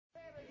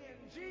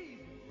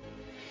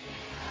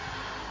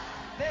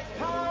There's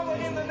power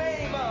in the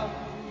name of.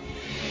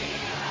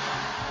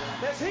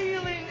 There's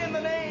healing in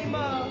the name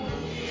of.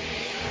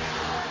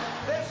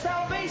 There's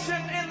salvation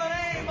in the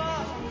name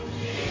of.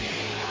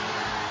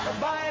 The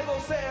Bible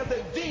says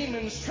that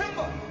demons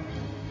tremble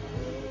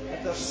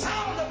at the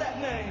sound of that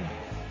name.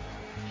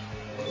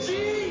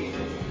 Jesus.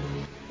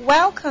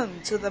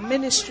 Welcome to the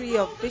ministry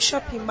of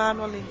Bishop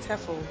Emmanuel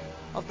Intefo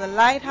of the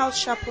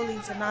Lighthouse Chapel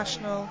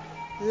International,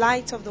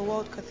 Light of the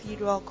World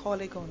Cathedral,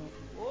 Kolegono.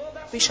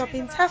 Bishop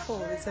Intefo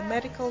is a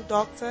medical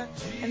doctor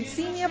and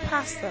senior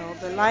pastor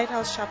of the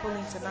Lighthouse Chapel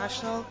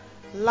International,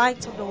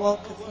 Light of the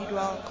World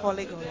Cathedral,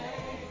 Kolegono.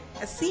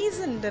 A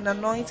seasoned and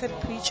anointed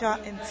preacher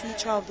and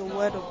teacher of the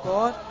Word of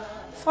God,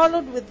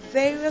 followed with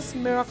various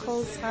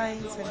miracles,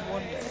 signs, and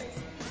wonders.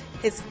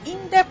 His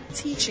in-depth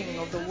teaching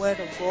of the Word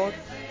of God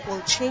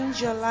will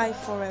change your life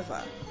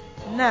forever.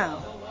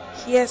 Now,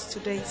 here's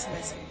today's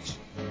message.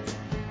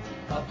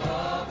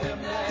 Above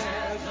him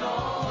there's no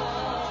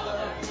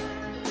other.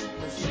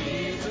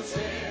 Jesus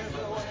is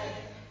the way.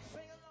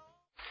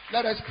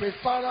 Let us pray.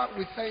 Father,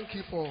 we thank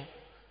you for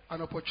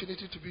an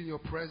opportunity to be in your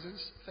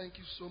presence. Thank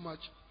you so much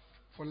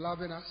for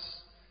loving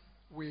us.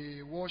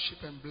 We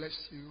worship and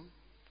bless you.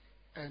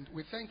 And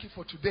we thank you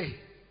for today.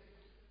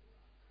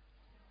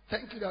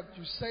 Thank you that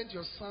you sent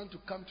your son to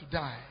come to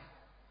die,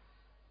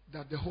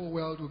 that the whole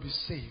world will be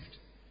saved.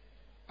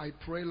 I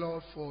pray,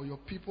 Lord, for your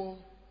people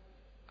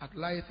at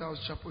Lighthouse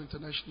Chapel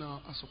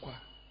International, Asokwa,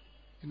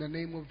 in the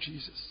name of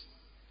Jesus,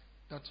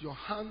 that your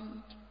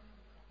hand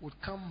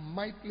would come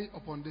mightily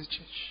upon this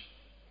church,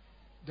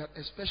 that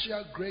a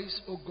special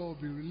grace, O God, will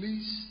be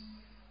released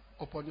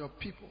upon your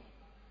people,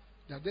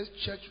 that this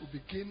church will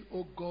begin,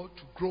 O God,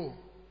 to grow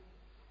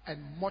and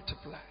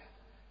multiply,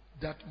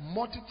 that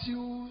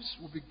multitudes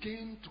will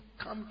begin to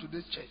come to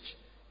this church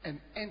and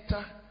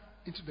enter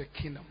into the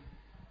kingdom.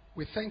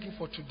 We thank you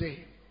for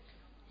today.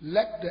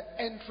 Let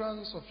the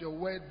entrance of your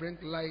word bring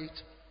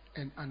light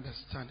and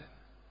understanding.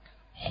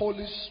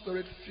 Holy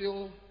Spirit,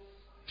 fill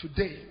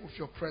today with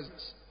your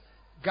presence.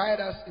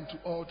 Guide us into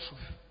all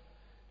truth.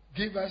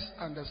 Give us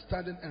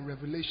understanding and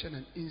revelation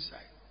and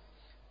insight.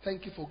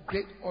 Thank you for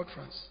great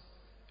utterance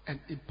and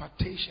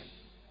impartation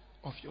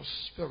of your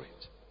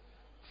spirit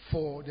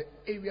for the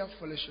area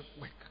fellowship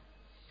work.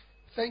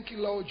 Thank you,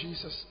 Lord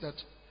Jesus, that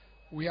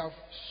we have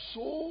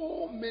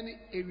so many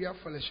area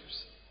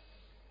fellowships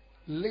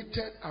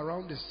littered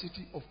around the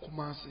city of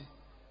Kumasi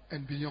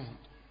and beyond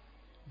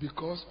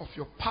because of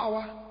your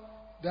power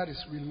that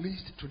is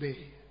released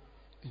today.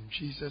 In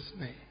Jesus'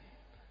 name.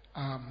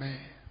 Amen. Amen.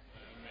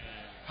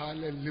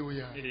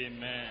 Hallelujah.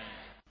 Amen.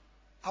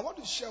 I want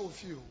to share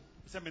with you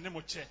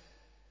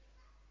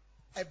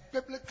a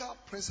biblical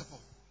principle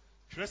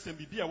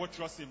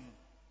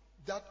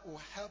that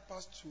will help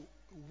us to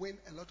win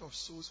a lot of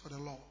souls for the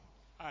Lord.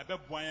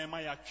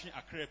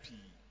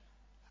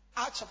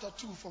 Acts chapter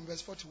 2 from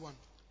verse 41.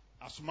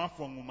 Acts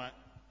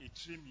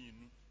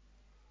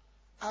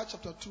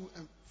chapter 2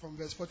 and from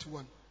verse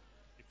 41.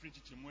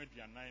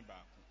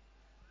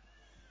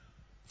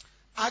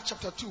 Acts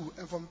chapter 2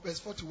 and from verse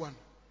 41.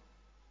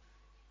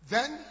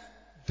 Then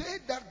they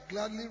that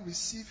gladly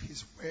received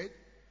his word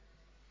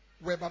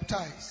were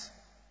baptized.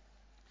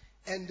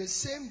 And the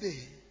same day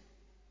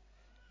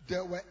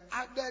there were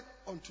added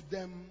unto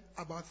them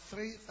about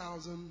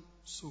 3,000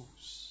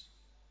 souls.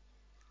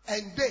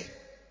 And they,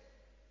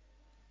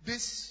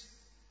 these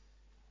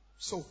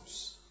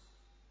souls,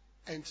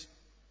 and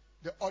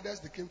the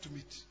others they came to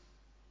meet,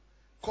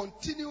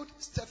 continued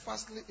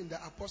steadfastly in the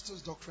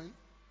apostles' doctrine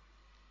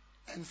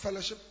and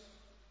fellowship,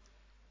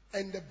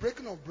 and the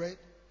breaking of bread,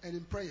 and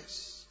in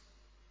prayers.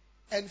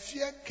 And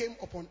fear came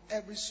upon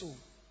every soul,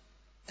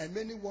 and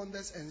many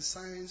wonders and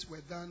signs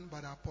were done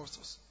by the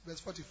apostles. Verse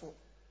 44.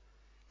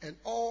 And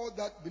all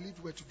that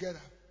believed were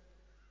together,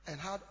 and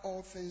had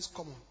all things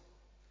common,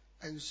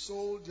 and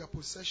sold their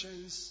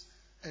possessions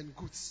and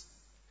goods,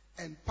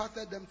 and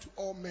parted them to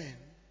all men,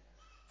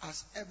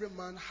 as every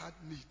man had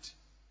need.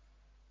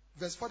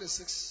 Verse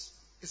 46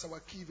 is our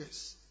key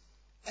verse.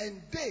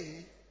 And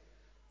they,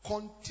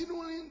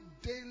 continuing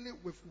daily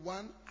with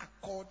one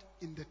accord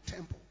in the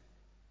temple,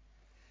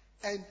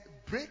 and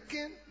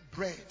breaking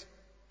bread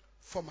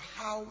from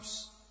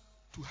house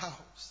to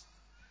house,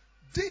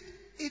 did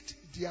eat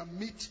their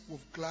meat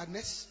with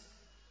gladness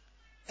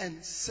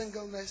and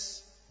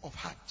singleness of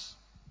heart,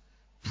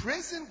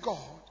 praising God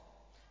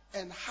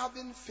and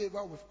having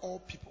favor with all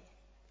people.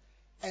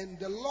 And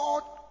the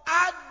Lord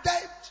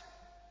added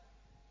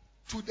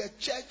to the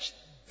church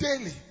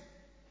daily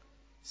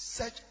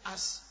such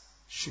as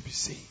should be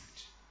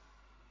saved.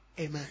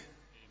 Amen.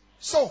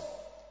 So,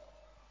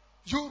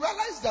 you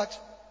realize that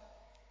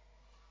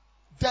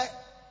the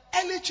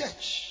early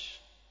church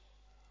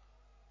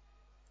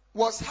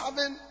was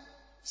having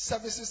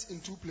services in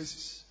two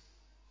places.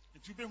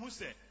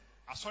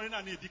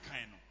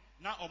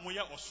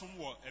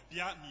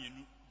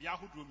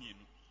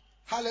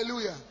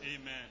 Hallelujah.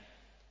 Amen.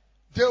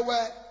 They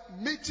were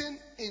meeting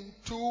in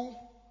two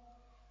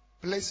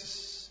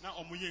places.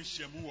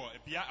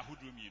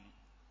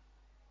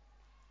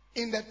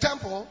 In the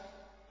temple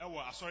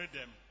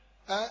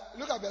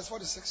Look at verse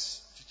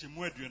 46.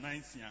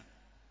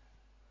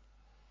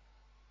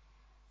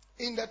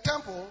 In the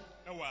temple,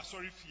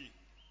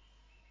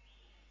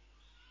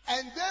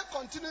 and they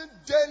continued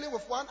daily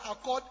with one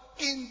accord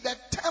in the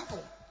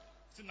temple,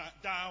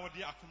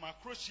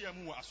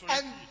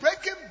 and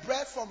breaking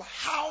bread from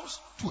house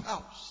to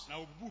house.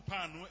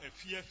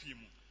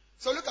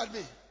 So look at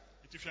me.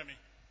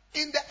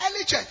 In the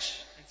early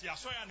church,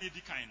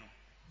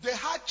 they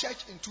had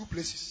church in two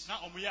places.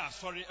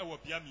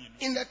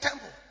 In the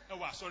temple,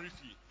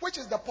 which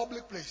is the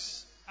public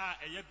place,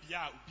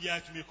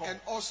 and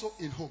also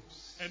in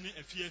homes.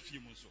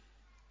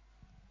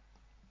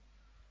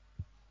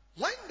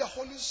 When the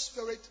Holy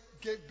Spirit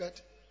gave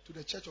birth to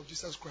the Church of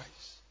Jesus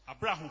Christ,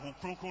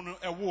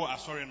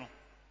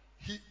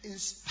 He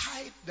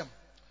inspired them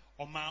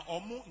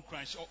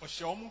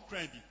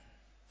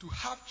to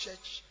have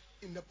church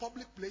in the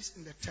public place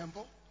in the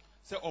temple,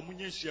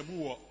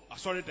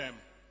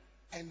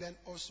 and then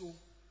also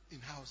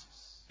in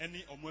houses.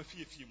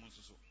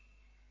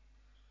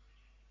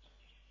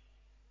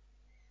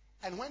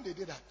 And when they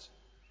did that,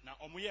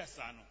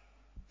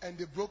 and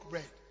they broke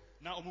bread,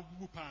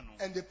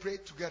 and they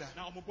prayed together,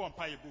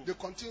 they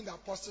continued the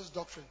apostles'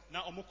 doctrine,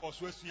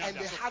 and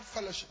they had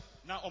fellowship.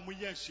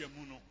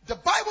 The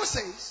Bible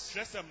says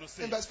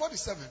in verse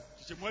 47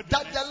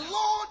 that the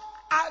Lord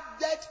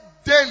added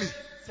daily.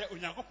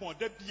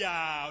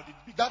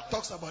 That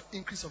talks about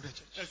increase of the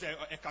church.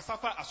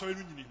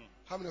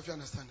 How many of you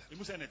understand that?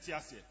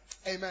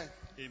 Amen.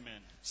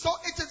 So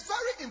it is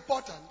very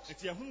important,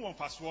 if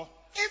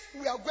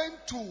we are going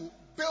to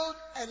build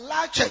a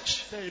large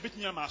church, make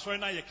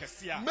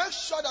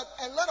sure that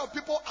a lot of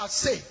people are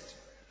saved,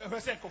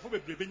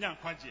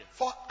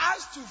 for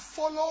us to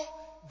follow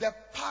the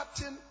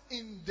pattern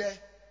in the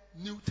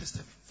New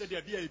Testament.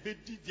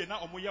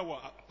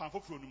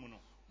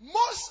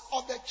 Most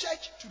of the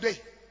church today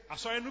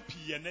has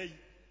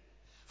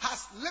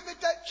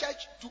limited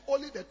church to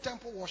only the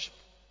temple worship.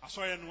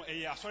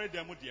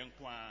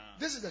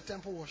 This is the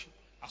temple worship.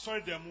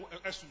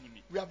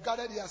 We have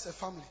gathered here as a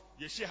family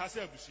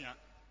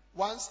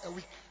once a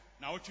week.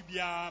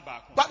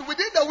 But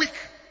within the week,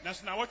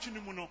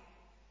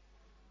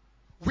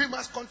 we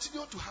must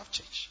continue to have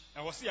church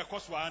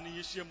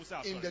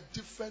in the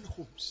different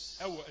homes.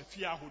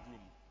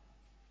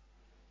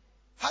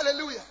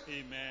 Hallelujah.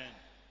 Amen.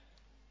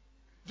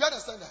 Do you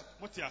understand that?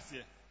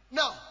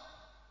 Now,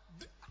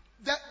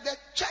 the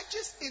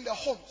churches in the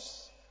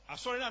homes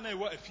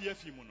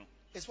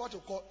is what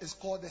is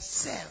called the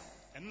cell.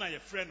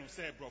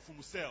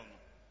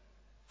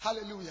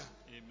 Hallelujah.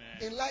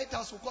 Amen. In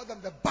Lighthouse, we call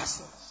them the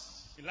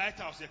bustles.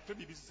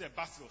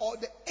 Or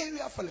the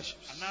area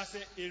fellowships.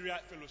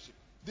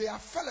 They are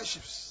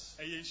fellowships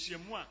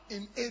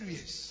in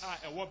areas.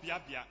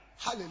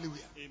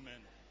 Hallelujah.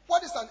 Amen.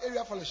 What is an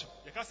area fellowship?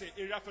 An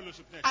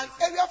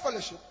area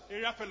fellowship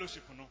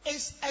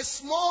is a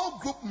small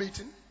group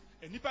meeting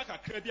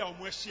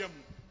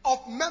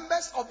of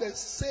members of the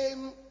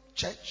same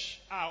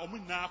church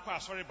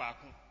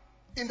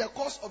in the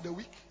course of the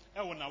week,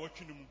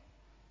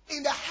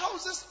 in the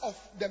houses of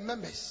the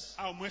members,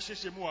 for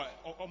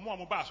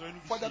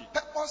the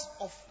purpose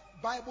of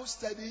Bible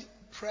study,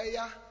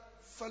 prayer,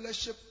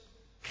 fellowship,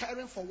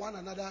 caring for one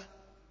another,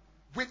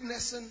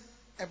 witnessing,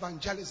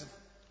 evangelism.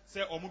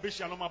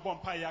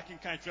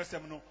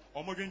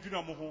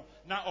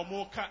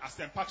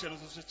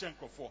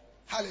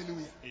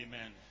 Hallelujah.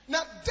 Amen.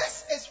 Now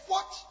this is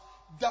what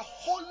the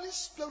Holy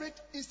Spirit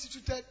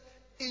instituted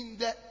in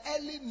the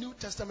early New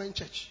Testament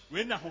church.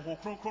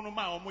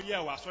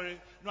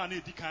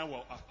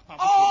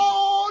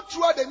 All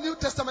throughout the New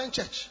Testament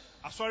church,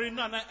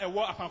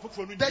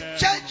 the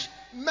church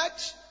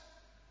met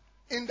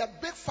in the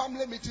big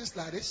family meetings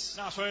like this,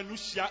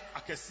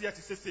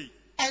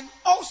 and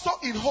also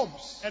in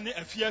homes. And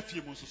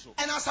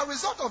as a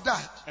result of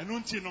that,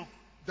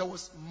 there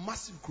was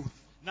massive growth.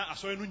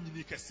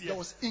 There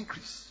was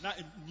increase. A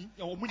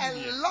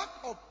lot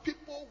of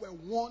people were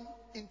won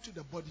into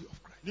the body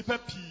of Christ.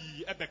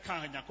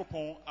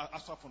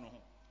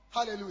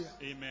 Hallelujah.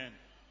 Amen.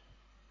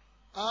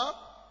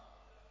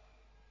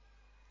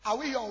 Are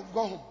we here or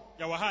go home?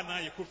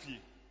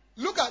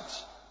 Look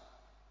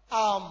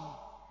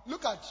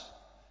at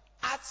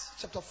Acts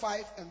chapter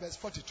 5 and verse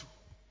 42.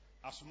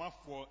 Acts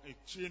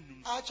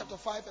chapter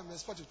 5 and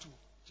verse 42.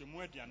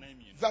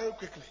 Very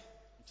quickly.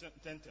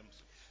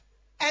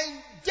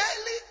 And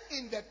daily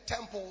in the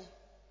temple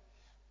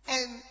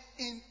and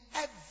in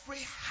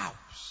every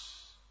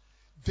house,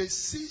 they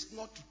ceased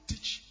not to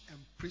teach and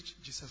preach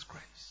Jesus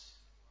Christ.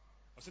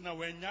 And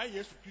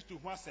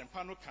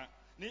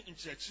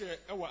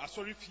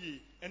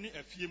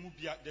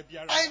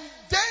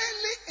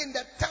daily in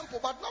the temple,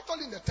 but not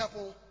only in the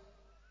temple,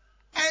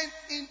 and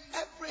in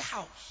every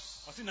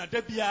house. So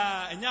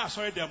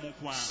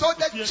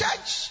the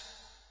church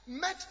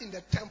met in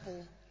the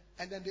temple,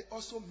 and then they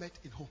also met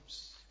in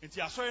homes.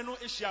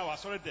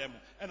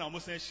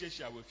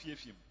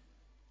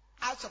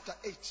 Acts chapter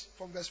 8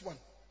 from verse 1.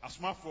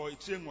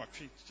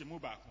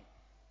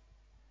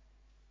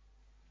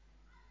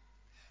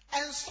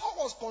 And And Saul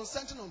was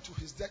consenting unto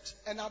his death.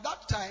 And at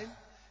that time,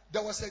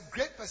 there was a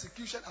great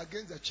persecution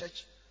against the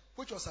church,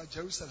 which was at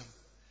Jerusalem.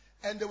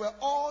 And they were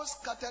all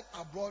scattered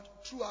abroad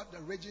throughout the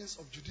regions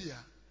of Judea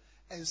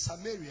and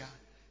Samaria,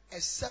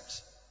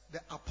 except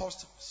the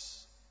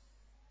apostles.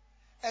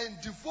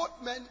 And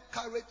devout men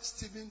carried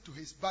Stephen to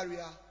his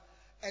burial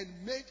and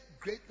made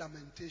great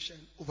lamentation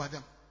over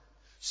them.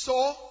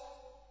 So,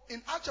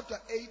 in Acts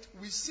chapter 8,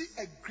 we see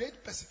a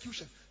great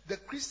persecution. The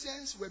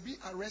Christians were being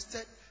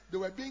arrested, they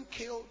were being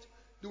killed,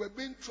 they were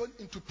being thrown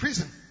into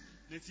prison.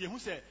 And the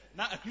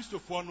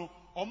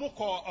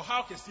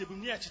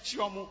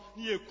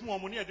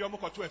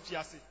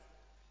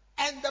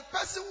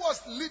person who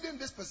was leading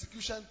this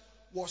persecution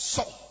was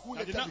Saul, who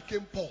later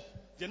became Paul.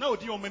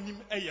 Look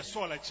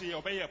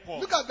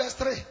at verse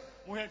 3.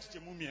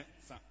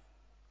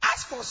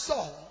 As for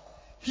Saul,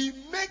 he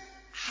made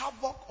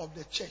havoc of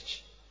the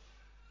church,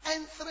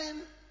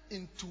 entering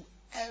into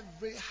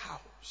every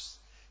house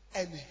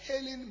and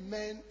hailing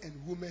men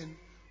and women,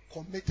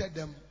 committed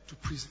them to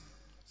prison.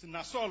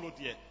 Now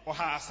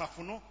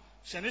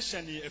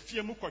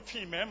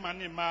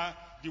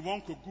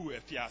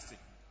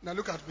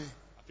look at me.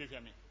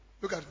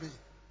 Look at me.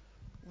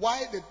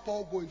 Why did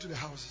Paul go into the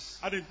houses?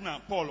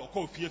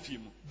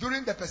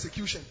 During the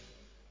persecution,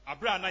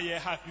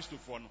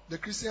 the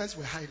Christians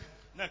were hiding.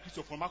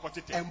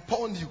 And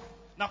Paul knew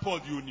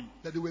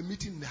that they were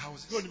meeting in the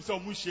houses.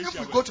 If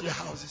we go to the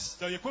houses,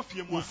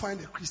 we'll find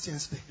the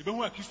Christians there.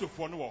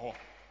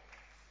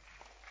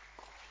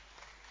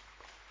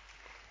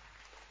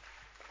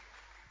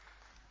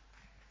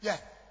 Yeah.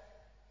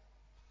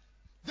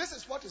 This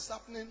is what is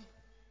happening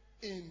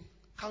in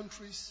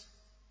countries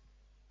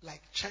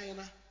like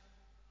China,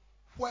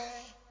 where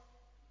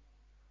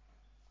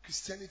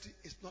Christianity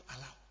is not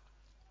allowed.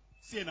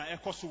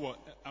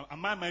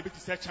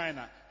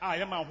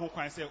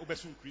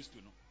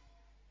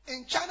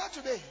 In China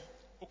today,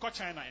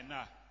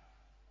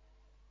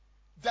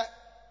 the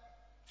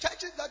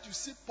churches that you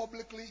see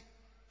publicly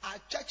are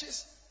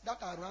churches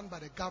that are run by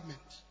the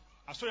government.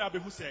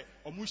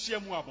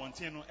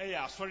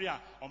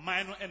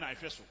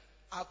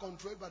 Are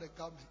controlled by the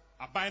government.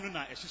 But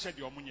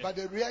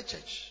the real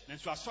church,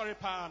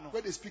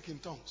 where they speak in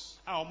tongues,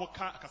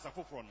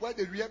 where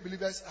the real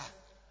believers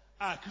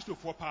are,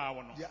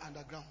 they are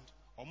underground.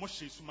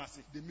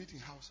 They meet in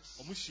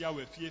houses.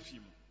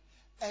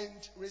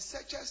 And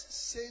researchers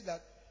say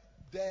that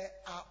there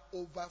are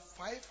over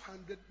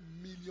 500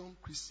 million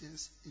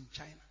Christians in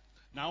China.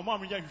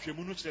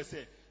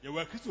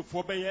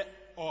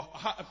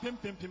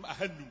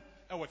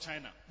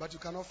 But you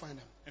cannot find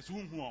them.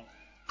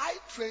 I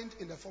trained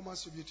in the former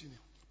Soviet Union.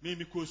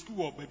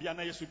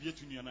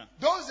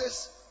 Those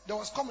days, there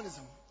was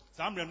communism.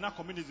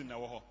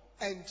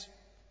 And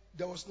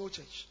there was no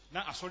church.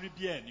 There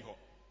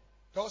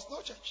was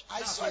no church.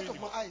 I saw it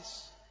with my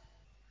eyes.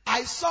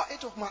 I saw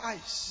it with my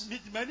eyes.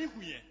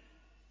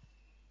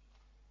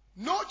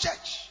 No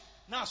church.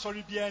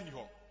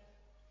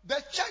 The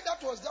church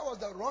that was there was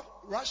the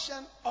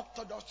Russian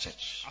Orthodox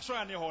Church,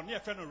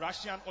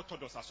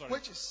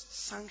 which is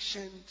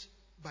sanctioned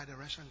by the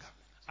Russian government.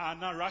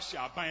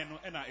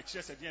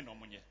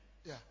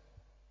 Yeah.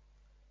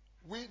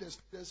 We, the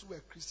students who were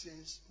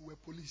Christians, were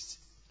policed.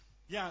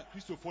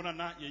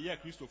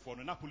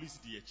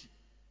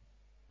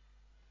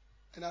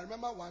 And I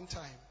remember one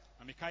time,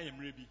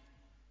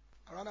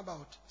 around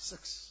about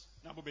 6,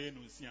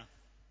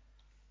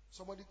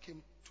 somebody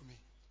came to me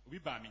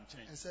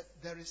and said,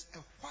 there is a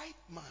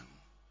white man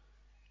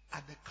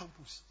at the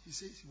campus. He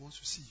says he wants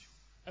to see you.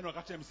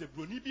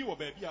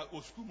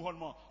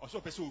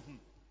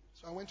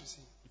 So I went to see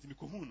him.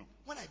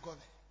 When I got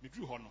there,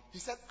 he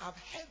said, I've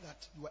heard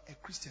that you are a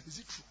Christian. Is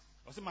it true?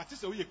 I said,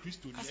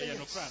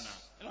 yes.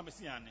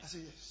 I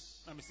said,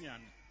 yes.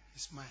 He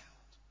smiled.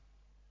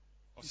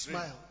 He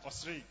smiled.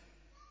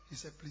 He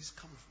said, please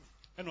come with me.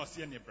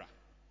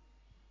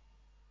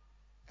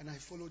 And I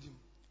followed him.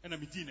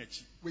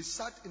 We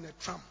sat in a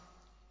tram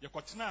and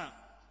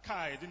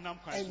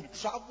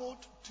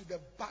traveled to the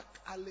back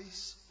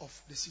alleys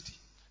of the city.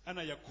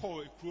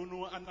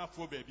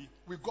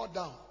 We got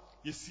down.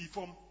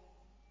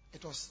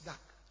 It was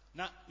dark.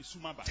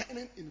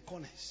 Turning in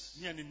corners.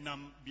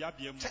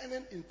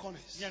 Turning in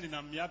corners.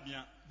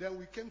 Then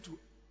we came to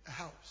a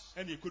house.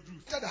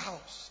 After the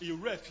house,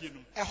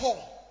 a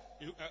hall.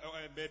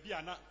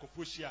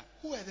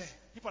 Who were there?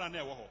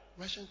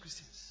 Russian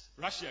Christians.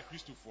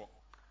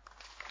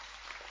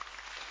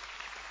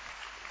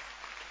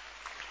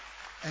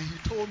 And he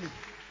told me,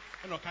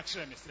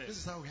 this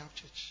is how we have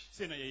church.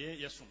 They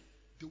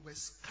were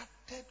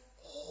scattered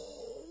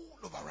all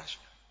over Russia.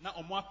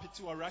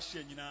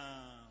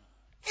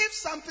 If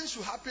something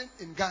should happen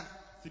in Ghana,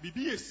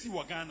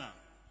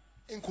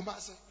 in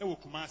Kumasi,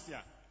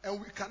 and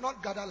we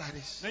cannot gather like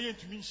this,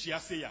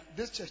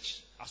 this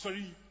church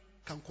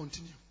can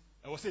continue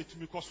for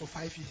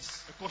 5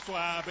 years.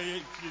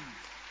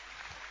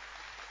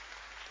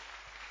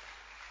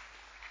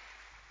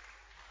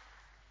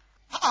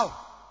 How?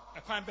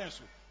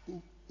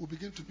 We'll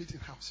begin to meet in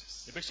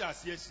houses.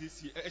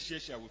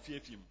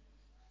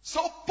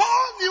 So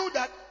Paul knew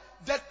that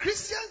the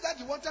Christians that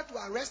he wanted to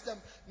arrest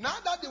them, now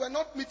that they were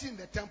not meeting in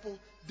the temple,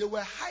 they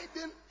were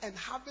hiding and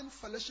having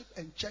fellowship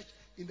and church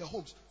in the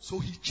homes. So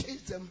he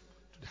chased them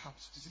to the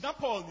house.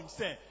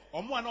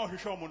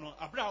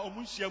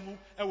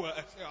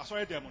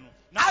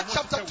 Acts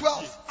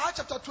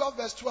chapter 12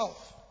 verse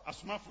 12.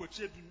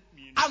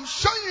 I'm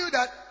showing you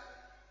that,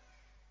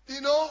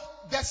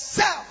 the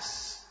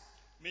cells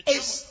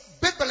is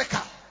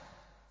biblical.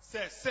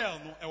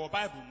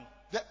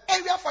 The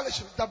area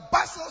fellowship, the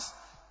Basils,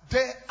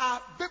 they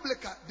are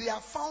biblical. They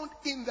are found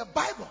in the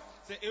Bible.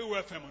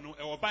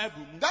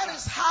 That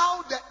is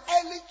how the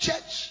early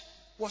church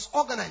was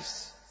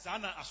organized.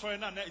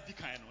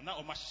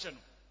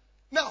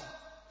 Now,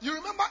 you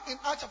remember in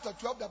Acts chapter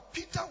 12 that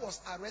Peter was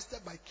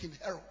arrested by King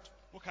Herod.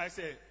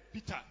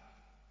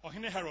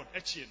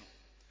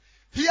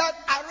 He had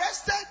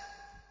arrested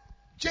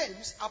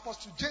James,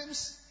 Apostle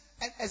James,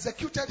 and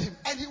executed him.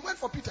 And he went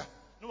for Peter.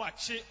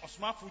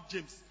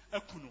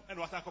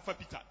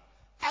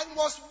 And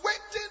was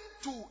waiting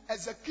to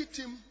execute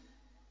him,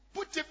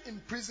 put him in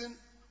prison,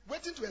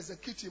 waiting to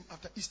execute him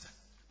after Easter.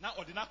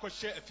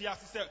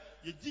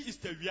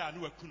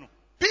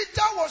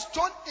 Peter was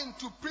thrown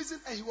into prison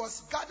and he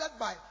was guarded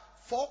by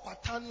 4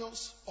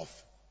 battalions of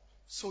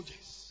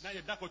soldiers.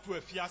 But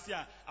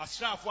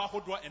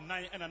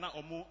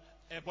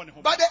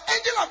the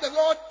angel of the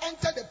Lord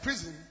entered the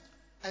prison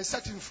and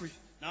set him free.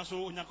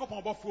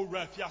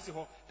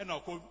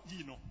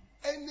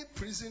 Any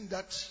prison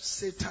that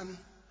Satan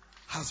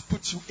has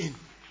put you in,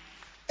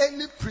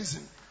 any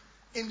prison,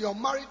 in your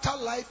marital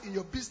life, in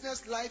your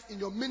business life, in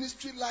your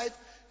ministry life,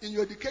 in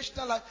your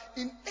educational life,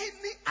 in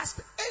any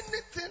aspect,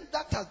 anything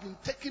that has been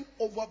taken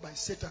over by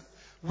Satan,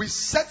 we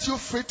set you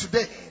free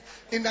today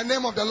in the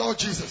name of the Lord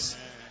Jesus.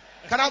 Amen.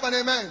 Can I have an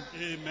amen?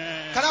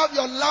 Amen. Can I have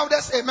your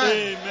loudest amen?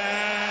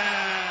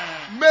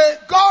 Amen. May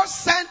God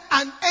send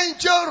an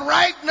angel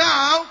right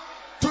now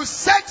to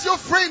set you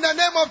free in the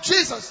name of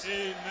Jesus.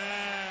 Amen.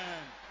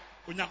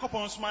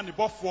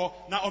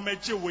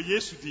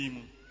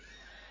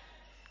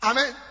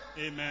 Amen.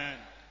 Amen.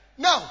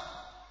 Now,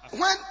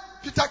 when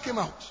Peter came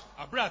out,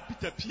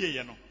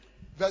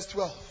 verse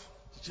 12,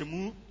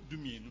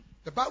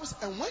 the Bible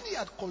says, and when he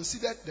had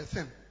considered the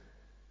thing,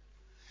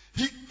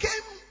 he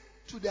came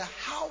to the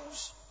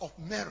house of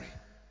Mary,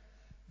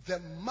 the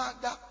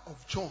mother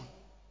of John,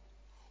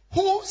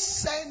 whose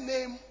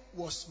surname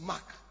was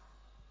Mark,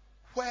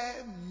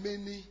 where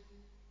many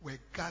were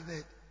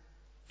gathered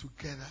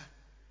together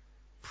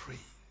praying.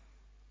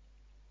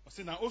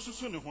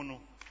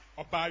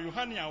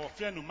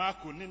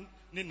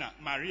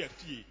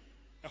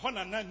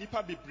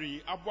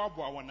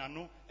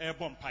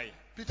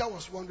 Peter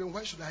was wondering,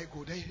 where should I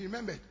go? Then he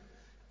remembered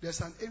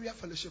there's an area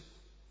fellowship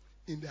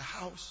in the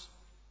house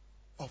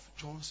of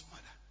John's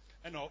mother.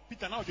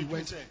 He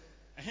went.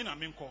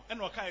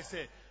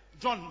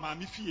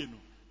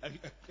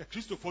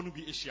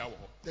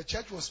 The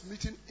church was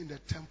meeting in the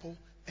temple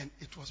and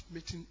it was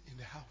meeting in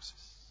the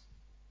houses.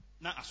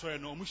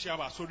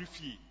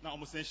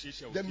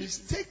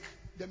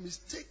 The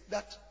mistake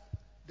that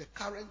the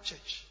current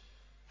church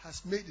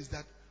has made is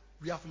that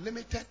we have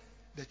limited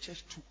the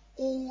church to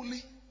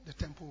only the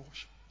temple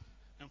worship.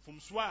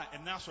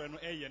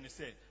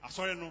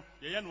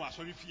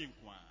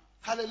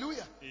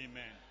 Hallelujah.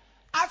 Amen.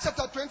 Acts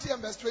chapter 20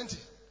 and verse 20.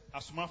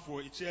 Acts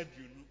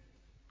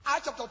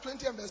chapter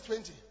 20 and verse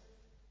 20.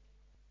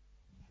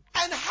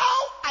 And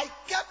how I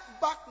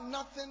kept back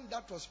nothing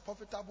that was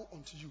profitable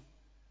unto you,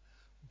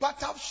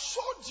 but I've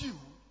showed you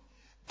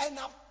and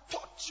I've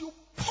taught you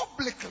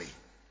publicly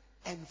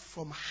and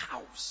from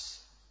house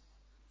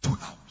to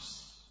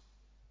house.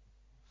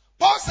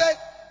 Paul said,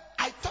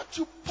 I taught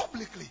you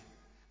publicly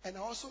and I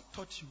also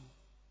taught you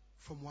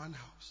from one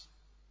house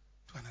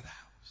to another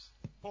house.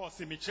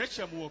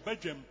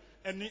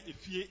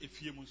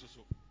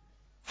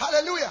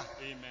 Hallelujah.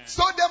 Amen.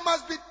 So there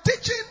must be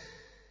teaching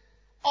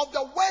of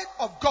the word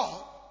of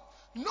God,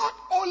 not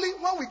only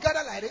when we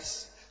gather like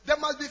this. There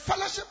must be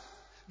fellowship,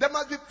 there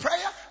must be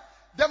prayer,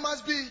 there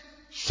must be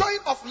showing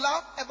of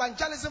love,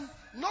 evangelism,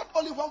 not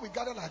only when we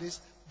gather like this,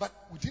 but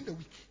within the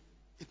week.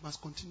 It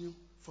must continue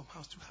from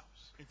house to house.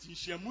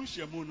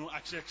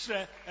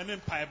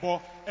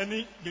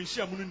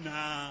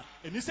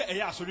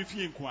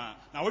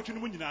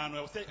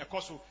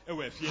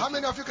 How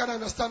many of you can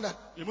understand that?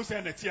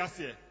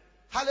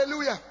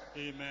 Hallelujah.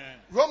 Amen.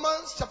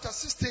 Romans chapter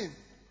 16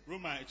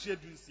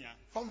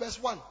 from verse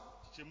 1.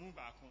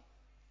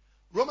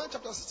 Romans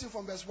chapter 16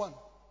 from verse 1.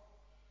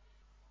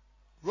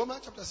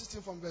 Romans chapter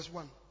 16 from verse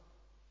 1.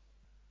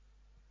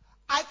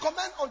 I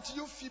commend unto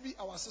you Phoebe,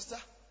 our sister,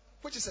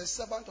 which is a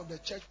servant of the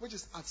church, which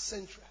is at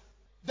Central,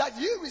 that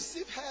ye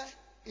receive her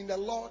in the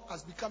Lord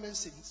as becoming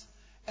saints,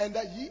 and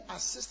that ye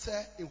assist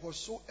her in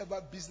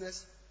whatsoever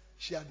business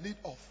she had need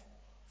of.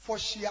 For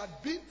she had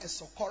been a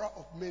succorer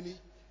of many,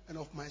 and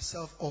of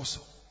myself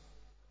also.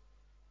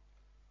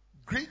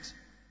 Greet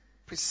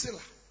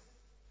Priscilla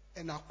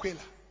and Aquila,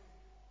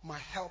 my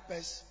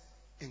helpers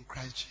in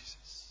Christ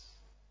Jesus,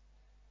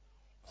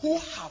 who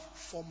have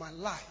for my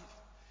life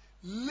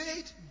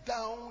laid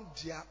down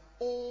their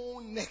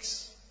own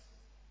necks,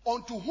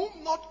 unto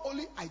whom not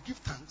only I give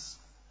thanks,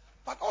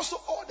 but also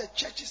all the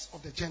churches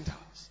of the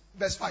Gentiles.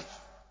 Verse 5.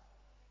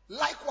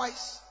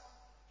 Likewise,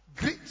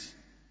 greet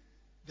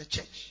the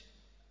church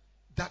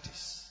that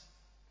is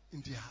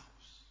in their house.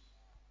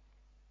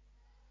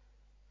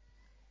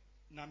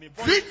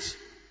 Greet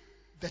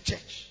the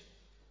church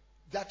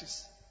that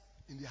is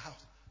in their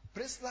house.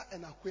 Priscilla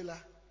and Aquila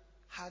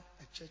had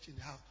a church in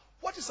the house.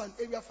 What is an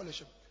area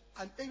fellowship?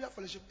 An area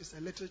fellowship is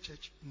a little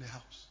church in the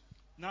house.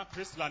 Now,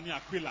 Priscilla and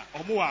Aquila,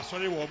 or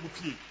sorry, or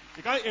Mufi.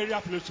 The guy area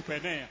fellowship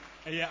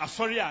a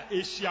sorry,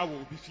 Asia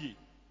will be fee.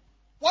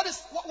 What is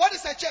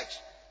a church?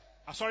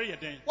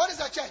 What is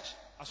a church?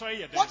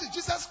 What is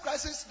Jesus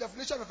Christ's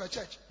definition of a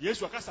church? Where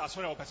 2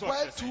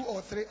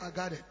 or 3 are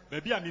gathered.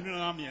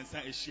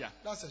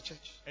 That's a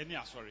church.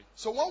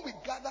 So when we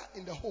gather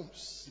in the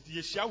homes,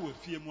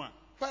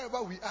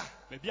 wherever we are,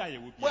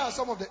 where are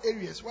some of the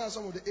areas? Where are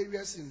some of the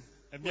areas in?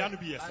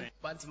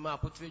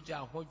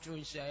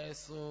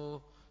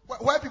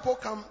 Where people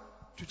come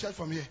to church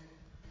from here?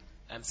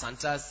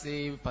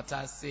 Santase,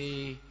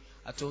 Patase,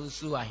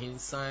 Atonsu,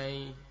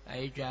 Ahinsai,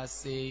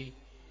 Aidrase,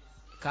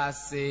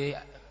 Kase,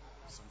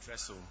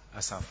 Samtreso,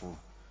 Asafo,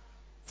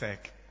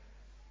 Tek,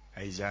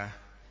 Aija,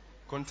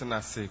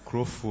 Kontanase,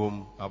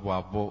 Krofum,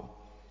 Abuabo,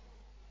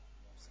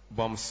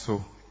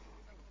 Bomso,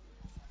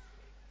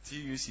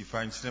 TUC,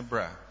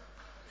 Fanchnebra,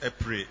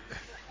 Epre.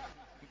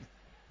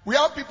 We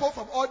have people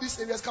from all these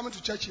areas coming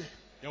to church here.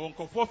 On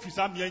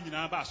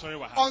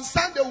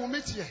Sunday we'll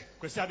meet here.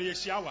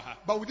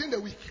 But within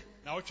the week,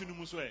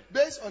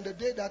 based on the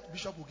day that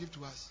Bishop will give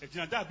to us,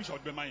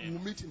 we'll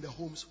meet in the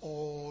homes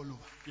all over.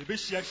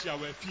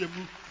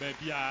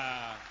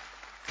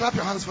 Clap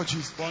your hands for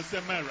Jesus.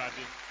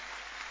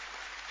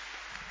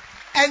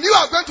 And you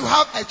are going to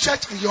have a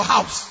church in your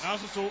house. I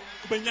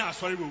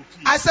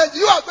said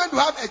you are going to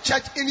have a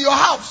church in your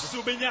house.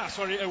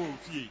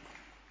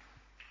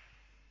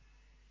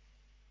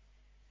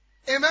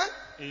 Amen?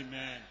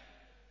 Amen.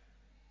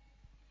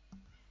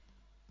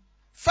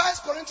 1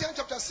 Corinthians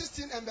chapter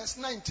 16 and verse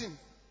 19.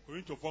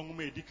 1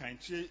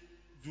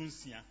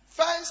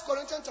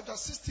 Corinthians chapter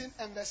 16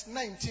 and verse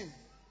 19.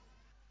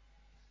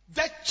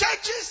 The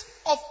churches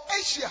of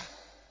Asia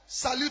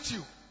salute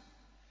you.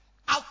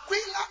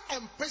 Aquila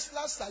and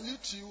Priscilla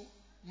salute you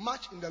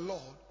much in the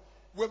Lord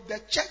with the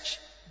church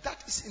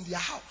that is in their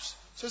house.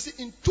 So see,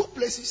 in 2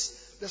 places,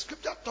 the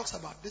scripture talks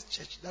about this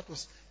church that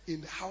was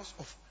in the house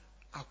of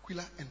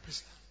Aquila and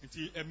Priscilla.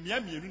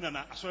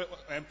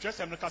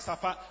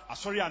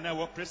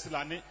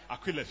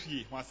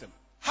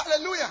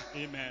 Hallelujah.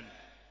 Amen.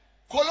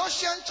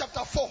 Colossians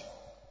chapter 4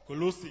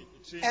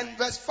 and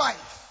verse 5.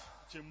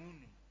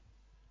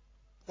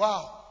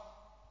 Wow.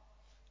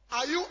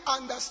 Are you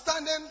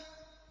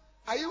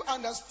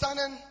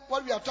understanding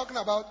what we are talking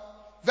about?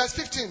 Verse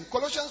 15.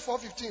 Colossians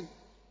 4:15.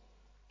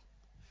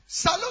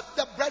 Salute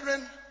the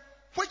brethren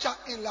which are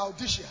in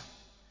Laodicea,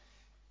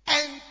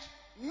 and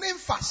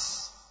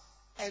Nymphas,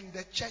 and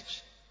the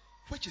church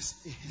which is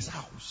in his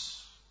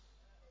house.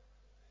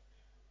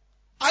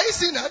 Are you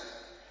seeing that?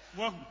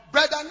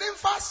 Brother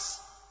Nymphas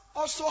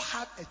also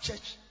had a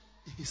church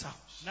in his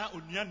house.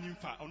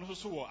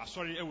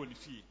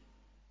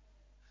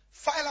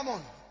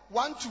 Philemon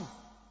 1:2.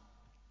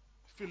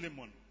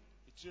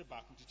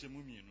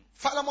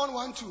 Philemon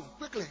 1:2.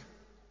 Quickly.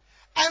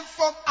 And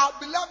from our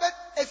beloved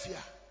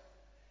Ephia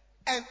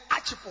and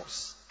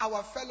Archippus,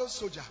 our fellow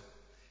soldier,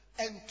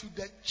 and to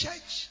the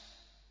church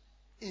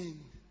in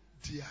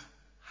their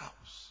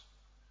house.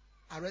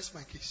 I rest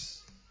my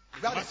case.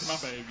 I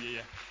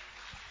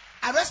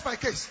rest my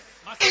case.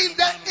 In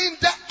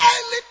the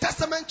early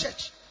Testament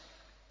church,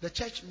 the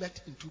church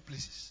met in 2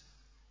 places.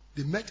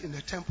 They met in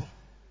the temple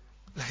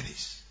like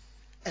this,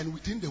 and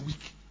within the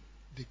week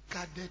they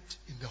gathered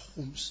in the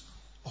homes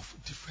of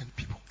different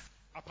people.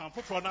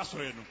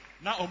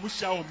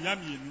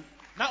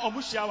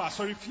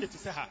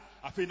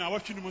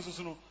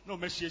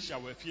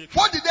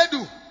 What did they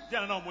do?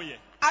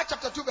 Acts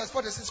chapter 2 verse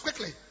 46.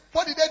 Quickly.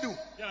 What did they do?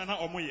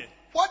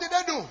 What did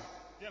they do?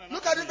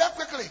 Look at it very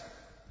quickly.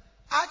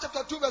 Acts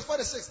chapter 2 verse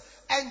 46.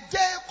 And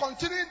they,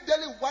 continuing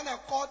daily one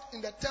accord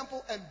in the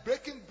temple and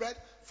breaking bread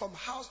from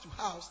house to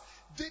house,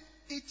 did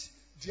eat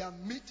their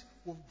meat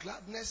with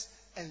gladness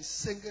and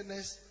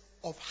singleness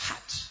of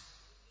heart.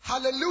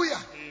 Hallelujah.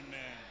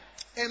 Amen.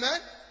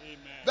 Amen.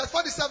 Amen. Verse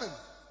 47.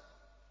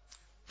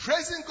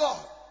 Praising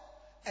God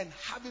and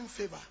having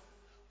favor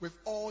with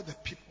all the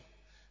people.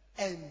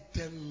 And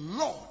the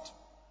Lord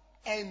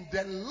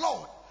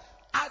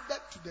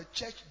added to the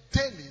church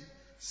daily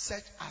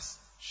such as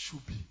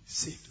should be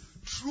saved.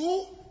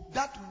 Through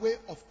that way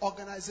of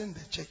organizing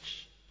the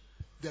church,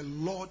 the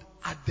Lord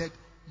added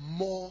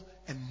more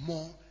and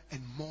more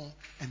and more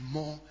and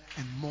more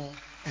and more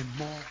and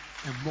more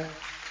and more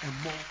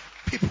and more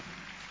people.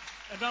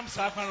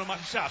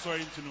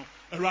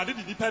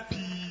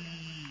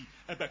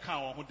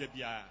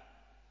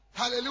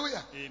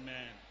 Hallelujah.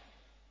 Amen.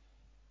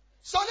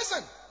 So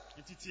listen,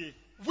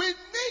 we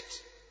need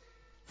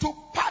to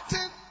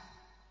pattern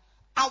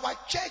our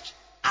church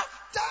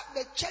after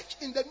the church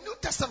in the New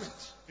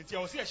Testament.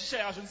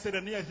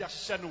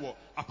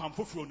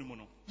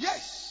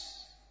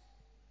 Yes.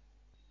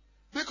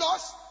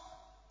 Because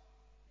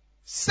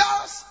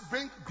cells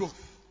bring growth.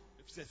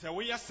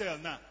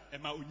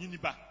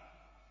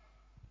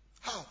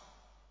 How?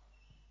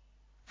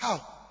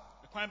 How?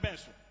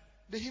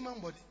 The human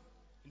body.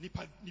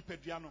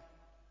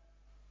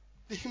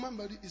 The human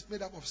body is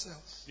made up of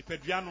cells.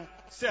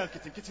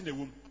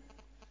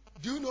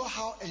 Do you know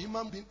how a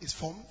human being is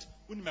formed?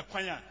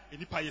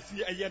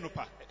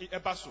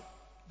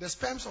 The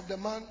sperms of the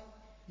man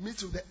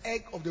meet with the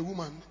egg of the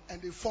woman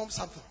and they form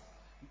something.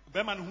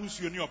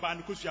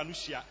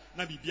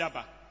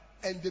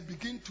 And they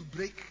begin to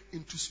break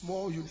into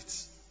small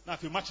units.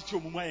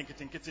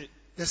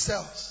 The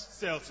cells.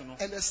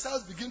 And the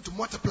cells begin to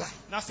multiply.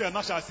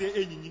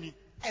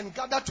 And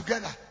gather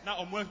together.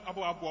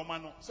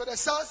 So the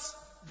cells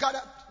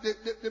gather,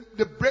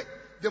 they break,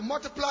 they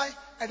multiply,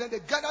 and then they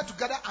gather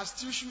together as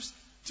tissues.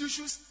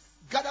 Tissues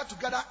gather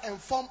together and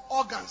form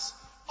organs.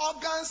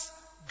 Organs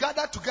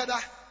gather together.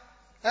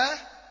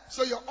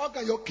 So your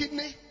organ, your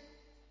kidney,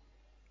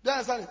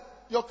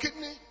 your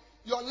kidney,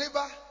 your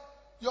liver,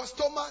 your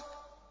stomach,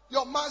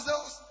 your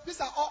muscles,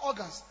 these are all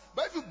organs.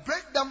 But if you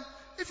break them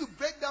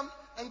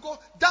and go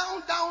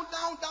down,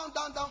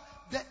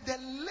 the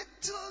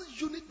little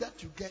unit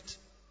that you get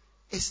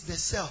is the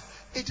cell.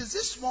 It is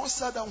this small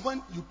cell that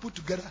when you put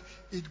together,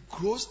 it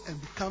grows and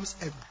becomes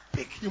a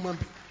big human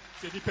being.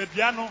 It's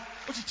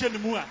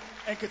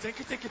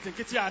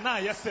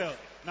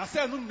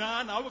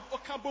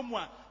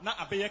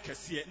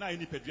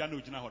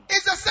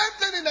the same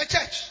thing in the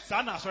church.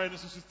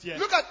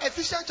 Look at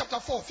Ephesians chapter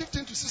 4,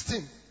 15 to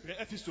 16.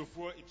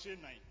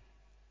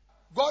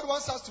 God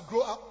wants us to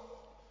grow up,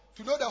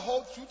 to know the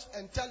whole truth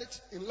and tell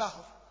it in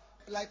love,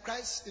 like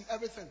Christ in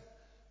everything.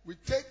 We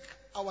take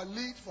our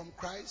lead from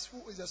Christ,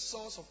 who is the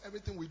source of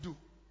everything we do.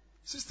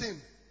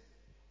 16.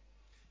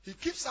 He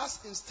keeps us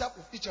in step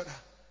with each other.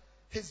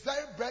 His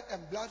very bread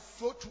and blood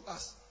flow through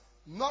us,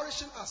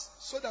 nourishing us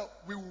so that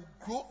we will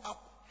grow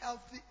up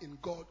healthy in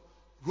God,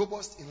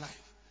 robust in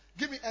life.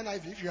 Give me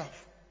NIV if you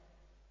have.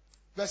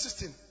 Verse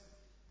 16.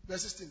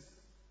 Verse 16.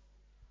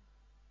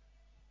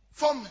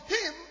 From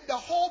him, the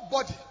whole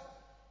body.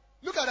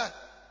 Look at that.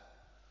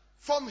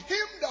 From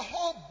him, the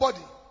whole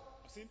body,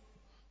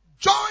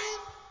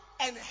 joined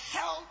and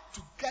held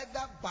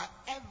together by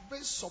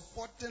every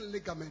supporting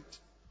ligament,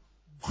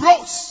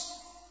 grows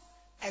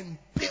and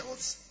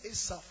builds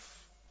itself.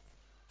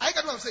 I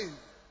get what I'm saying?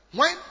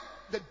 When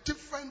the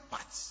different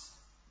parts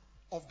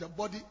of the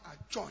body are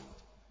joined,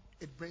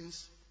 it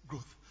brings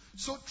growth.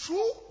 So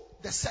through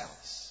the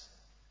cells,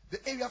 the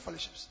area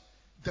fellowships,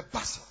 the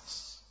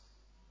basals,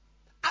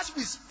 as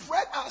we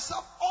spread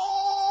ourselves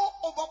all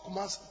over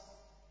Kumasi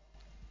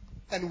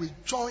and we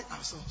join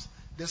ourselves,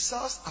 the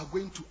cells are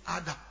going to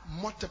add up,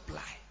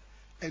 multiply,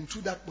 and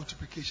through that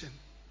multiplication,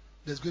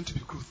 there's going to be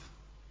growth.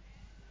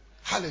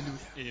 Hallelujah.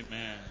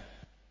 Amen.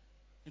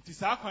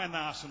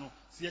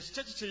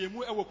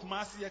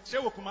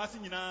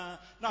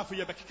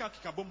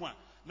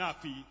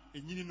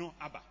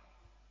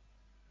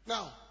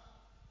 Now,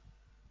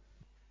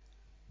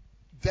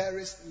 there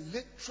is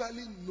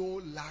literally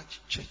no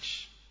large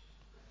church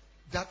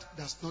that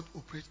does not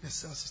operate the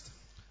cell system.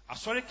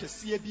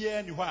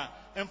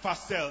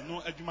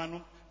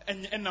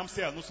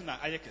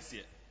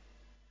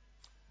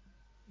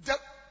 The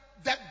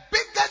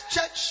biggest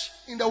church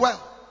in the world,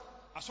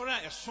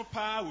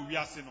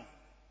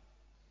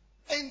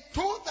 in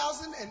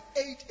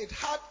 2008, it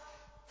had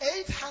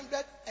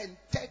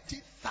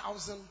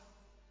 830,000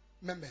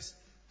 members.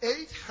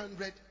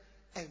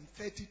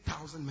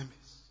 830,000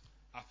 members.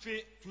 After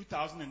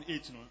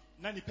 2008,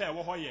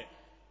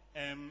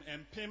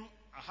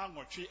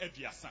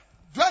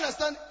 Do you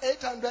understand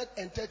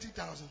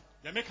 830,000?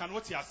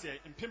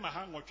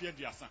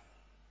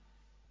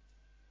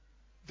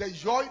 The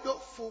Yoido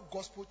Full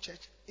Gospel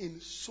Church in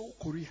Seoul,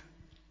 Korea.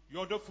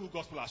 Yoido Full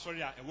Gospel,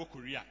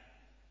 Korea.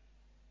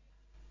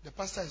 The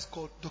pastor is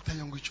called Dr.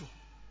 Yongicho.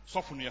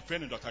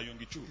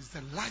 He's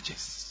the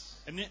largest.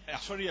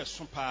 It's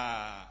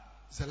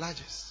the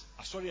largest.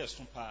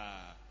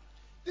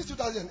 This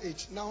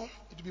 2008. Now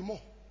it will be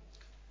more.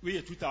 We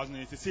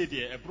 2008.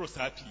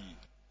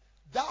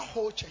 That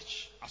whole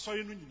church.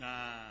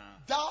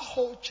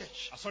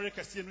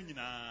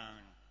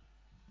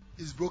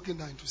 Is broken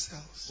down into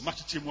cells.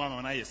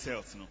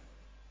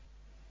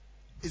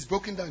 It's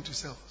broken down into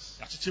cells.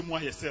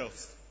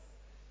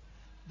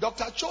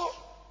 Dr. Cho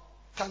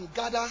can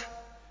gather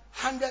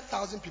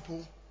 100,000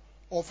 people,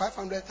 or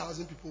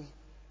 500,000 people,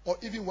 or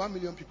even 1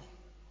 million people.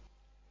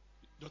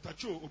 Dr.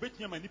 Cho,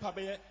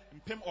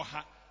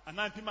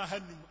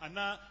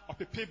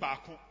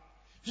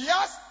 he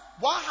has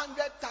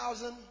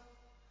 100,000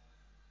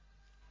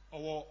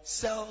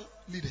 cell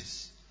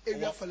leaders,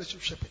 area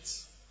fellowship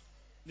shepherds.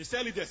 The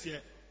cell leaders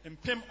here,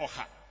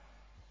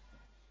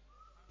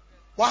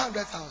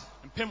 100,000.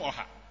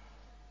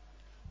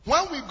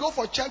 When we go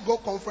for Church Go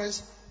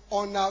conference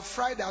on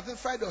Friday, I think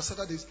Friday or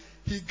Saturdays,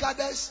 he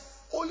gathers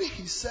only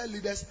his cell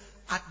leaders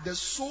at the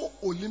Seoul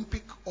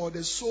Olympic or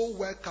the Seoul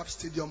World Cup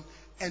Stadium,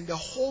 and the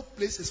whole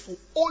place is full.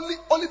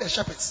 Only the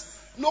shepherds.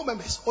 No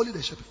members, only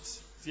the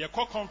shepherds. The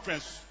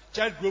conference,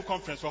 Child Grove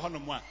Conference, or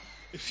Hanomwa.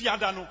 If you are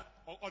done,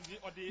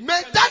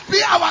 may that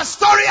be our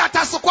story at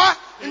Asokwa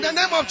in the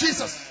name of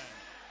Jesus.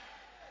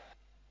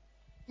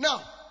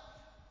 Now,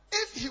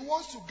 if he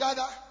wants to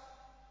gather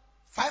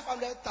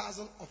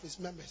 500,000 of his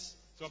members,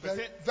 so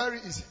very, very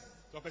easy.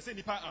 It's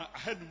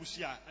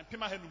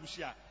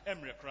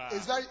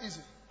very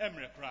easy. Do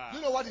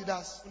you know what he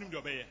does?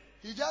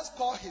 He just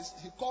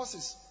calls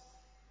his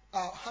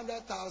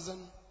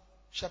 100,000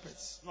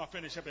 shepherds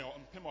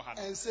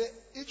and say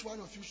each one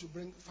of you should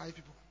bring 5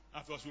 people.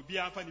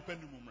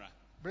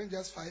 Bring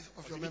just 5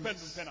 of your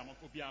members.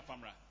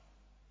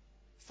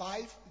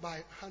 5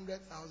 by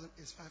 100,000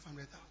 is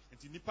 500,000.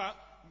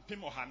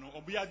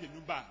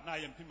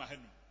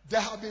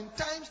 There have been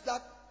times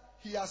that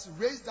he has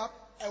raised up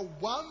a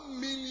 1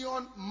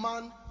 million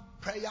man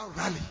prayer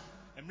rally.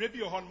 1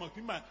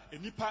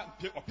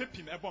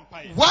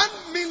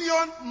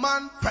 million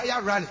man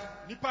prayer rally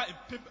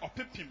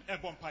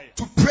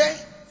to pray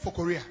for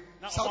Korea,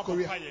 South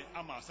Korea,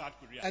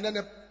 and then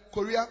the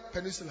Korea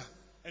Peninsula.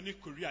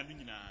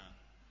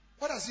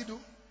 What does he do?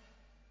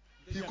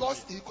 He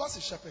calls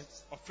his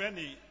shepherds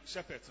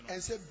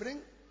and say,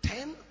 bring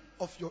 10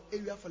 of your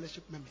area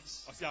fellowship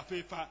members.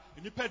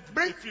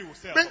 Bring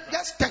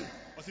just 10.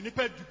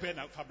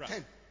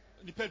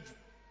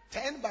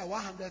 10 by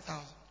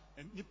 100,000.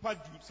 1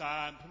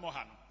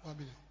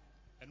 million.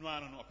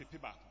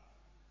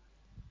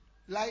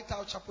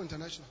 Lighthouse Chapel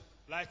International.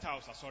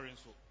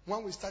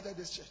 When we started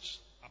this church,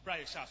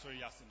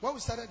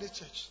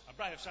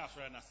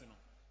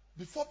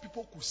 before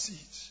people could see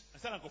it,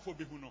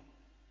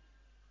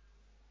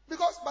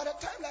 because by the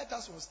time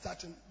Lighthouse was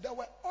starting, there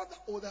were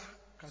other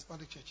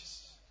charismatic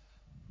churches.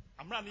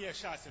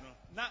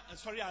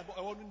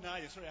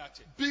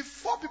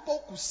 Before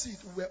people could see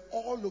it, we were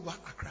all over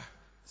Accra.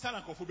 To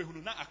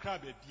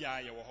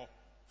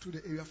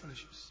the area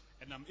fellowships.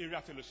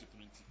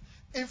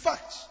 In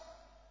fact,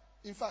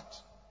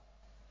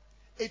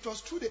 it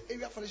was through the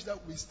area fellowship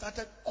that we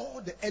started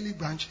all the early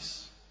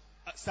branches.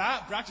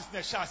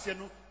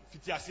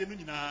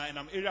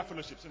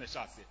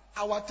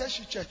 Our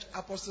tertiary church,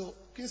 Apostle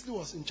Kingsley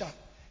was in charge.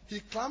 He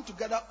clamped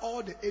together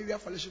all the area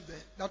fellowship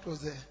there. That was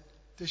the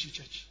tertiary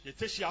church. The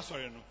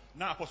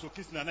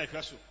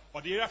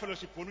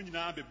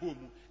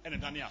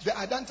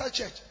Adanta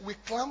church, we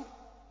clamped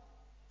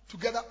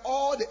together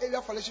all the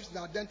area fellowships in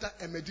Adenta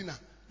and Medina.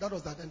 That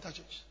was the Adenta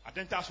church.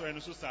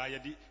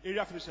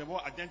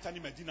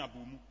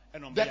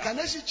 The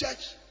Kaneshi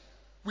church,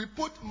 we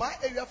put my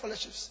area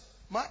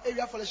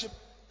fellowship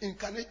in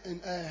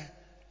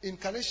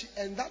Kaneshi,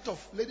 and that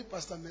of Lady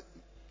Pastor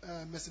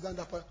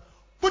Mesidandapa,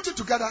 put it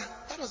together.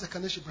 That was the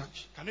Kaneshi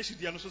branch.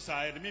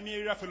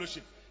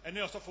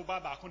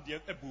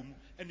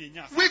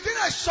 Within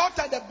a short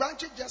time, the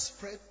branches just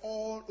spread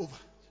all over.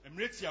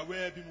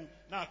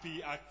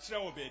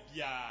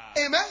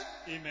 Amen.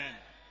 Amen.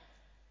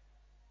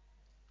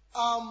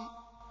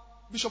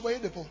 Bishop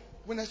Oyedepo,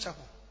 Winners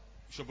Chapel.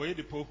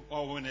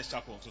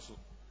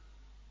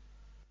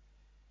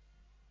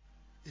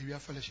 Area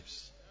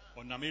fellowships.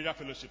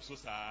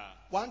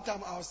 One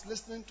time I was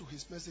listening to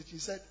his message. He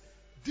said,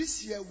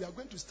 this year we are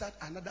going to start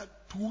another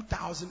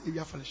 2,000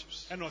 area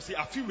fellowships.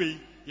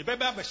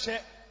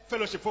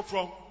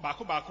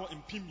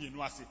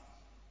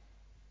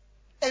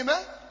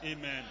 Amen.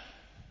 Amen.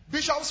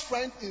 Bishop's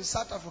friend in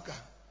South Africa,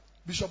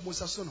 Bishop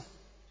Mosasono.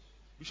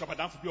 Bishop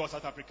Adamfu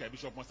South Africa,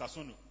 Bishop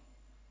Mosasono.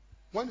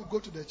 When you go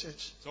to the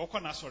church,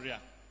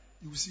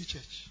 you will see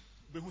church.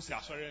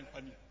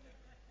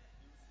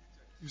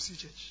 You see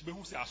church.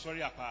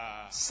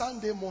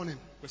 Sunday morning,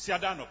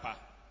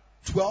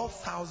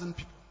 12,000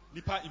 people.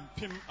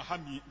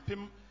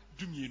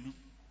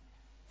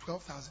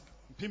 12,000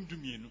 people.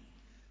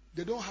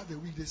 They don't have a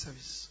weekday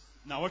service.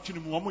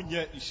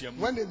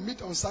 When they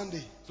meet on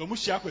Sunday, the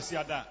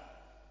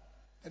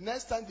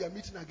next time they are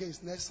meeting again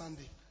is next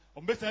Sunday.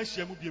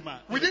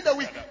 Within the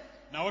week,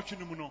 they are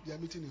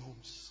meeting in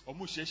homes.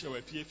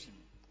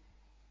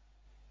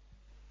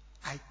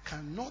 I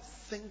cannot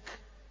think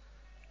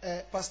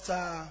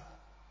Pastor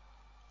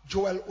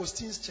Joel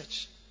Osteen's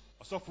church.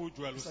 It's an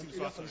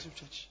area fellowship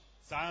church.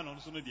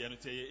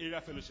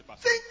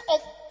 Think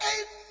of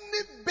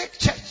any big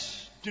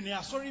church. You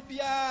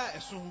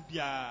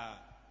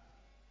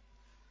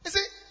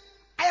see,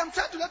 I am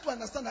trying to let you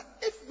understand that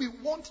if we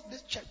want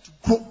this church to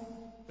grow,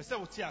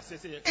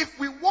 if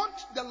we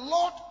want the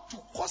Lord to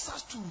cause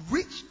us to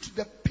reach to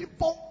the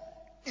people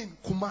in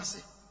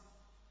Kumasi,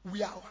 we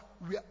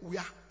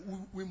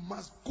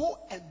must go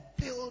and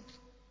build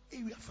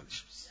area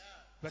fellowships.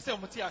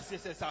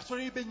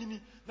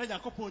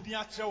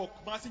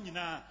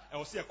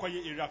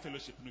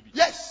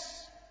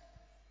 Yes.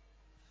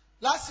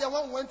 Last year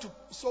when we went to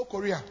South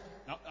Korea,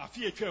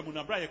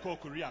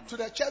 to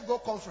the church go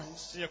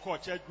conference,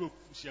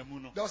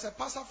 there was a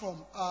pastor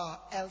from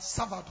El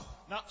Salvador.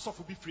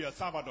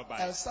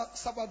 El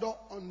Salvador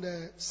on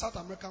the South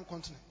American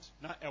continent.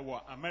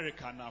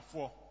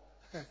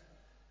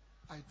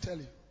 I tell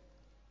you.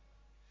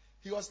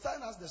 He was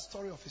telling us the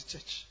story of his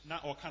church.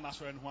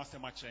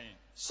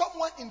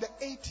 Somewhere in the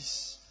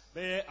 80s,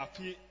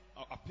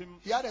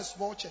 he had a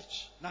small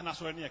church.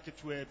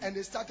 And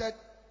they started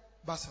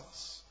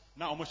Basels.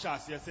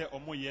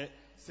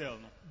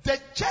 The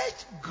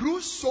church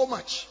grew so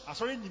much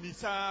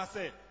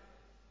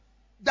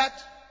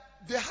that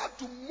they had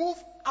to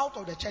move out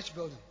of the church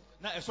building.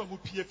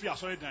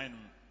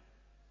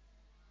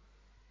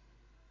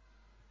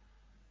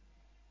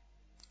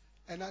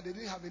 And now they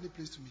didn't have any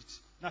place to meet.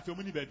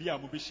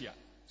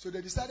 So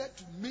they decided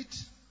to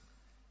meet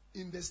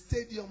in the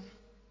stadium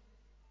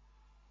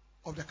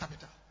of the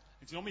capital.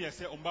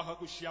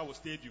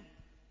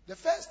 The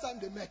first time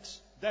they met,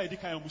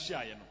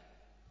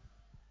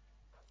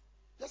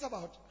 just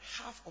about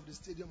half of the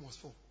stadium was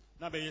full.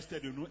 When they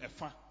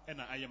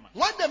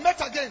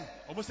met again,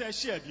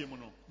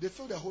 they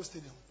filled the whole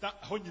stadium.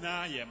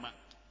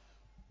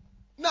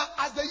 Now,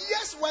 as the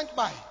years went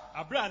by,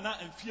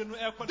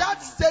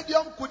 that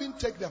stadium couldn't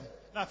take them.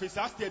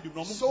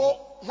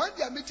 So, when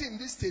they are meeting in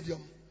this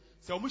stadium,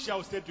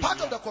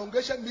 part of the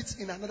congregation meets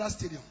in another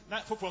stadium.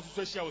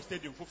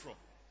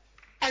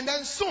 And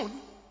then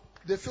soon,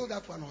 they fill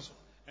that one also.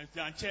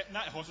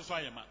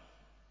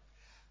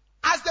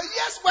 As the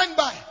years went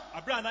by,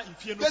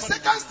 the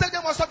second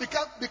stadium also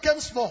became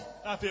small.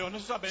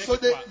 So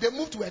they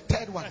moved to a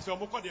third one.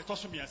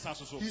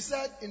 He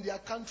said in their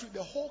country,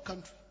 the whole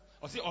country,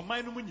 they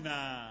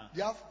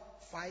have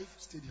 5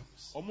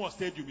 stadiums.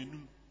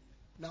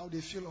 Now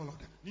they fill all of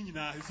them.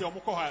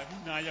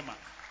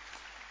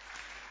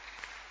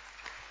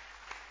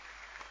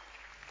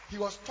 He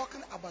was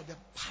talking about the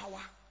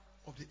power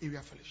of the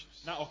area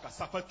fellowships.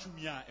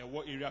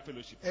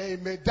 Hey,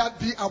 may that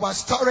be our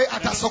story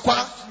at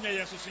Asokwa.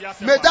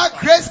 May that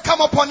grace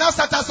come upon us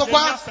at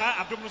Asokwa.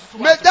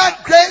 May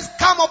that grace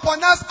come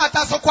upon us at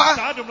Asokwa.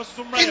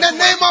 In the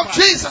name of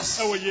Jesus.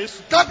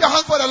 Clap your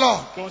hands for the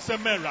Lord.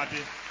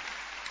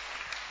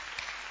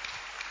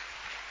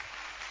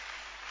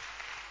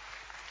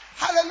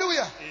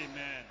 Hallelujah.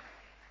 Amen.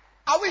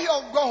 Are we here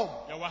or go home?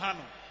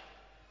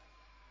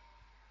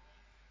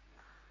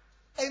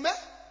 Amen.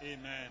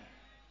 Amen.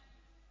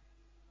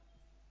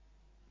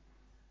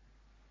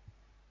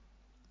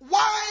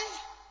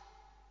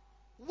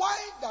 Why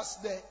does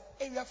the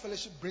area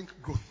fellowship bring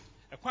growth?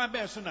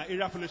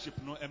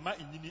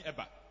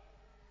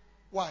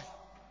 Why?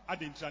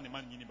 Let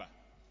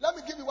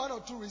me give you 1 or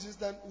 2 reasons,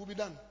 then we'll be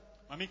done.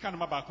 When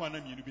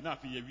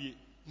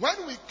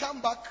we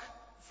come back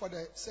for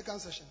the second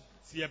session,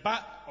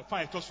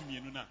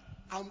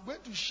 I'm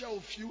going to share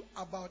with you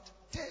about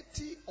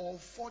 30 or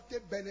 40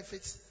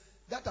 benefits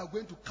that are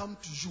going to come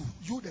to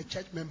you the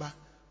church member,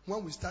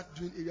 when we start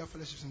doing area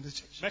fellowships in the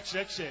church.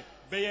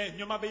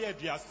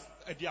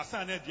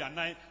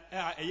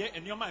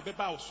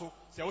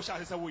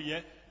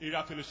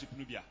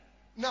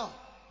 Now,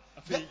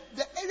 the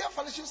area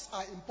fellowships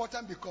are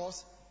important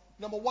because,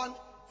 number one,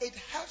 it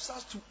helps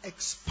us to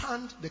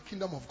expand the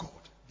kingdom of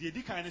God.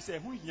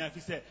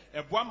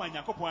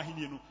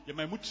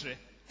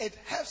 It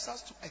helps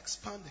us to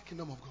expand the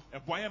kingdom of God.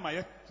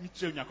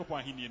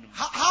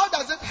 How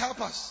does it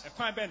help us?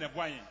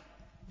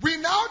 We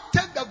now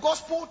take the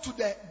gospel to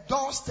the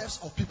doorsteps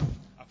of people.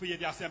 You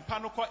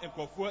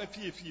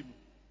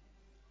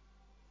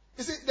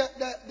see,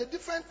 the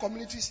different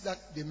communities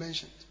that they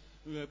mentioned.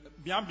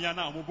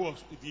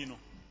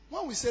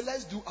 When we say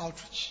let's do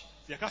outreach,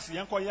 it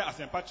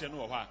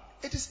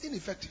is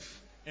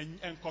ineffective.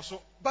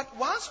 But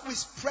once we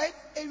spread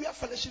area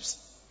fellowships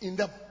in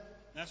them,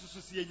 in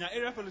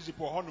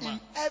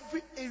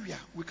every area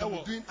we can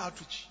be doing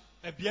outreach.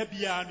 Do you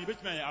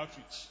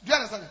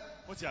understand?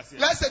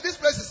 Let's say this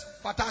place is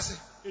Patasi.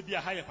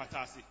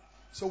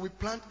 So we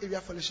plant area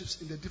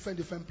fellowships in the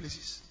different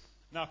places.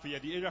 In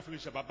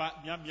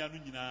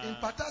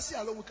Patasi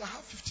alone, we can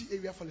have 50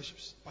 area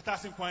fellowships.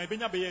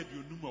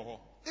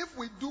 If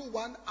we do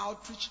 1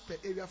 outreach per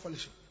area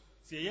fellowship,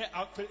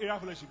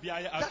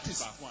 that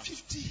is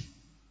 50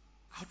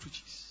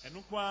 outreaches.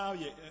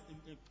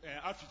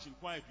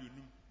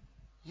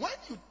 When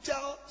you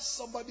tell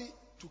somebody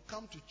to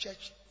come to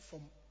church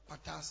from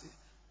Patasi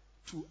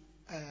to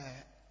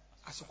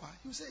Asokwa,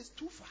 you say it's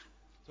too far.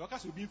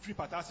 But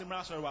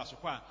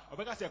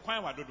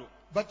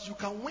you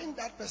can win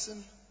that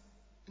person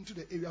into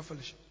the area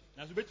fellowship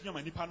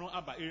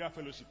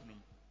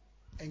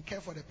and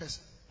care for the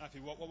person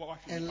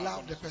and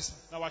love the person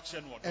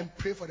and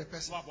pray for the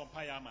person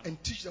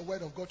and teach the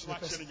word of God to the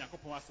person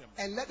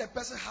and let the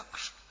person have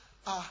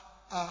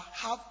a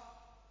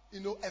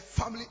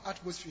family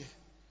atmosphere.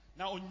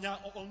 Then on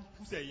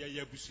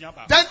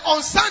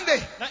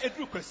Sunday,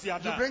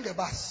 you bring a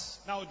bus.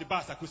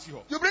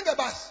 You bring a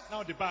bus.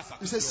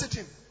 You say, sit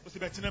in.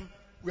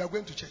 We are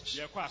going to church.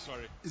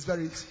 It's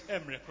very easy.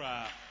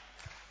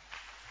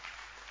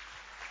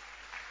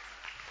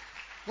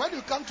 When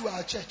you come to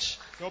our church,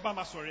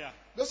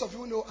 those of you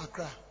who know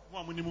Accra,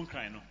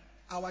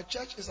 our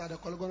church is at the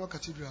Kologono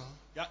Cathedral.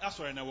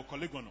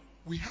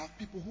 We have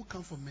people who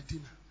come from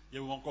Medina.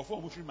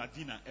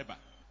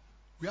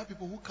 We have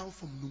people who come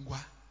from Nungwa.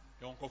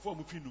 Very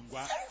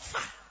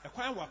far.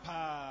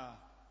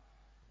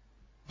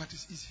 But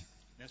it's easy.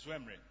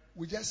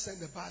 We just send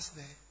the bus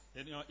there.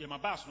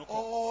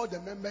 All the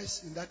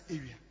members in that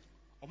area,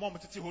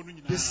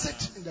 they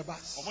sit in the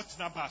bus.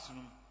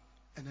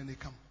 And then they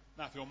come.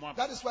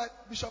 That is why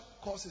Bishop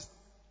calls it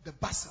the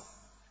bustle.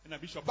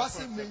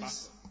 Bustle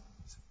means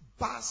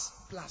bus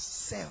plus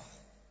cell.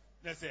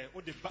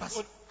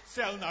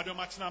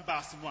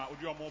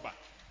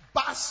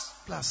 Bus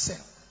plus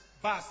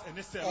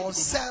cell. Or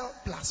cell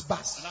plus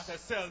bus.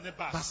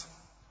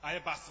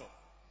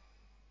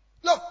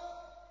 Look,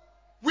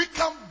 we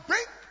can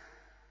bring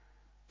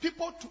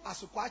people to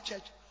Asokwa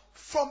Church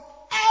from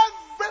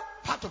every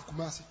part of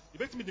Kumasi.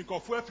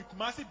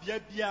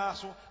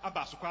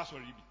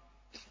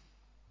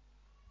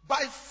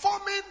 By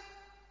forming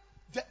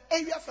the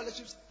area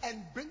fellowships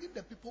and bringing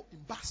the people in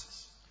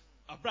buses.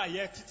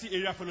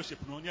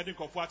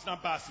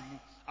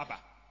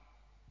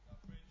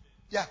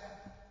 Yeah.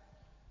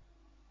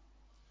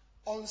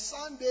 On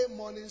Sunday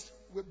mornings,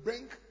 we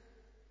bring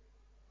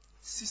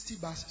 60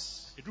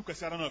 buses.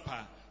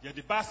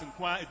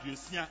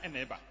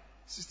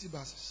 60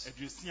 buses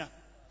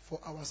for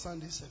our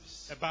Sunday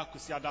service.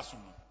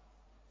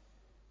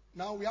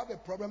 Now we have a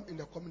problem in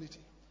the community.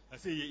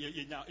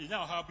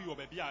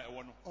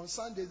 On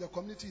Sunday, the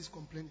community is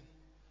complaining.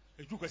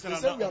 They say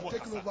we have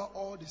taken over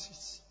all the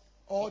seats,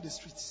 all the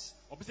streets.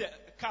 But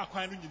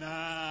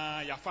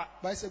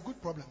it's a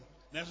good problem.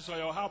 It's a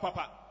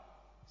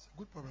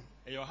good problem.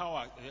 We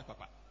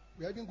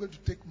are even going to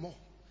take more.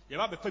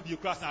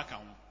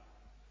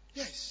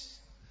 Yes.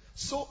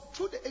 So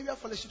through the area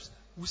fellowships,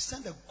 we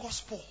send the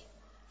gospel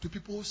to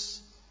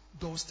people's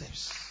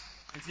doorsteps.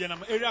 Clap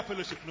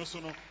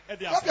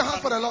your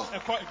hand for the Lord.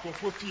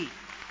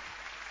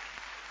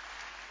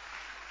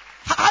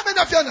 How many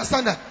of you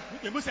understand that?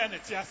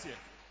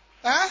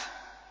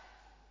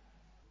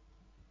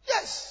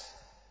 Yes.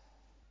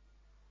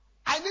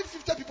 I need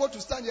 50 people to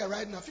stand here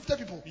right now. 50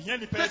 people.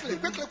 Quickly.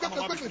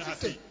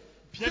 50.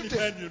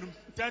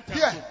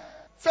 Here.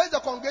 Face the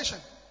congregation.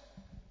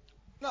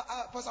 Now,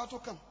 Pastor Ato,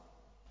 come.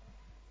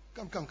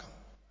 Come.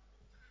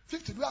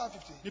 50. Do I have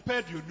 50?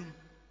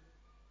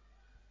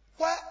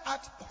 Where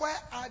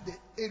are the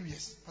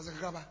areas, Pastor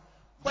Graba?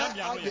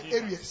 Where are the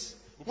areas?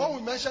 When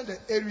we mention the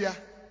area,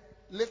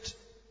 lift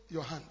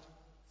your hand.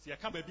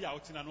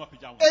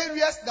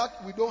 Areas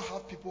that we don't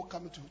have people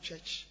coming to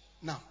church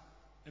now.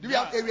 Do we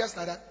have areas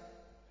like that?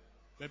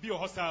 In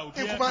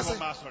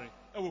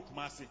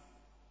Kumasi.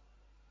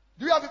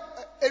 Do we have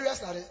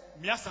areas like that?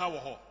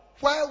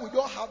 Where we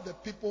don't have the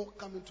people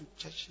coming to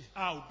church here?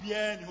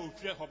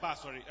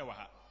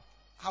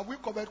 Have we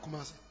covered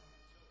Kumasi?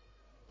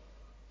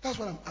 That's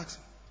what I'm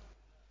asking.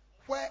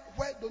 Where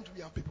don't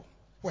we have people?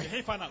 Where?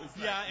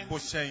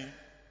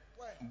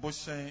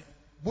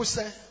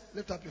 Bose,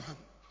 lift up your hand.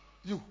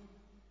 You.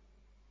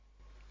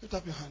 Lift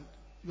up your hand.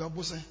 You are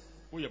Bose.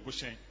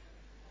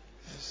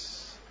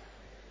 Yes.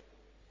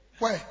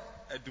 Where?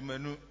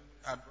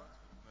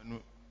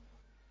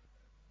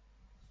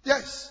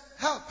 Yes.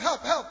 Help.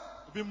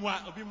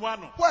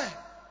 Where?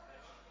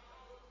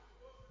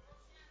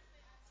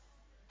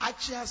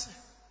 Achiase.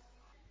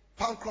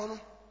 Pankrono.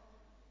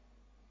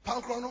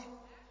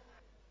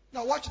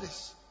 Now watch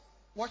this.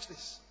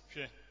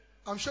 Sure.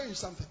 I'm showing you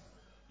something.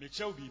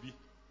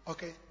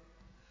 Okay.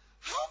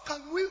 How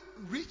can we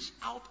reach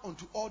out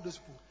onto all those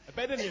people?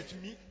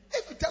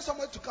 If you tell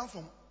someone to come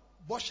from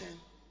Boshen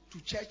to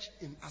church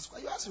in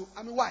Aswa, you ask,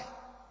 why?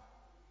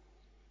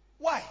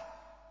 Why?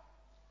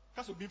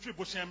 There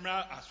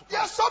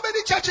are so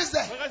many churches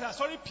there.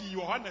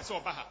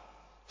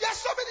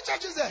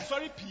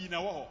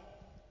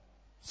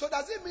 So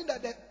does it mean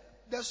that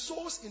the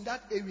souls in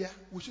that area,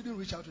 we shouldn't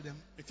reach out to them?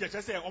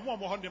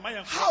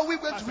 How are we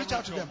going to reach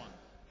out to them?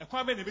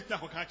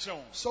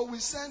 So we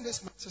send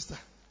this sister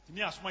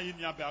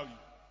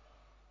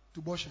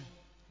to Boshen.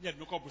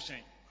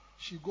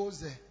 She goes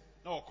there,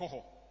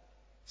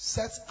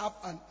 sets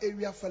up an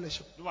area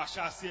fellowship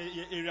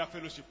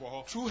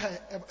through her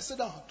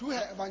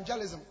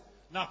evangelism.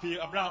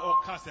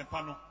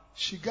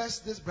 She gets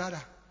this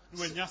brother,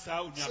 sit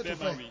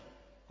with her.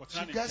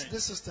 She gets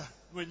this sister,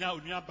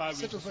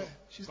 sit with her.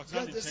 She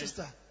gets this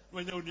sister,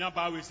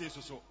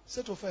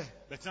 sit with her.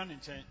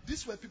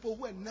 These were people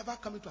who were never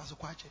coming to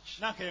Asokwa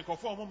Church.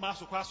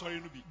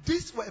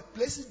 These were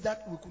places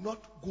that we could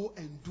not go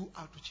and do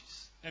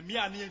outreaches.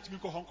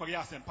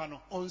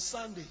 On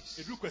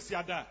Sundays,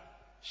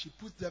 she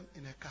puts them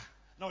in a car.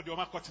 So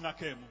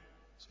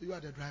you are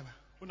the driver.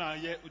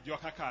 You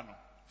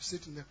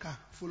sit in the car,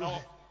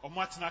 follow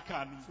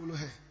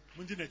her.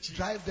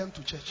 Drive them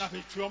to church.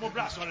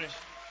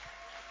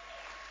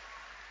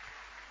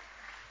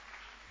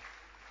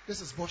 This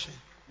is Boshen.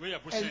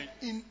 And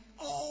in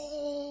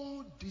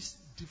all these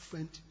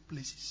different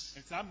places.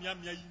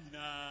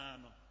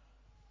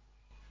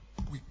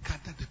 we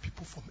gather the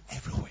people from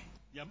everywhere.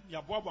 We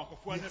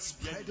are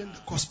spreading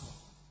the gospel.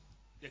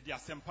 We are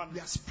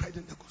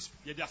spreading the gospel.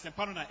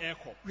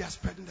 We are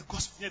spreading the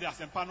gospel.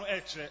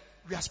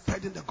 We are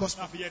spreading the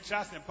gospel.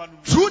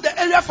 Through the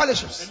area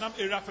fellowships,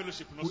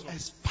 we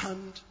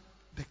expand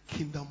the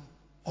kingdom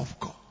of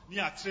God.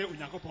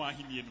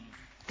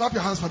 Clap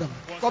your hands for them.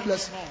 God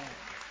bless you.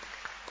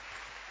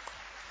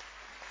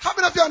 How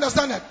many of you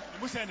understand that?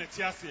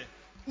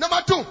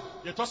 Number two.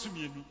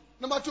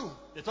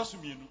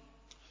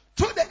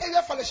 Through the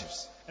area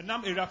fellowships,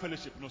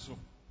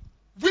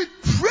 we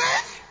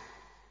pray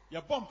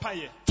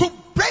to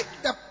break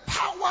the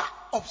power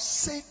of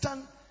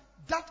Satan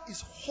that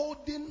is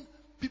holding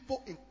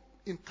people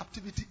in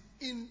captivity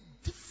in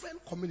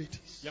different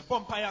communities. The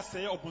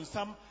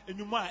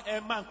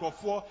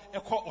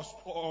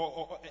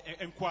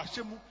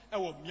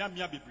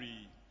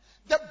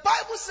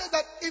Bible says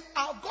that if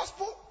our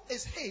gospel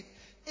is hid,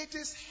 it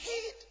is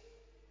hid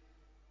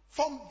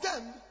from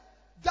them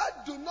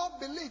that do not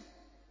believe,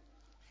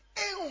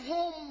 in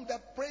whom the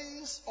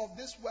prince of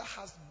this world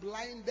has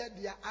blinded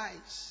their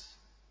eyes.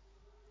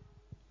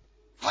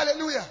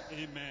 Hallelujah.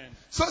 Amen.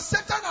 So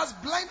Satan has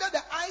blinded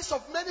the eyes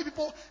of many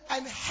people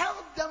and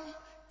held them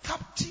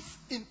captive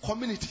in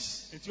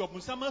communities.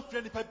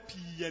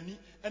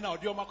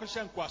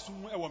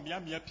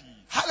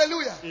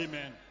 Hallelujah.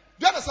 Amen.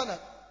 Do you understand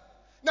that?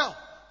 Now,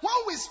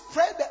 when we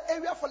spread the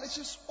area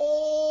fellowships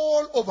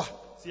all over,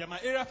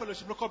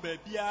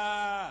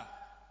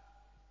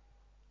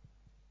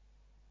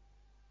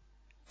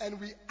 and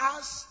we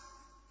ask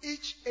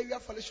each area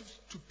fellowship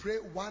to pray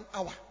 1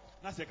 hour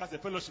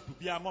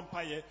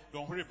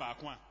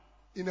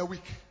in a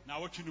week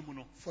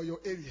for your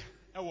area.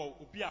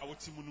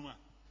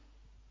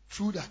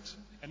 Through that,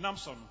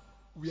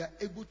 we are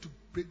able to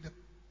break the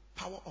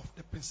power of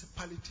the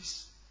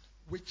principalities,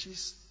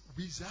 witches,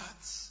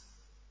 wizards,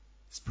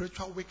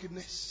 spiritual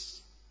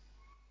wickedness,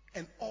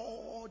 and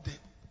all the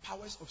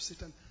powers of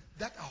Satan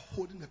that are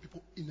holding the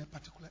people in a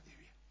particular area.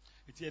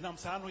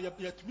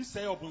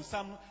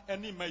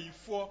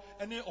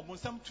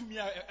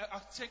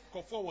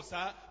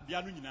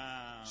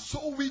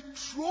 So we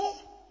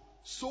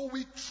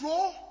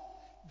throw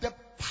the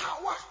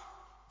power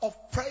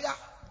of prayer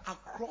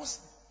across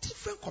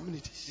different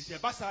communities.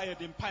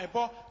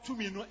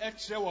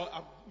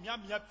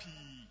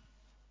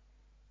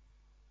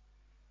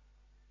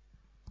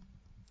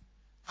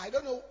 I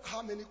don't know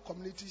how many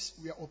communities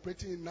we are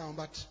operating in now,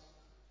 but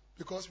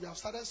because we have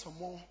started some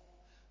more,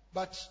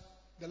 but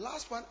the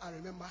last one I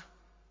remember,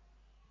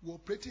 we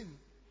operate in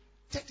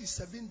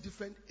 37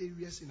 different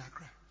areas in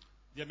Accra.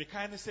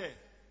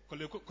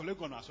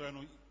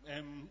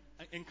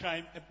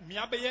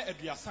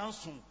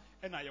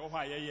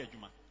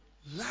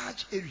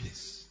 Large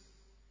areas.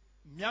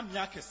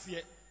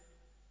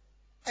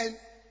 And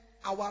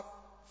our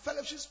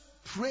fellowships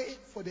pray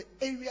for the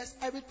areas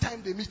every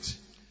time they meet.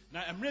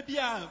 And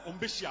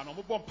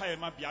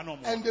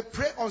they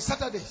pray on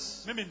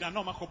Saturdays for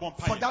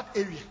that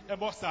area.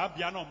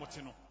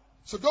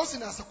 So those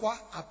in Asakwa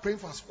are praying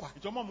for Asakwa.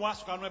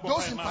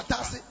 Those in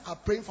Patase are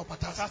praying for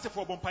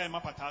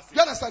Patase.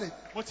 You understand it?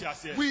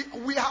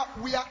 We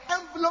are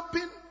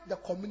enveloping the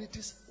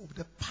communities with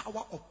the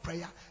power of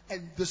prayer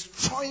and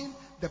destroying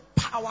the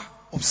power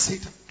of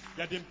Satan.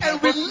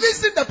 And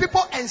releasing the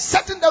people and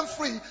setting them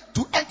free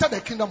to enter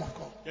the kingdom of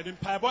God.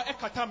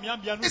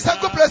 It's a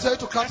good place for you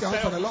to clap your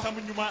hands for the Lord.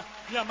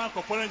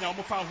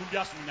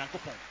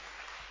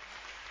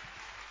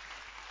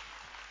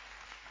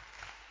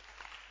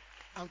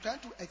 I'm trying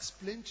to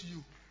explain to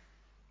you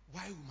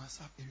why we must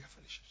have area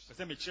fellowships.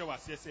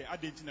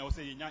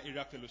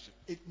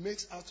 It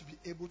makes us to be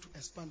able to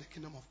expand the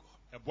kingdom of God.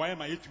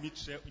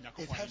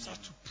 It helps us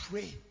to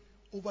pray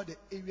over the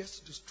areas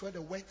to destroy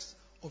the works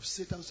of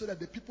Satan so that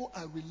the people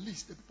are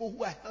released. The people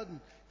who are held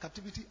in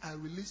captivity are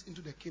released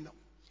into the kingdom.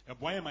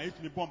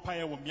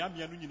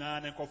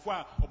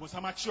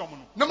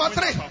 Number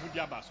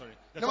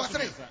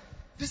three.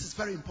 This is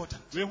very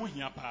important. Through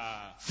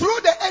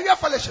the area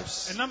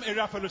fellowships.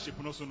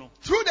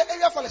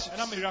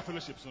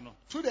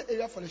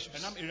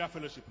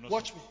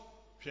 Watch me.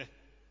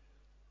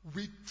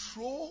 We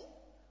throw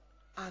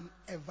an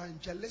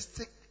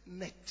evangelistic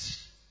net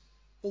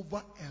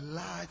over a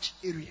large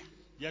area.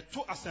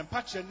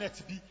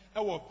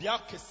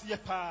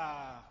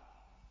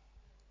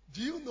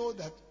 Do you know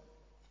that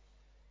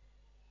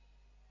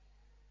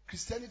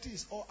Christianity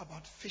is all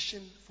about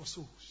fishing for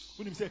souls?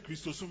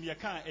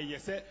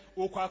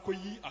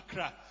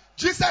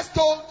 Jesus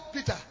told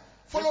Peter,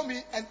 "Follow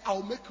me and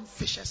I'll make you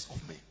fishers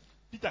of men."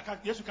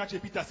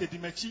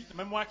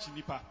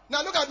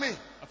 Now look at me.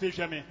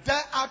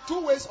 There are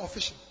two ways of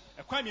fishing.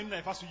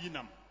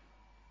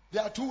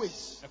 There are two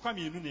ways.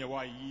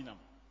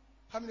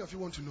 How many of you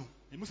want to know?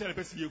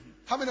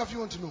 How many of you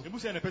want to know?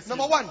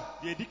 Number one,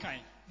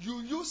 you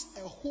use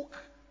a hook,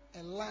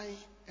 a line,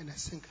 and a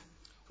sinker.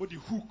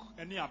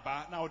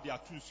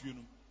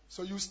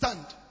 So you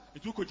stand,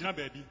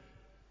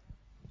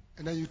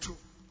 and then you throw.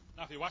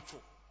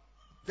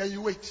 Then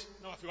you wait.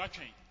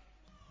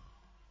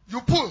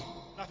 You pull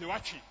na afei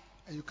watwe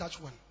and you catch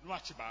one. na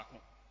wakye baako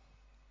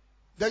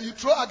Then you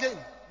throw again.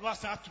 na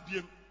wasan ato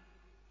biem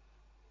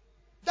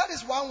That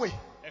is one way.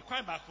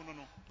 ɛkwan baako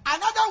no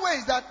Another way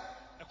is that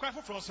ɛkwan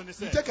foforɔ nso ne you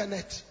sɛ take a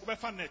net.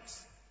 wobɛfa net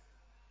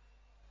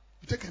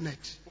You take a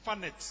net wofa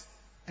net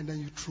and then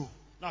you throw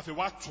na afei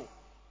wato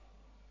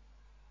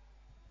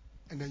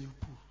and then you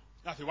pull.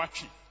 na afei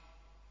watwe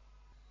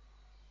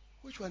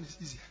Which one is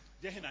easier?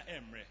 deɛ he na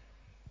ɛmmerɛ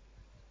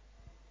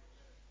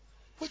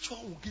Which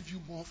one will give you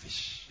more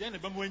fish? deɛ na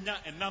ɛbɛma anya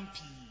ɛnam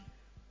pii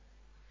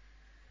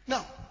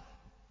Now,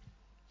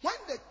 when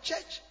the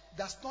church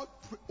does not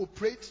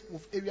operate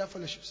with area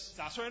fellowships,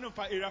 sɛ asɔre no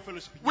mfa area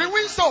fellowship we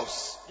win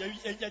souls.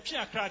 yɛtwe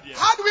akra deɛ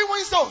How do we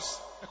win souls?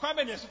 ɛkwan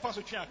bɛ ne yɛso fa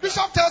so twe akra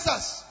Bishop tells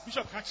us,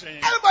 bishop ka kyerɛ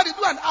yɛn everybody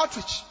do an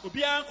outreach.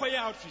 obiara nkɔyɛ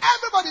outreach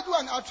Everybody do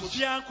an outreach.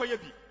 obiara nkɔyɛ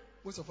bi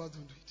Most of us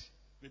don't do it.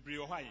 bebree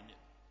wɔ hɔ a yɛnyɛ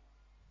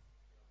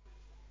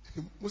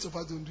Most of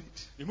us don't do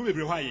it. emu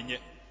bebree hɔ a yɛnyɛ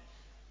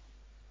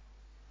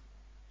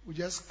We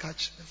just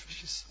catch the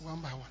fishes one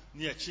by one.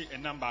 ne yɛkye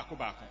ɛnam baako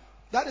baako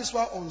That is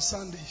why on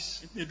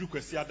Sundays, nti na edu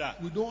kwasiada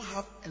we don't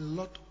have a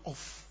lot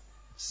of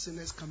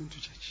sinners coming to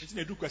church. nti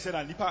na edu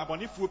kwasiada nipa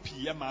abɔnefoɔ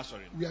pii ɛma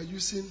asɔre We are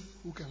using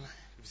hook and line.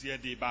 ebisi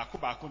yɛde baako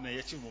baako na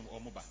yɛkye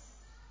wɔn ba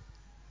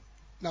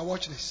Now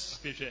watch this.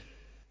 afei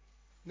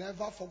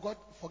Never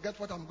forget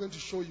what I'm going to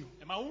show you.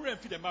 ɛma wura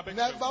mfi dɛ mma bɛkyerɛ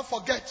Never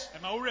forget.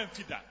 ɛma wura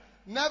mfi da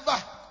Never.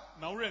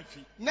 ɛma wura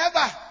mfi Never.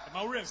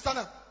 ɛma wura mfi Stand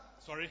up.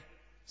 sorry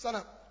Stand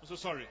up. I'm so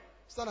sorry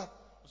Stand up.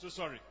 I'm so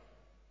sorry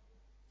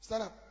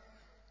Stand up.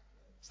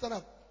 Stand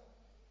up.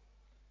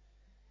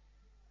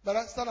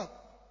 Brother, stand up.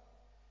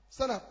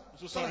 Stand up. I'm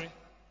so Stand sorry up.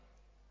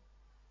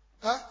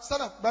 Huh?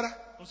 Stand up, brother.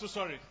 I'm so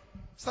sorry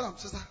Stand up,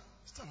 sister.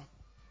 Stand up.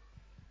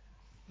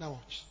 Now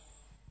watch.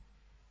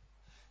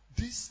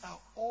 These are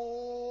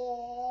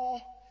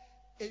all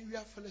area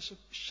fellowship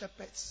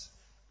shepherds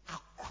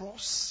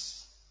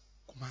across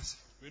Kumasi.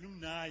 wenum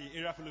na yɛ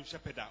area fellowship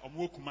shepherd a ɔmo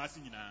wɔ kumase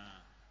nyinaa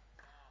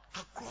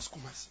Across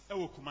Kumasi.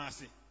 ɛwɔ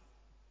kumase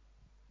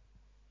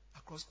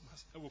Across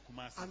Kumasi. ɛwɔ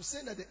kumase I'm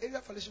saying that the area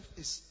fellowship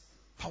is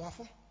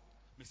powerful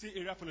me say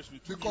area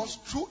fellowship tu because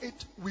through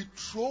it we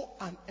throw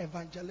an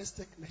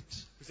evangelistic net.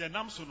 sɛ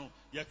nam so no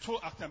yɛto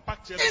atampa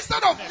kyerɛ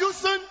Instead of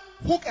using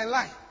hook and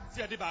line,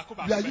 sɛ yɛde baako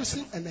baako we are bɛkyɛ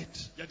using no, a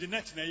net. yɛde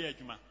net na ɛyɛ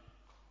adwuma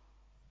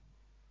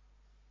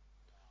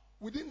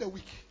Within the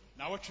week,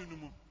 na wɔtwe no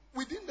mu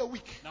within the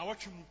week, na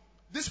wɔtwe mu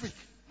this week,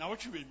 na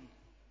wɔtwe wɔ mu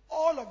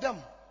all of them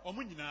ɔmo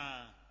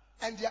nyinaa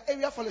and their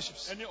area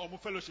fellowships, ɛne ɔmo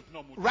fellowship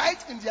na ɔmo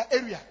right in their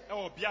area,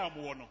 ɛwɔ bea a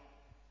ɔmo wɔ no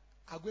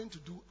are going to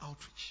do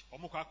outreach.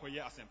 ɔmo kɔ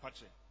akɔyɛ asɛmpa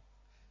kyerɛ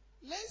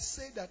Let's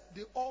say that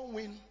they all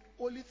win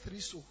only 3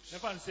 souls.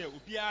 nefa n sɛ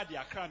obiara de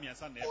akra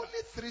mmiɛnsa na ɛba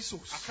Only 3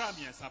 souls. akra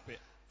mmiɛnsa pɛ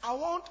I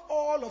want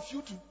all of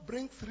you to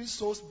bring 3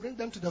 souls, bring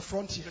them to the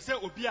front here. sɛ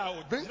sɛ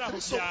obiara Bring ogyina hɔ 3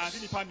 biara souls. de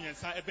nipa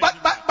mmiɛnsa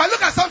ɛbɛn But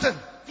look at something.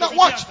 Now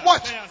watch.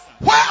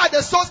 Where are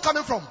the souls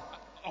coming from?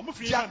 ɔmo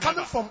firi They are nipa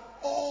coming mmiɛnsa from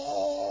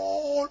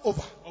all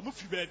over. ɔmo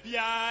firi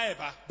baabiara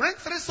ɛba Bring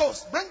 3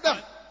 souls. Bring them.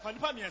 fa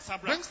nipa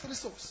mmiɛnsa bra Bring 3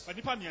 souls. fa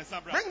nipa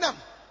mmiɛnsa bra Bring them.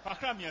 fa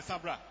akra mmiɛnsa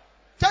bra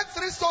Take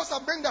 3 souls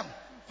and bring them.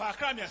 fa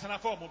akra mmiɛnsa na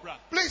fa ɔmo bra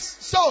Please,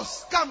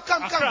 souls, come. akra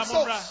mo bra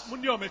Souls, mo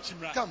ne ɔmo akyi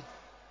mmra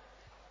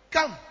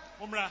come.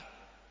 mo mmra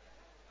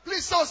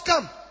Please, souls,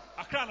 come.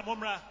 akra na mo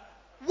mmra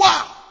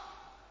Wow.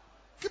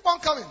 Keep on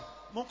coming.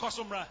 mo nkɔ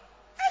so mmra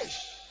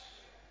Eish.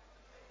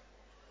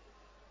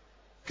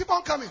 Keep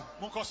on coming.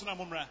 mo nkɔ so na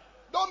mo mmra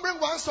Don't bring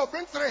 1 soul,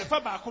 bring 3. fa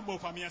baako mo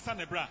fa mmiɛnsa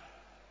na bra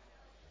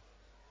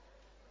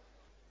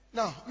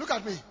Now, look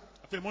at me.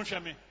 afei mo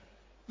nhwɛ me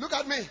Look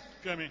at me.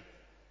 hwɛ me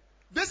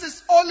This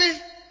is only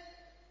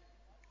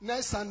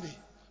next Sunday.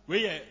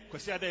 wei yɛ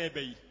kwasiada ɛbɛ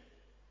yi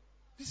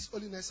This is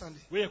only next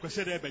Sunday. wei yɛ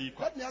kwasiada ɛbɛ yi kɔ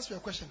Let me ask you a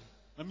question.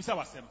 na misa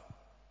wasɛm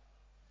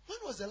When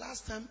was the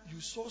last time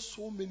you saw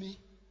so many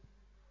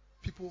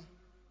people,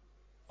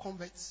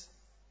 converts,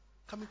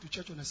 coming to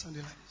church on a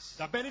Sunday like this?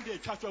 da bɛn ne de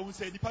atwa to ahu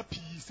sɛ nipa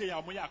pii sɛ yɛ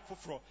a ɔmo yɛ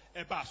afoforɔ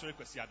ɛba asɔre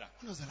kwasiada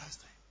When was the last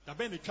time? da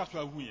bɛn ne twa to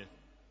ahu yɛ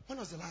When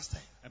was the last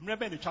time? mmerɛ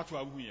bɛn ne twa to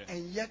ahu yɛ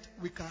And yet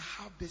we can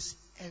have this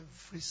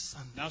every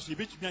Sunday. nanso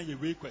yɛbɛtumi ayɛ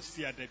wei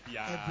kwasiada Every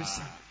biara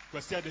Sunday.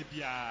 kwasiada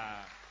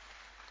biara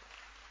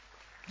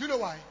Do you know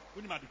why?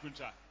 wonim adeko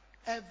ntra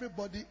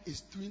Everybody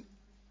is doing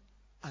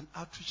an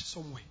outreach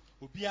somewhere.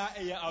 obiara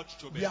ɛyɛ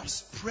outreach wɔ We have baabi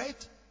spread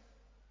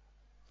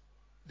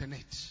the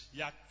net.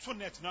 yɛato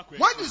net no akɔ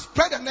When you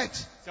spread the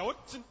net sɛ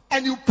wote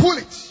and you pull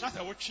it, na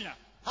sɛ wotwe a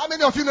how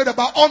many of you know that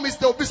by all means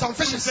there will be some wonim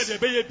fishes? sɛ deɛ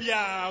ɛbɛyɛ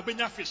biara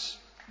wobɛnya fish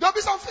There will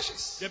be some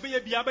fishes. deɛ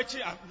ɛbɛyɛ biara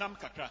bɛkye nam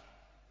kakra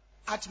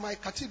At my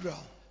cathedral,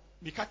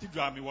 me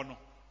cathedral me wɔ no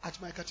at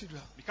my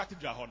cathedral, me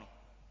cathedral hɔ no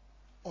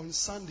on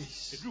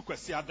Sundays, ɛduru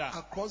kwasiada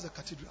across the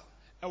cathedral,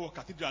 a ɛwɔ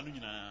cathedral no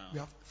nyinaa we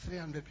have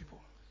 300 people,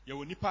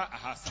 yɛwɔ nipa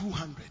ahasa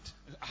 200,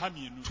 aha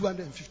mmienu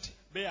 250.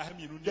 bɛyɛ aha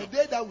mmienu The ne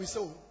day that we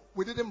saw,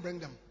 we didn't bring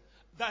them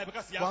da a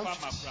yɛbɛka sɛ yɛafa ama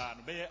 150, koraa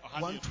no bɛyɛ ɔha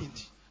ne 120,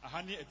 aduonu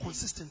aha ne aduonu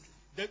consistently.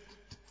 Da-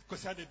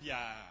 kwasiada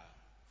biara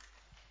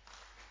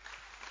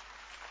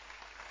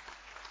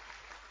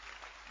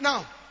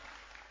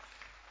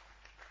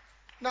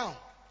Now,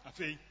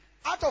 afei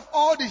Out of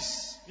all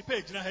this,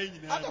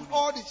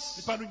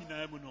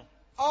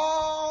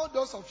 all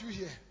those of you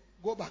here,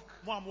 go back.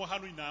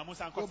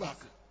 Go back.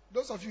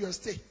 Those of you here,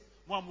 stay.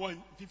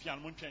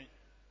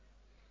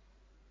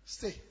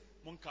 Stay.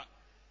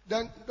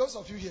 Then those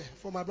of you here,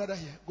 for my brother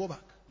here, go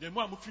back.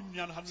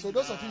 So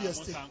those of you here,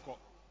 stay.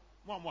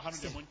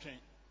 Stay.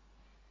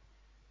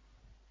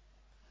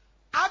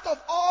 Out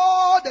of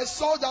all the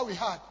souls that we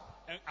had,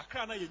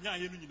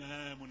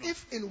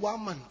 if in 1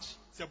 month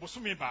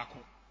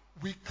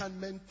we can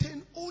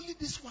maintain only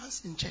these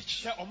ones in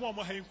church, only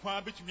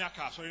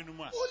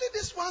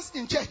these ones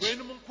in church,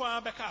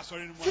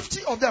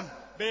 50 of them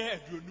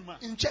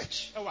in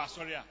church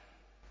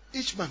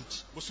each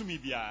month,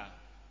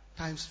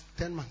 times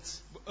 10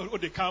 months,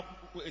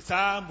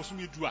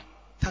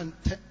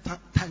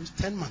 times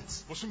 10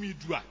 months,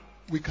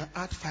 we can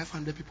add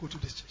 500 people to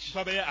this church.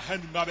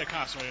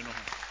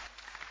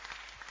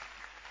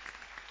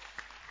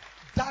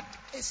 That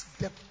is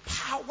the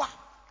power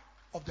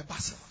of the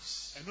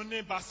basilicas.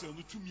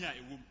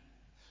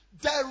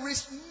 There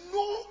is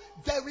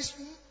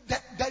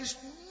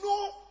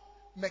no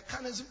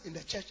mechanism in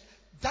the church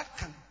that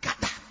can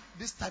gather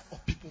this type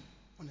of people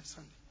on a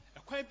Sunday.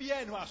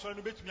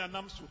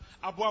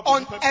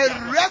 On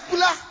a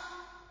regular,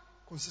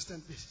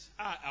 consistent basis.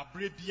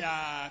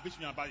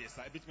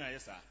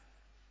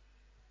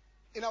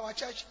 In our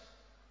church,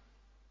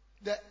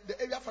 the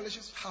area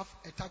fellowships have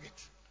a target.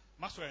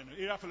 Every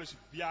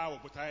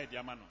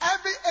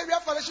area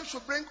fellowship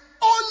should bring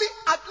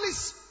at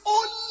least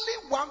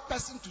one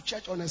person to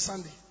church on a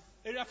Sunday.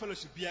 That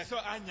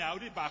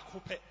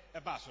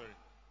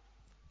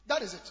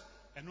is it.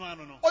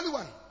 Only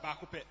one.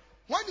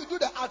 When you do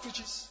the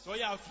outreaches,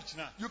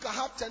 you can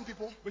have 10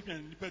 people,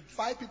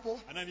 5 people,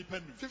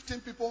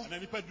 15 people.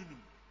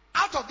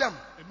 Out of them,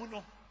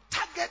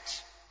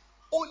 target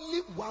only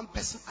one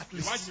person at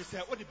least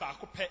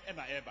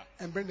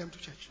and bring them to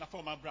church.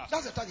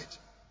 That's the target.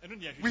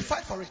 We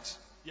fight for it.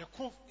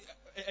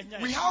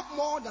 We have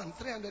more than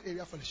 300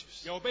 area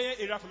fellowships. So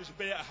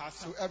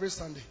every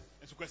Sunday.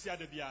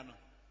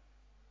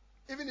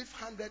 Even if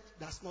 100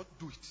 does not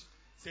do it,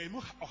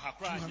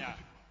 200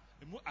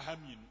 people.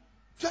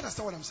 Do you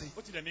understand what I'm saying?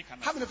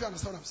 How many of you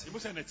understand what I'm saying?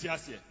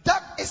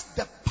 That is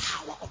the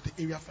power of the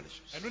area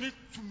fellowships.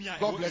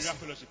 God bless you.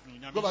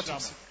 Go back to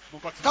yourself.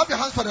 Clap your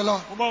hands for the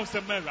Lord.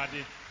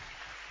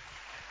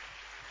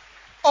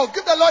 Oh,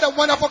 give the Lord a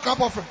wonderful clap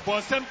offering.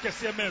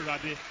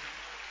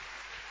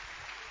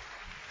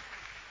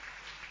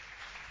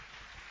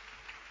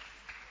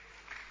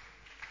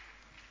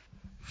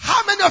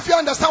 How many of you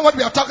understand what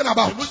we are talking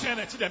about?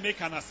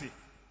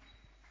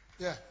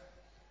 Yeah.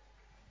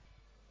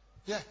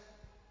 Yeah.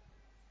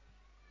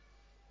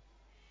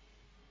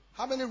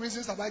 How many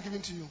reasons have I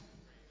given to you?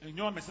 3.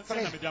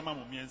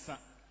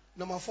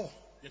 Number 4.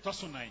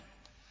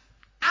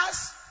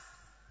 As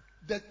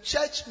the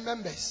church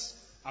members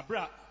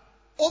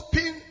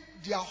open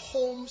their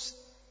homes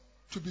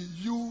to be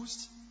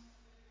used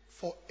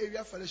for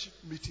area fellowship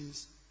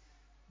meetings,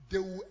 they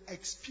will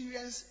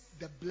experience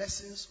the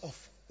blessings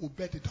of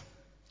Obed-Edom.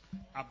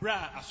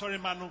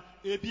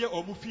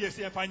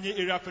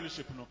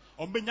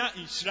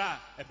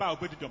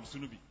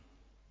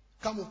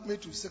 Come with me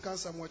to 2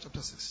 Samuel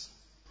chapter 6.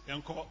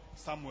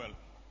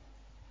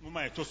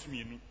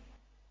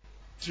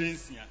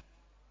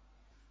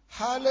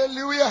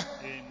 Hallelujah.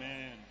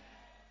 Amen.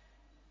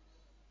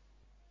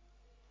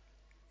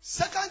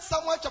 2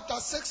 Samuel chapter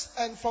 6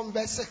 and from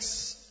verse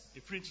 6.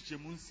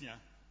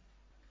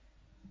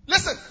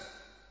 Listen.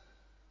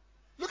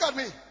 Look at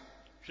me.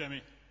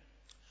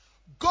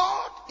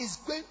 God is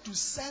going to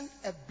send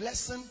a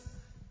blessing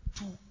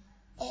to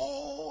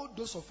all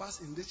those of us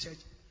in this church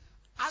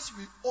as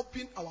we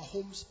open our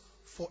homes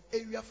for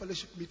area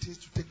fellowship meetings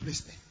to take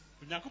place there.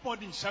 Lift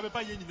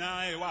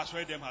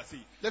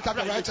up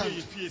your right hand.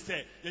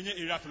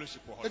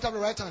 Lift up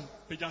your right hand.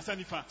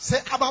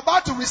 Say, I'm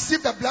about to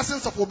receive the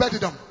blessings of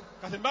Obed-Edom.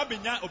 I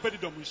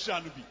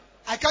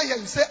can't hear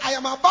you. Say, I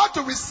am about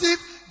to receive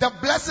the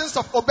blessings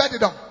of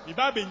Obed-Edom.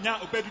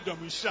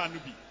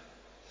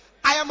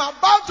 I am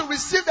about to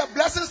receive the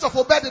blessings of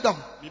Obed-Edom.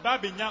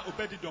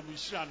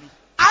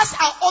 As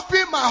I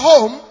open my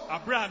home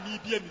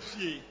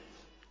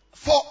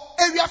for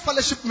area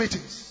fellowship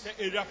meetings.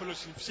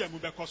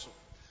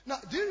 Now,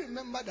 do you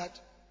remember that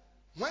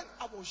when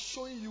I was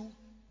showing you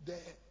the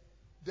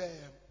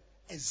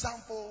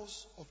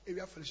examples of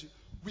area fellowship,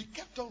 we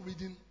kept on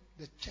reading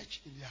the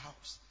church in the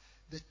house.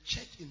 The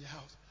church in the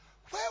house.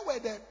 Where were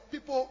the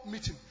people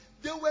meeting?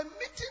 They were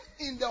meeting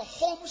in the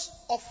homes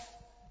of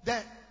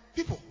the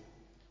people.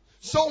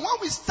 So when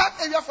we start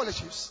area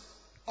fellowships,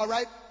 all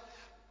right,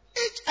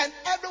 each and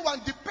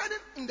everyone, depending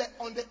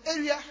on the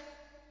area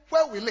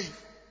where we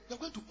live, they're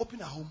going to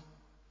open a home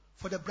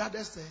for the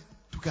brothers there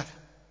together.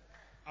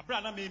 We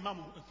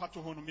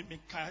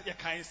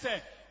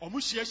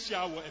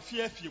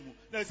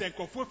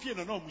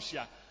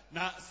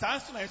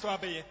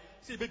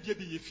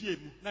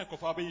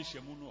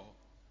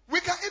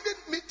can even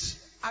meet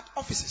at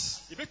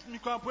offices.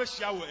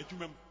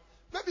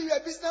 Maybe you're a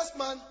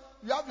businessman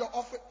you have your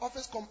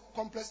office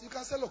complex. You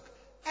can say, look,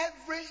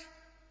 every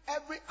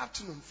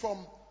afternoon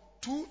from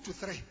 2 to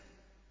 3,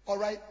 all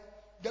right,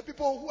 the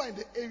people who are in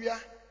the area,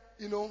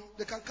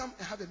 they can come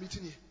and have a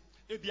meeting here.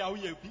 As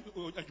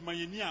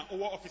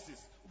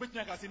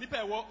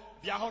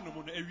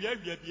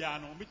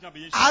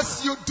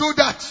you do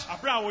that,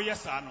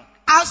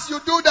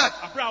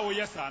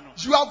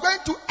 you are going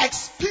to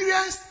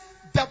experience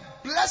the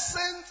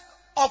blessings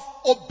of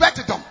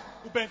Obededom.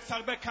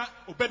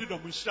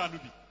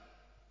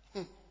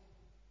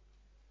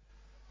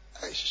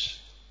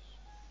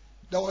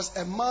 There was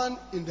a man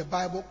in the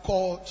Bible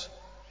called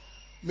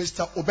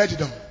Mr.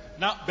 Obededom.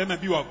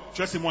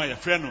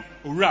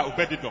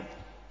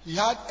 He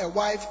had a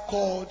wife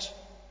called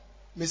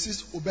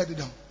Mrs.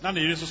 Obededom.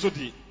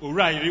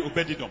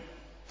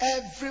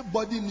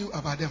 Everybody knew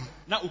about them.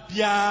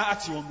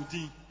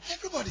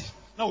 Everybody.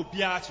 Do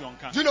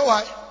you know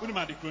why?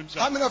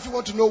 How many of you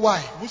want to know why?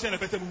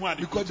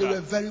 Because they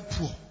were very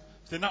poor.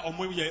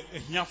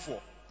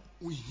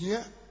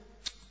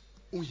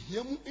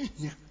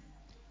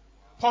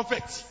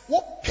 Poverty.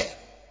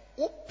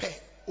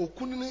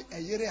 Okunini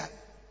eyere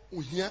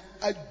ohia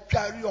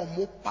adware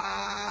omo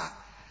pa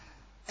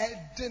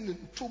eden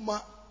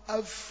ntoma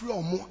afri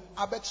omo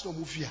abet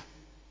omo fia.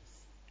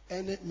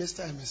 And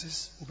Mr. and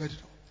Mrs.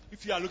 Obededom.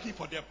 If you are looking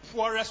for the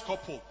poorest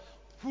couple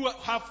who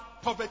have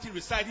poverty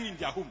residing in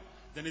their home,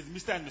 then it's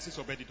Mr. and Mrs.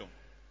 Obededom.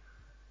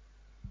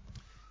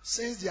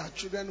 Since their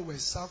children were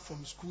served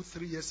from school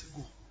 3 years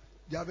ago,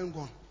 they haven't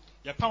gone.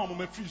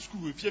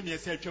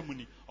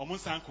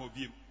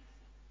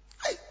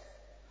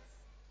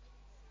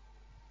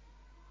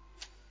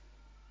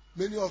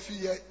 Many of you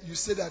here, you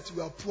say that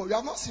you are poor. You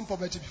have not seen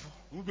poverty before.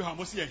 You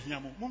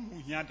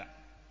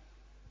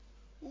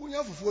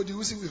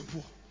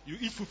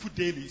eat fufu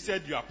daily. You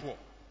said you are poor.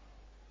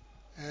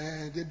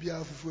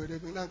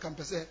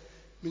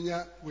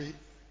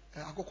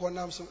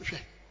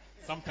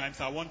 Sometimes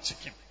I want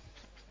chicken.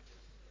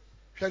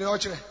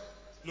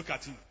 Look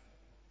at him.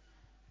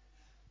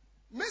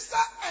 Mr.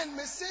 and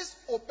Mrs.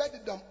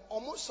 Obededom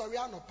almost sorry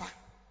anopa.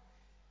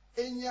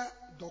 The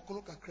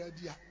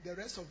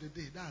rest of the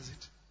day, that's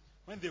it.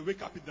 When they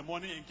wake up in the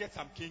morning and get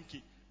some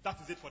kinky, that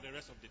is it for the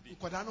rest of the day.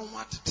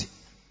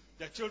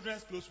 Their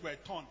children's clothes were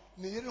torn.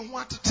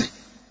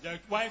 Their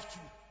wife too.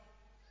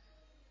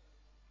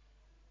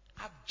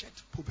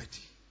 Abject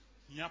poverty.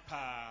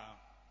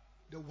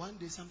 The one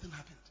day something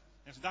happened.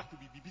 And so that could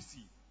be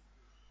BBC.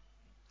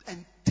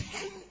 And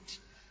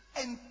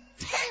turned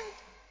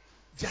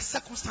their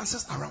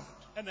circumstances around.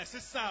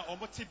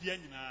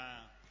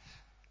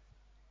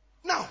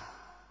 Now,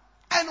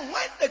 and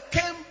when they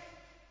came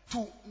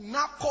to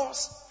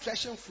Nakor's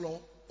threshing floor,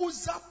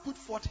 Uzzah put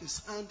forth his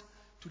hand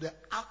to the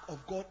ark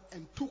of God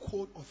and took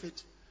hold of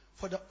it,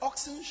 for the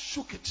oxen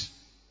shook it.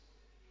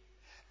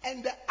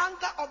 And the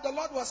anger of the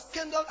Lord was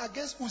kindled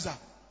against Uzzah,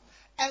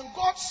 and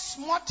God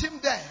smote him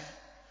there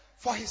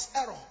for his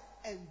error,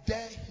 and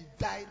there he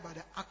died by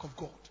the ark of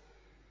God.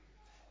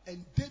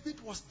 And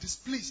David was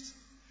displeased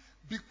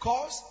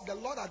because the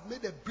Lord had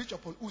made a breach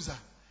upon Uzzah,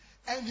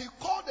 and he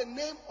called the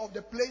name of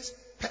the place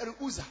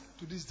Peri-Uzzah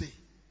to this day.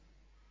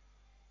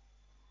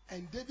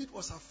 And David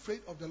was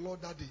afraid of the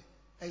Lord that day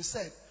and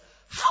said,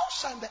 how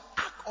shall the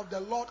ark of the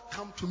Lord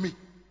come to me?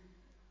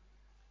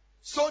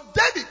 So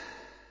David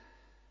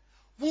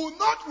will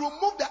not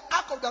remove the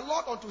ark of the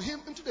Lord unto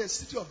him into the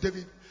city of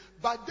David,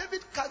 but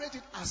David carried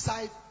it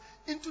aside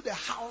into the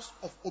house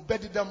of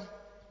Obededom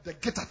the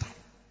Gittite.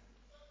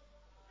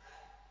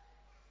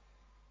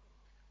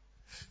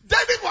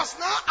 David was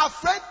now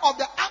afraid of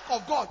the ark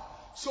of God,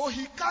 so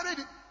he carried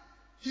it.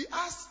 He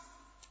asked,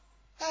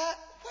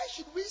 where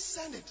should we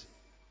send it?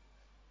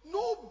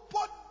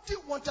 Nobody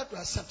wanted to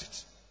accept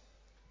it.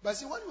 But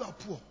see, when you are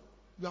poor,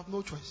 you have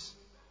no choice.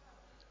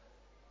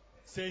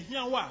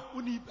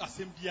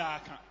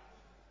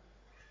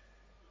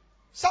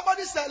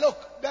 Somebody said,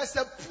 look, there's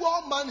a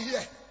poor man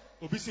here.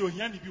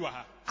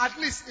 At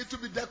least it will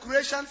be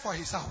decoration for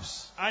his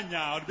house.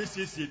 Because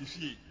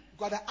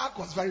the ark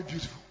was very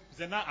beautiful.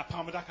 So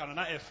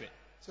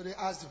they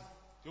asked him,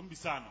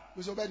 Mr.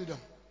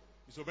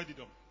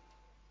 Obededom,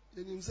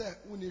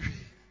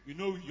 we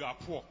know you are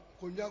poor.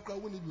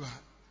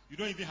 You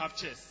don't even have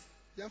chairs.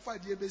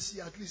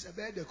 At least a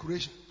better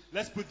decoration.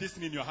 Let's put this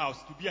thing in your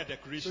house to be a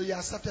decoration. So he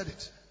accepted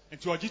it.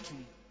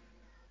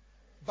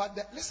 But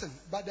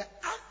the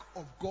ark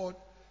of God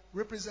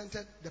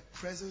represented the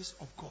presence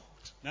of God.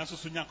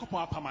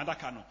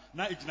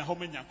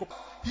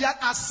 He had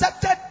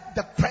accepted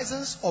the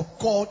presence of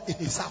God in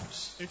his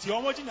house.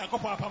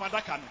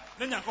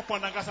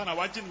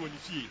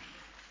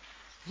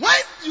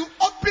 When you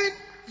open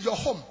your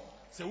home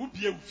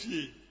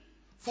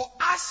for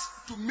us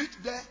to meet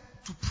there,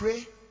 to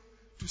pray,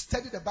 to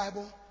study the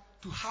Bible,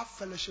 to have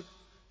fellowship,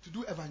 to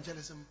do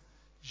evangelism,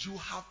 you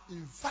have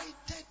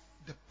invited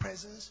the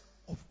presence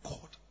of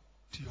God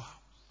to your house.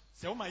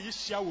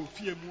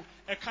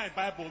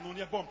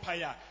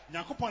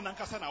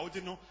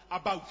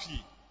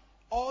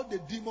 All the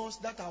demons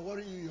that are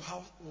worrying in your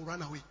house will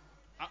run away.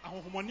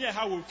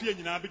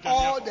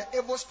 All the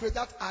evil spirits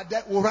that are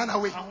there will run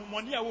away.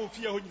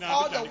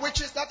 All the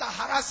witches that are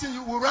harassing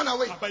you will run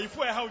away.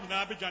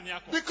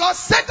 Because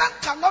Satan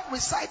cannot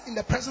reside in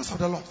the presence of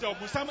the Lord. 3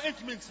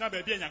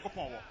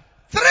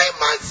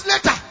 months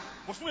later,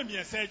 3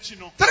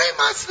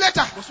 months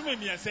later,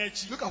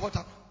 look at what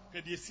happened.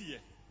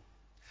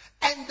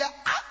 And the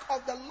ark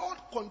of the Lord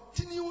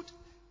continued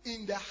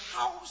in the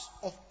house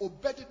of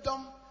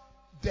Obed-Edom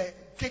the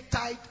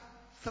Gittite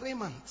 3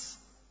 months.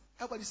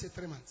 Everybody say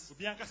 3 months.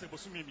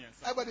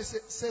 Everybody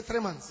say 3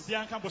 months.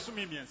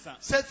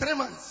 Say 3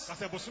 months.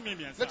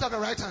 Lift up the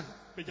right hand.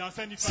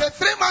 Say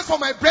 3 months for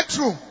my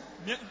breakthrough.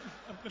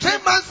 3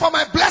 months for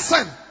my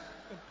blessing.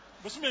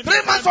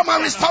 3 months for my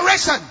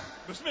restoration.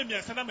 3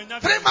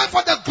 months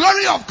for the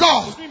glory of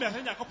God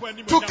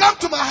to come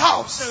to my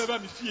house.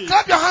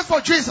 Clap your hands for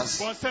Jesus.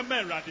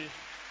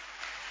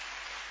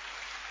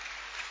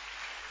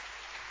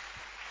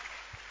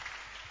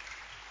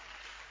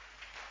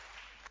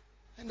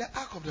 And the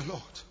ark of the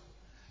Lord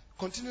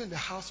continued in the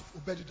house of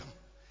Obed-Edom,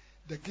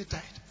 the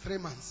Gittite, 3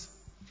 months.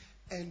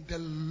 And the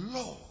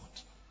Lord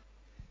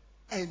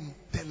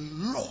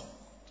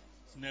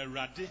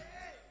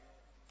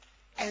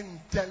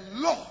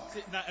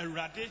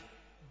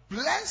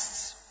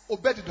blessed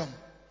Obed-Edom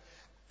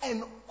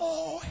and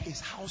all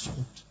his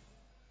household.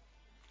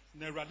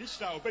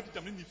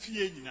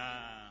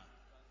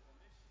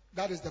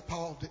 That is the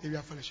power of the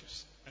area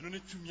fellowships.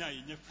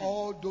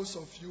 All those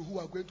of you who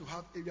are going to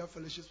have area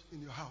fellowships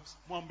in your house,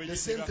 the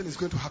same thing is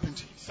going to happen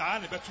to you.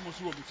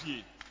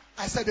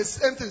 I said the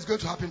same thing is going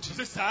to happen to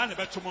you.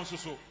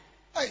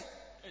 Hey.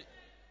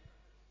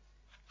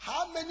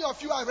 How many of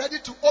you are ready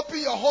to open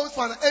your homes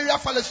for an area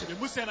fellowship?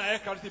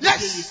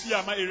 Yes.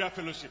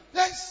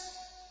 Yes.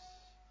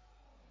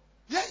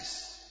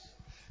 Yes.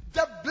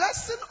 The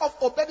blessing of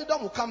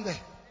Obed-Edom will come there.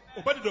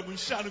 Look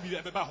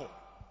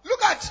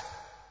at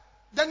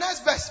the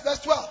next verse, verse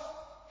 12.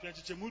 Do you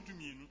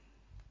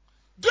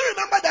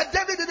remember that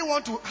David didn't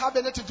want to have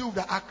anything to do with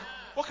the ark?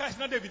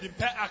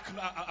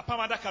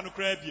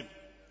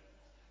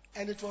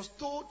 And it was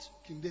told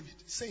King David,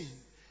 saying,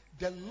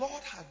 the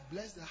Lord had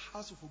blessed the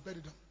house of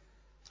Obed-Edom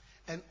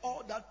and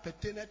all that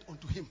pertained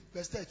unto him.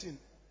 Verse 13.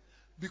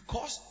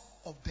 Because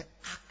of the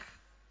ark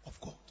of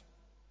God.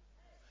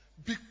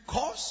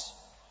 Because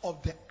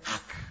of the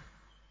ark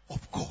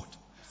of God.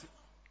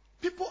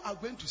 People are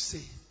going to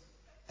say,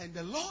 and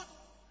the Lord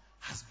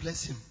has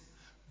blessed him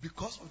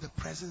because of the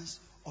presence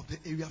of the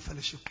area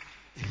fellowship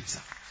in his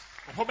house.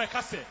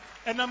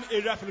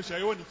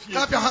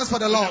 Clap your hands for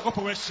the Lord.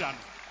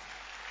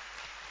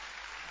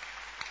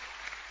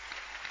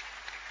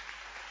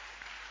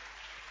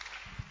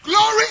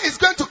 Glory is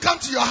going to come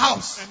to your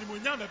house.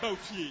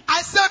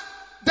 I said,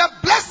 the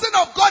blessing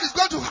of God is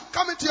going to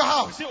come into your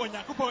house.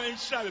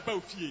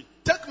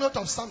 Take note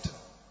of something.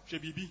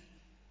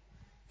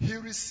 He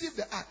received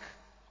the ark,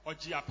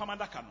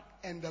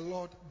 and the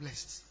Lord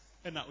blessed.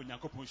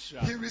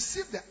 He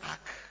received the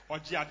ark,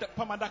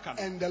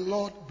 and the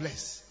Lord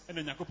blessed.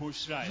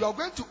 You are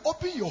going to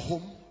open your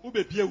home,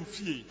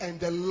 and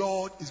the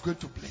Lord is going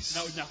to bless.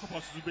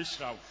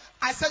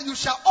 I said you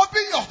shall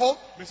open your home,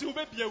 and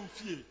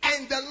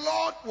the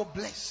Lord will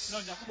bless.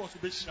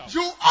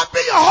 You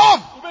open your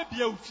home.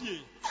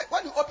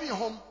 When you open your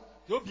home,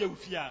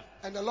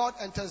 and the Lord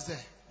enters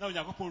there,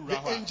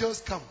 the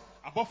angels come.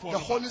 The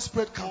Holy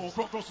Spirit comes.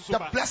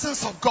 The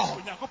blessings of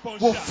God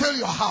will fill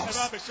your house.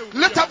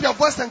 Lift up your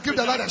voice and give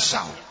the Lord a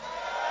shout.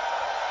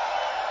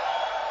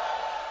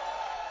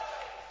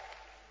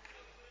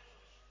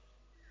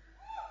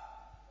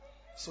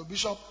 So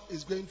Bishop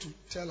is going to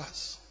tell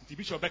us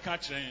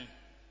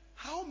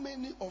how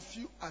many of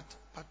you at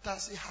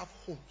Patasi have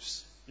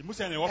homes.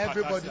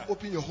 Everybody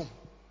open your home.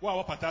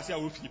 Open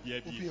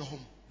your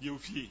home.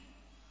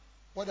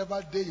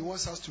 Whatever day he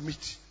wants us to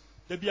meet.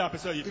 If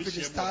it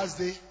is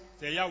Thursday,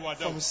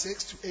 from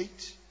 6 to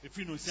 8,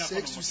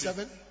 6 to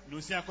 7,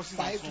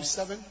 5 to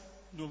 7,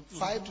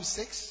 5 to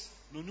 6,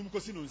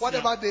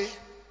 whatever day,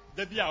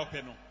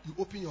 you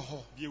open your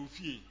hall.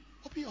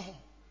 Open your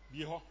hall.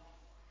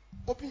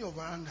 Open your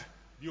veranda.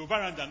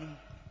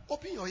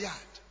 Open your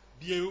yard.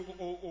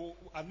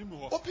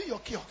 Open your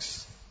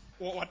kiosk.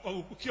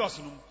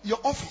 Your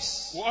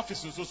office.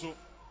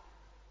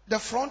 The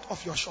front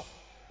of your shop.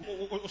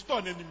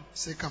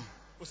 Say, come.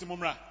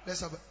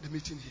 Let's have the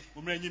meeting here.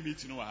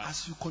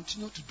 As you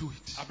continue to do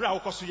it.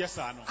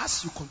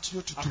 As you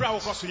continue to do it.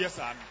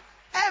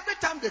 Every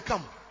time they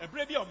come,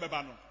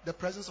 the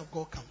presence of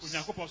God comes.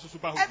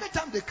 Every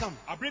time they come,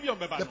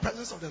 the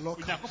presence of the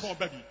Lord comes.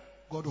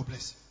 God will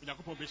bless you. God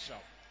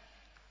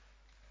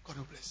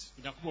will bless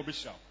you.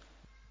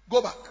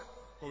 Go back.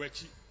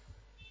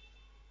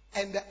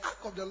 And the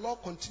ark of the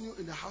Lord continued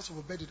in the house of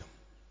Obed-Edom.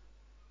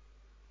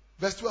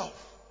 Verse 12.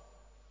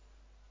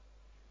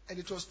 And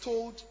it was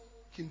told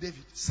King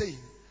David, saying,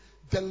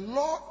 the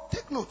Lord,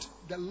 take note,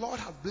 the Lord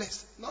has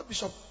blessed, not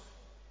Bishop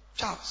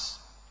Charles.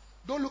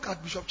 Don't look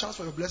at Bishop Charles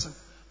for your blessing.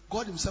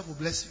 God himself will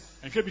bless you.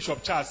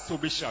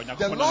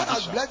 The Lord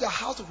has blessed the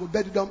house of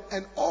Obed-Edom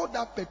and all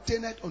that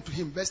pertained unto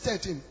him. Verse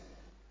 13.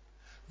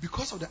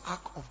 because of the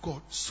ark of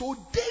God. So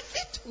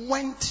David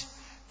went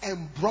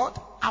and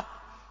brought up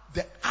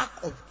the ark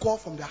of God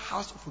from the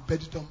house of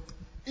Obed-Edom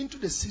into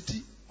the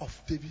city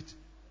of David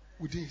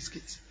within his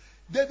gates.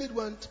 David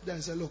went there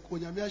and said, look,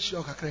 David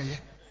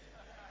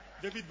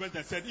went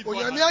and said, the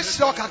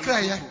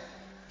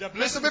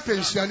blessing.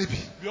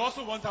 We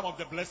also want some of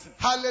the blessing.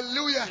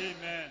 Hallelujah.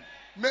 Amen.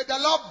 May the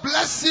Lord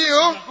bless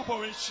you.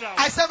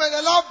 I said, may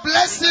the Lord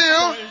bless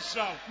you.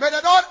 May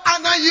the Lord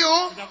honor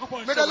you.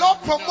 May the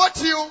Lord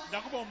promote you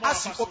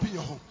as you open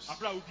your homes.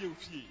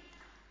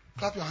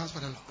 Clap your hands for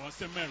the Lord.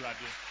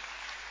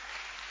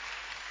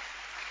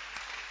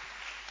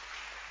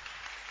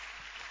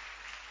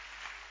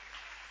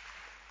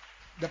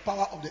 The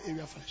power of the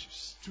area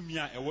fellowships.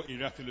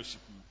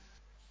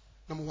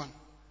 Number one,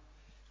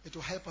 it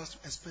will help us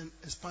to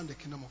expand the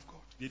kingdom of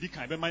God.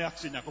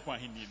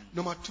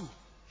 Number two,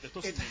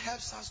 it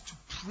helps us to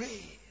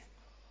pray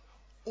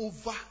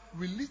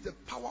release the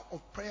power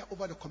of prayer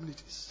over the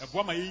communities.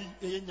 Number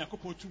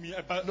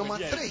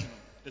three,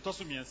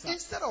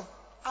 instead of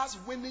us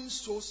winning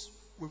souls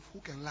with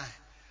hook and line,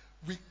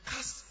 we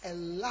cast a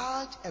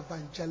large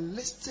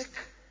evangelistic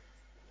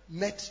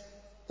net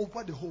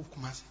over the whole of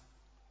Kumasi.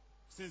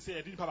 And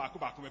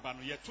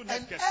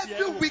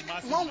every week,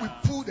 when we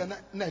pull the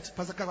net,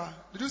 Pastor Kava,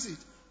 did you see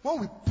it?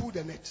 When we pull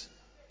the net,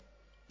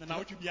 a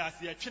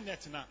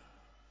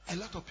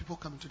lot of people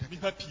come into the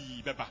kingdom.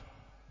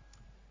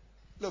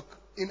 Look,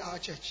 in our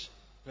church,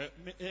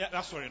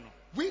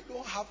 we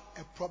don't have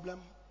a problem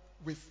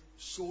with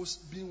souls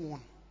being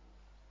won.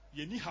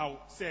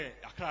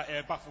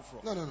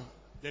 No.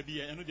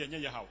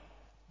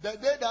 The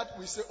day that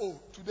we say, oh,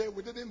 today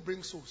we didn't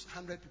bring souls,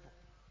 100 people.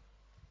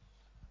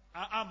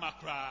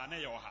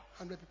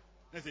 100 people.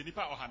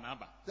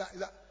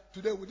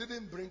 Today we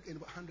didn't bring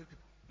in 100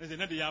 people.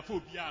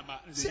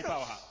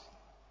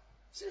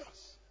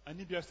 Serious.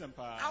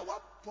 Our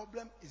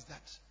problem is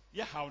that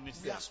we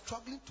are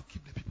struggling to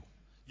keep the people.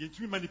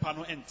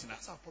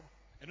 That's our problem.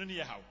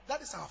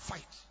 That is our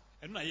fight.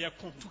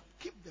 To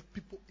keep the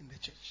people in the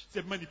church.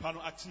 But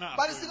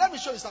you see, let me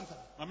show you something.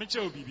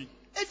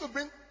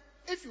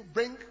 If you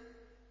bring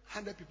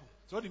 100 people,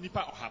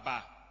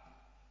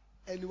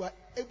 and you are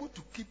able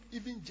to keep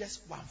even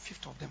just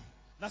 1/5 of them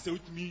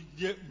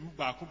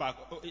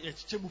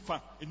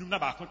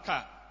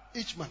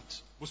each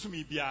month,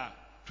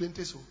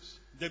 20 souls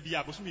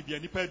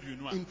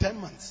in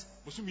 10 months,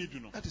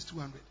 that is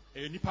 200.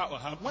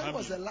 When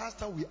was the last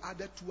time we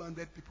added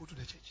 200 people to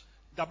the church?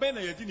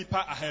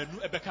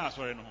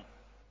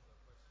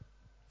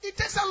 It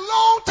takes a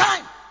long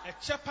time.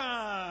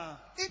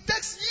 It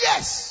takes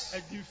years.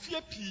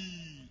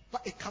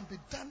 But it can be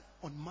done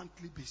on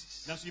monthly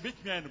basis.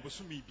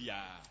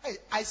 Hey,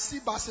 I see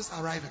buses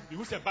arriving.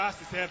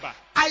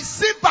 I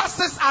see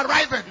buses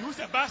arriving.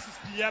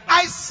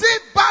 I see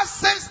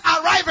buses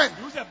arriving.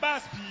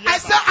 I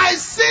said, I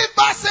see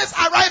buses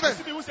arriving.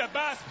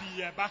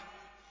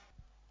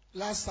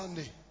 Last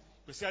Sunday,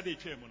 I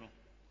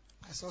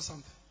saw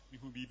something.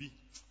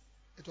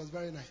 It was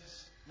very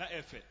nice.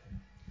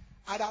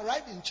 I'd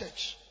arrived in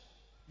church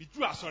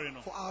for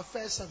our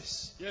first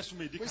service. We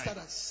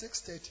started at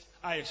 6:30.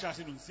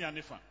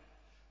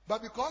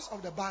 But because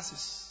of the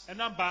buses,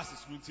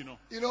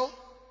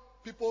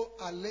 people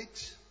are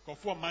late.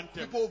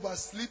 People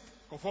oversleep.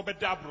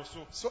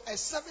 So a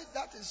service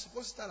that is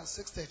supposed to start at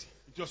 6:30,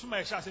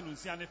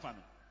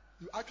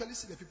 you actually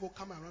see the people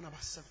come around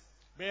about 7.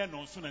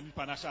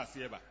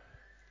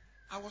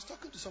 I was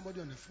talking to somebody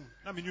on the phone.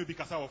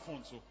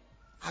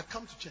 I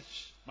come to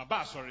church.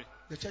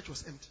 The church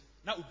was empty.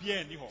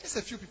 Just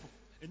a few people.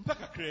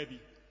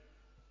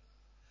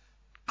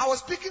 I was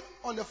speaking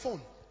on the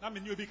phone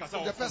with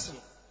the person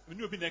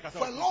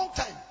for a long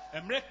time,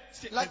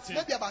 like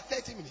maybe about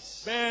 30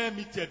 minutes. Then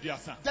in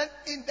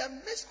the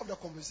midst of the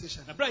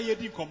conversation,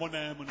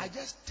 I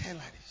just turned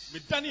like this,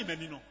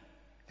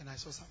 and I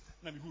saw something.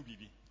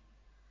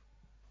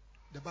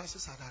 The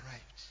buses had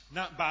arrived.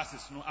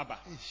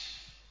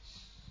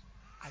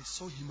 I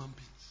saw human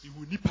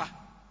beings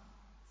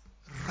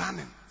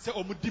running.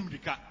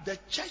 The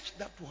church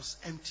that was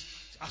empty,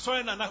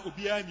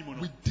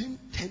 within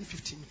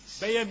 10-15 minutes.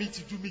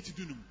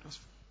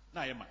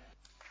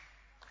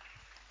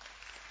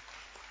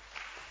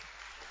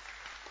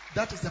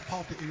 That is the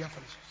power of the area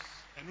fellowships.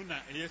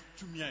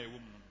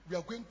 We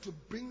are going to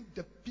bring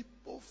the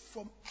people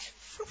from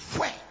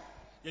everywhere.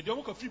 We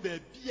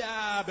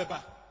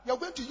are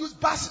going to use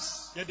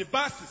buses.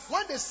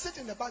 When they sit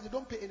in the bus, they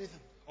don't pay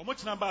anything. Look,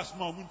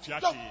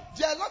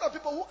 there are a lot of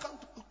people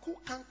who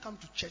can't come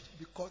to church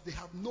because they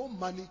have no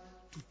money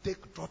to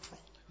take trotro.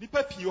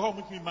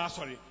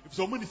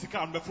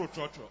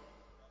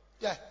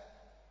 Yeah.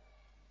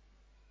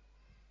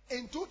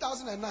 In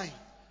 2009,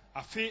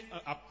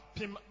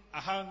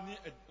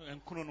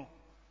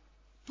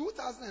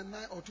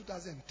 2009 or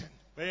 2010,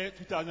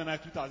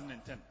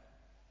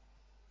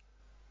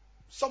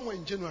 somewhere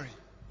in January,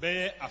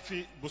 the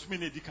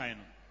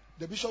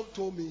bishop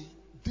told me,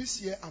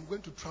 this year I'm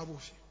going to travel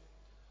with you.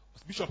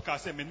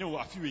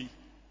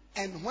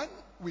 And when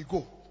we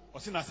go,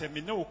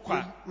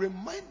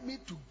 Remind me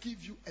to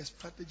give you a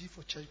strategy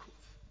for church growth.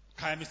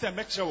 So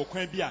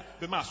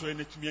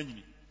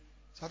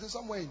I think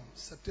somewhere in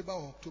September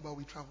or October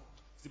we traveled.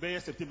 And I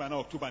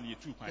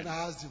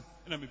asked him.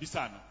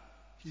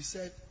 He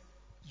said,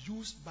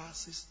 use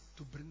buses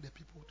to bring the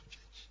people to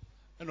church.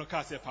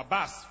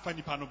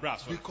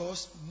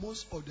 Because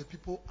most of the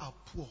people are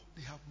poor.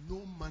 They have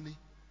no money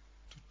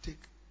to take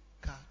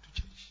car to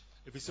church.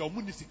 It's so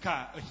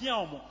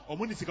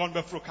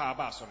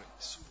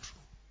true.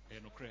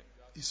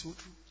 It's so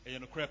true.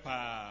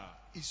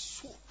 It's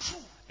so true.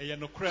 How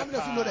many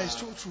of you know that it's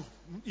so true?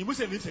 You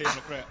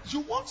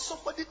want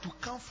somebody to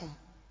come from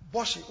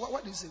Boshe.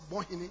 What do you say?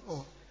 Bohini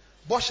or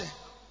Boshe?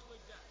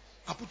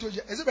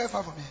 Aputoje. Is it very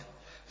far from here?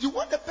 You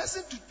want the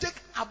person to take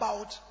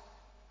about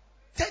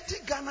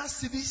 30 Ghana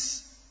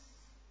cedis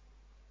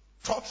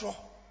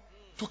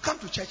to come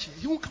to church here.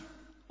 He won't come.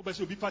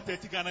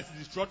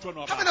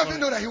 How many of you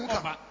know that he won't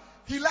come?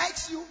 He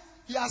likes you.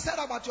 He has said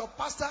about your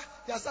pastor.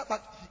 He has said,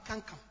 but he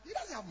can't come. He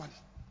doesn't have money.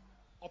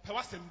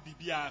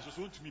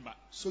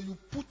 So you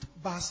put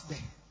bus there.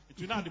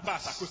 You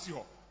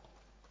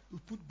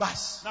put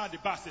bus.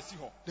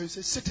 There is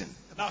a sitting.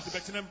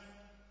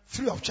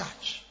 Free of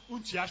charge.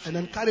 And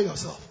then carry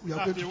yourself. We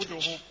are going to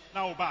church. We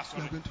are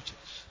going to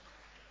church.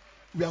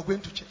 We are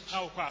going to church.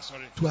 To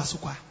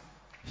Asukwa.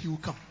 He will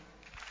come.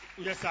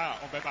 Yes, sir.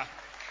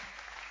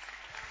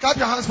 Clap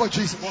your hands for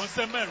Jesus.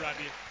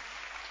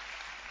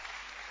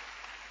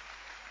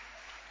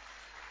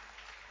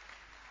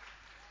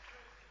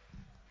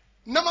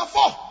 Number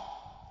 4.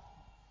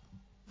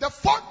 The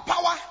fourth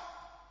power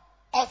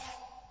of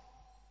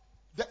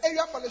the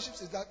area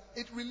fellowships is that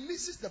it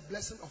releases the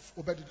blessing of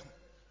Obededom.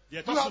 Do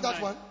you have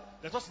that one?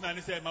 Is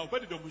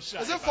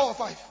it 4 or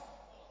 5?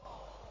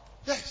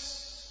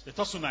 Yes.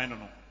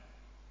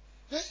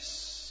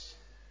 Yes.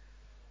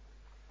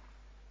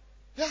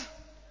 Yeah.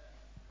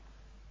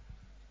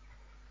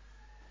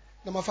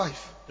 Number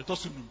 5.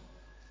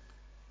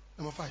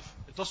 Number 5.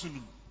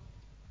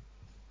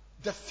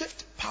 The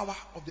fifth power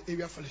of the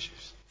area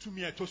fellowships.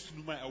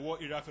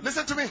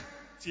 Listen to me.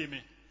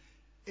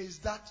 Is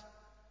that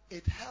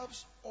it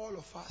helps all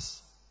of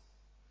us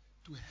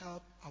to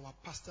help our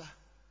pastor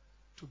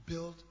to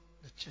build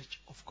the church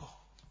of God.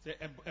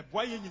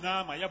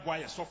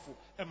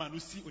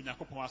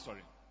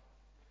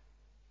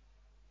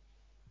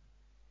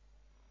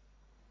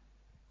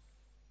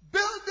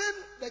 Building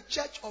the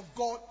church of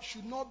God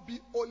should not be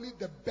only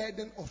the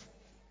burden of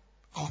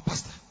our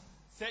pastor.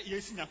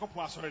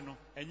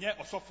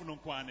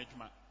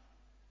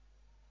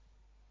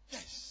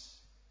 Yes.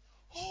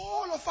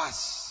 All of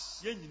us.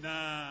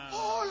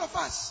 All of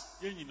us.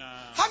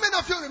 How many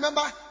of you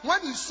remember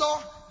when you saw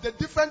the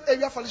different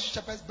area fellowship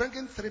shepherds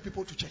bringing 3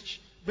 people to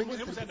church? Bringing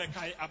 3 people to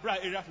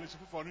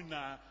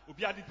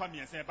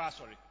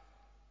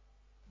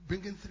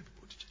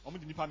church.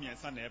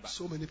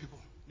 So many people.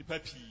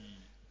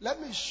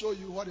 Let me show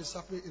you what is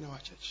happening in our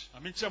church.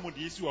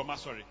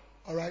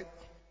 All right.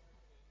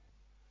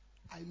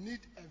 I need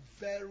a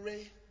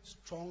very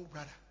strong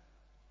brother.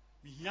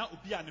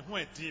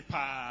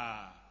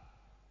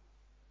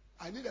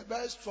 I need a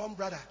very strong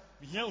brother.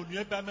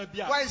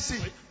 Where is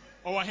he?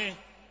 Over here.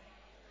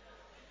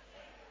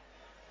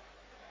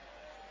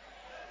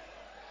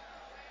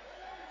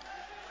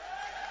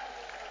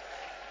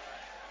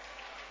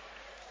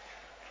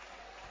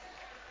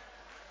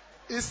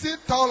 Is he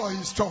tall or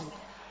he's strong?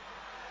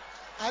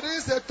 I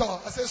didn't say tall,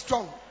 I said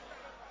strong.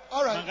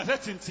 All right.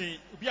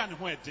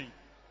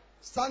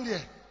 Stand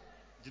here.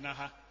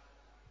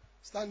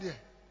 Stand here.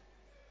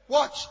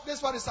 Watch. This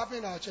is what is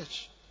happening in our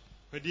church.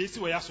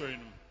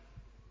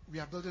 We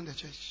are building the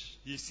church.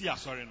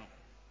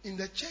 In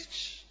the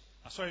church,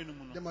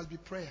 there must be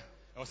prayer.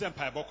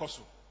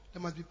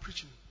 There must be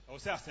preaching. There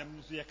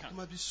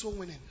must be soul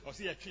winning.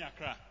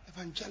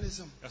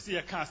 Evangelism. Do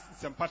you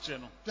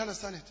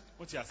understand it?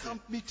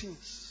 Camp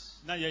meetings.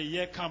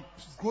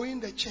 Growing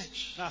the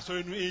church. Do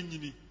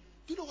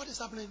you know what is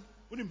happening?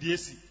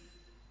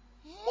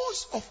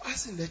 Most of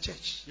us in the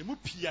church, we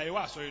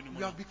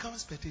have become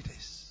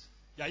spectators.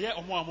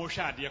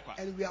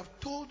 And we have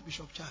told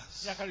Bishop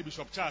Charles,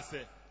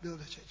 build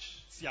the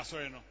church.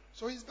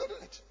 So he's building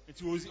it.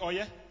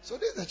 So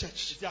this is the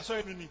church.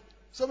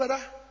 So brother,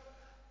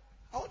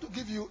 I want to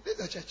give you, this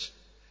is the church.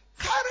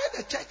 Carry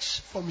the church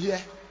from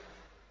here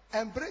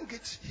and bring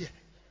it here.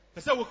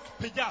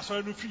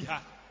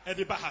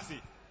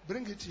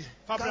 Bring it here.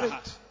 Carry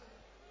it.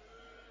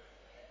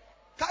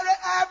 Carry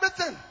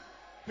everything.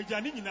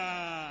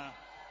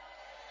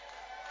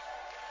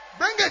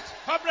 Bring it.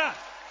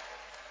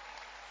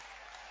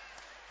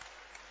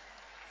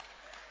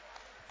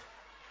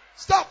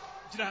 Stop.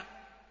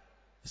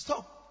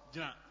 Stop.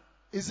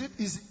 Is it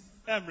easy?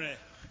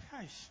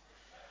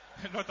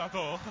 Not at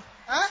all.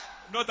 Huh?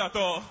 Not at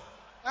all.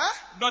 Huh?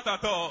 Not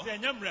at all.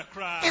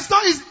 It's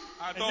not easy.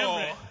 At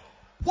all.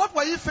 What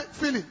were you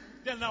feeling?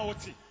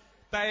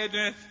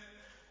 Tiredness.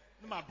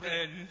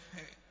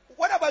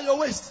 What about your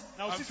waist?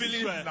 I'm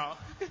feeling it now.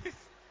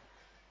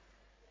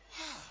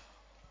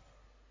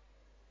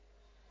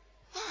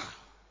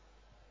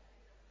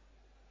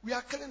 We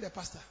are killing the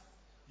pastor.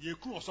 Ye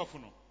kum osofo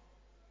no.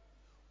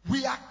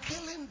 We are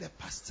killing the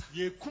pastor.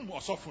 Ye kum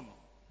osofo no.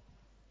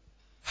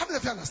 How many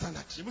of you understand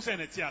that? Ye mu say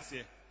na ti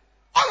ase.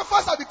 All of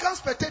us have become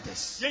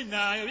spectators. Ye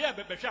na ye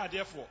be hwe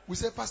ade fo. We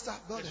say, Pastor,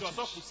 build the church.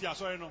 Osofo si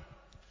asori no.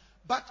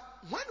 But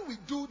when we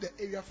do the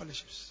area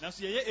fellowships, na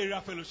so ye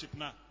area fellowship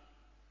na.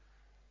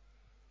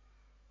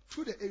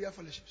 Through the area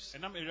fellowships,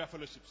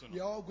 we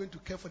are all going to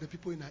care for the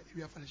people in our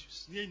area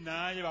fellowships. We are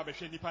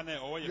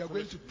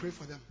going to pray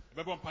for them.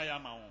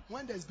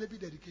 When there's baby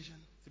dedication,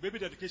 we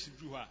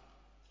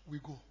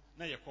go.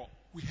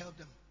 We help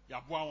them.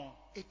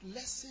 It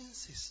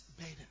lessens his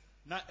burden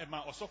and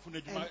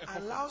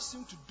allows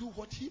him to do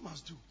what he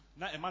must do.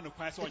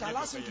 It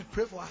allows him to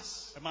pray for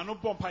us,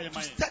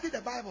 to study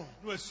the Bible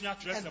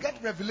and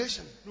get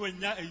revelation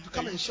to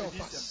come and share with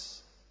us.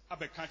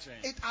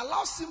 It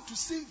allows him to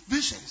see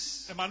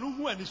visions to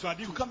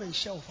come and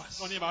share with us.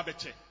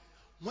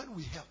 When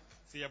we help,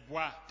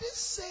 this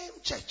same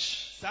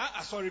church,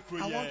 I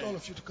want all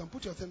of you to come.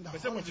 Put your thing down.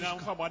 All of you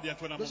come.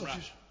 Those of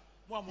you.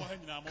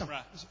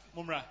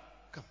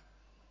 Come.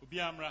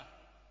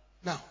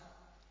 Now,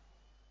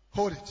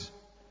 hold it.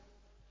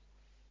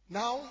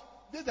 Now,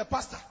 this is the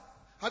pastor.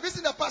 Have you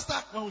seen the pastor?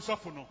 Have you seen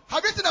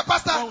the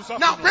pastor?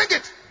 Now, bring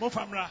it.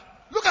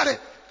 Look at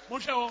it.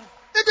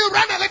 If you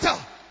run a little,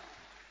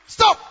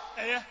 stop.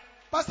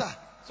 Pastor,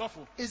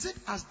 is it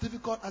as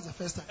difficult as the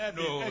first time?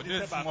 No,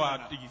 this is more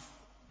artists.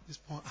 It's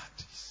more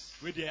artists.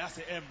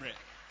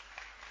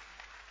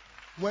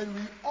 When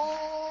we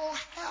all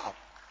help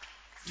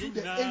through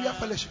the area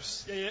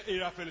fellowships,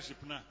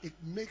 it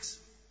makes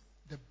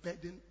the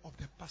burden of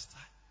the pastor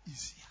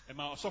easier.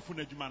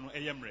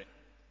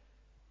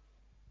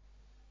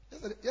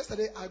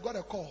 Yesterday I got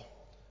a call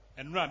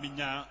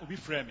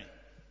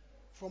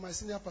from my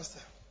senior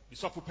pastor.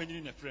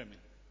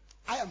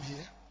 I am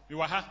here.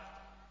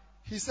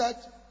 He said,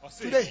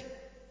 today,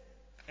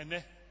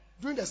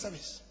 during the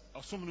service,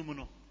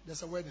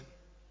 there's a wedding.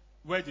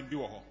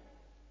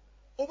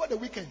 Over the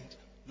weekend,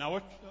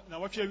 there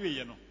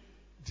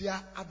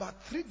are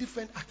about 3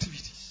 different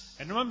activities.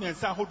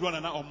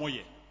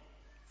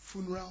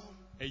 Funeral,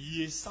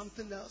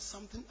 something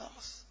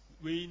else.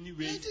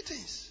 80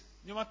 things.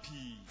 Can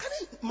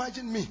you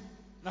imagine me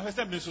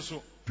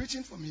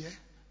preaching from here,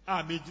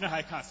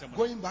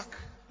 going back,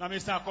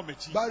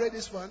 bury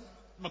this one,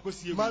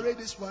 marry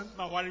this one,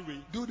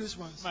 do this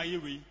one? I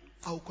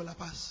will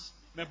collapse.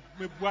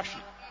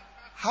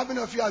 How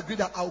many of you agree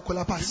that I will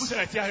collapse?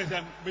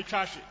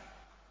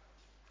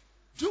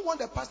 Do you want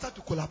the pastor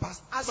to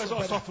collapse? Ask your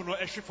brother.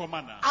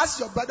 Ask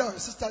your brother or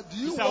sister, do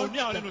you want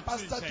the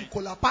pastor to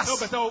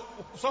collapse?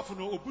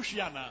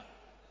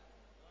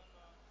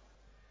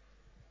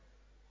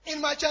 In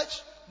my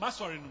church,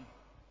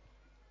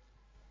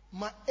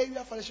 my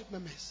area fellowship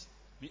members,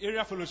 they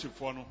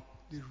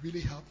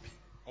really help me.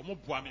 Oh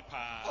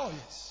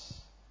yes.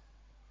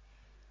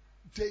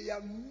 There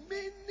are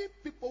many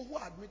people who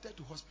are admitted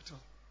to hospital.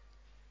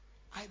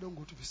 I don't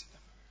go to visit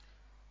them.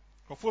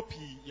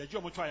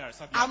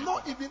 I'm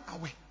not even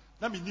aware.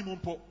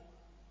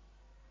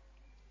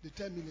 They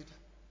tell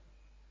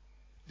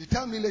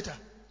me later.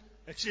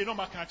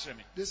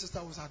 This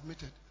sister was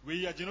admitted.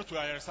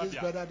 This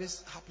brother,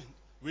 this happened.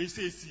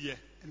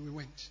 And we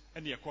went.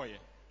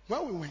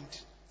 When we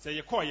went,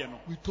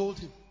 we told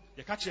him,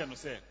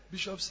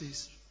 Bishop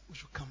says we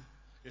should come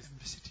and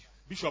visit you.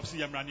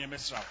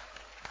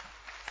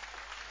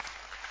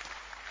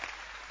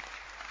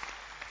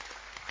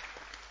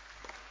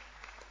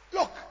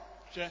 Look,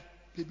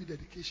 baby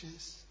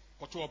dedications,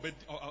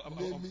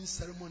 naming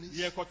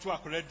ceremonies,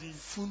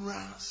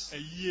 funerals.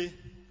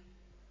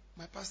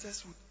 My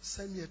pastors would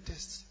send me a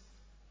text.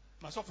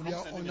 We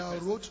are on our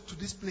road to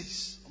this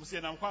place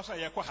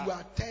to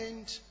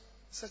attend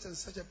such and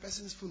such a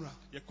person's funeral.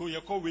 There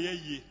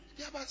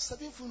are about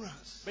 7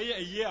 funerals.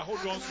 How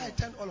can I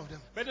attend all of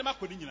them? I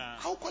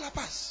will call a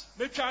pass.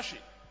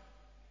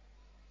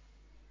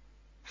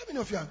 How many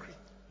of you agree?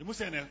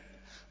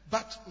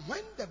 But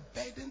when the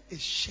burden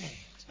is shared,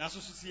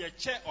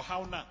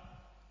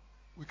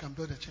 we can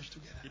build a church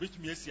together.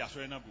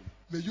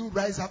 May you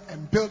rise up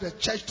and build a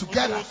church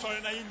together.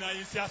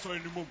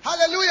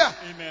 Hallelujah.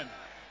 Amen.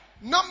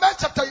 Numbers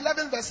chapter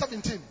 11 verse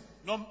 17.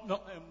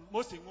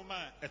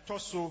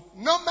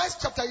 Numbers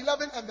chapter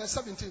 11 and verse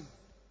 17.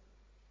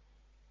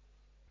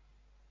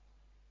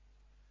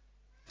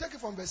 Take it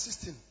from verse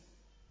 16.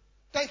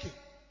 Thank you.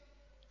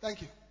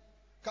 Thank you.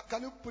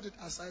 Can you put it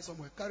aside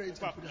somewhere? Carry it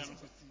and put it aside.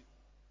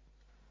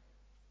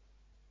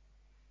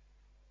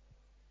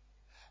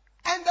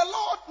 And the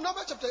Lord,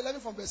 Numbers chapter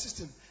 11 from verse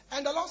 16.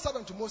 And the Lord said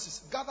unto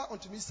Moses, gather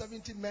unto me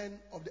 70 men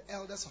of the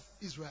elders of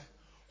Israel,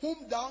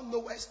 whom thou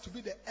knowest to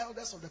be the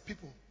elders of the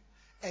people,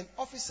 and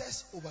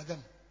officers over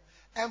them,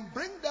 and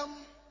bring them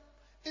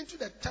into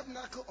the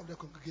tabernacle of the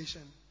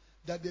congregation,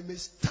 that they may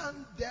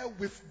stand there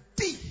with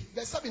thee.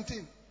 Verse 17.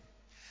 And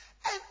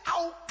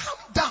I will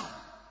come down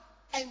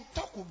and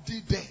talk with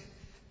thee there,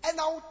 and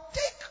I will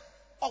take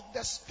of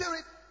the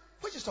spirit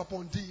which is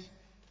upon thee,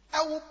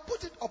 I will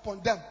put it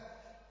upon them,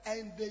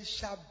 and they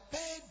shall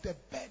bear the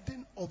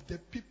burden of the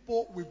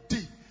people with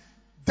thee,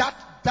 that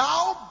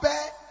thou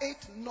bear it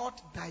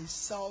not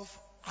thyself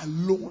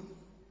alone.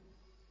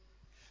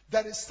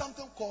 There is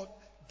something called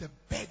the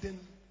burden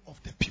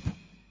of the people.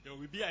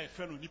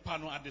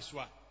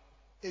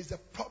 It's the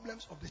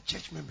problems of the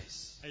church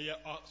members.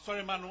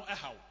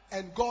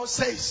 And God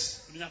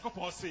says,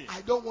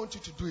 I don't want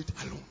you to do it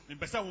alone.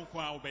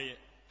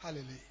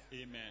 Hallelujah.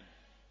 Amen.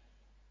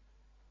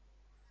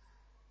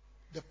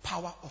 The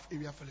power of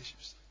area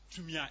fellowships.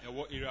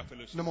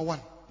 Number one,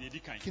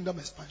 kingdom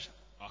expansion.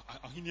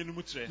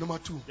 Number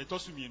two,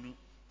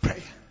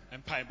 prayer.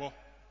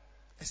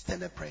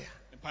 Extended prayer.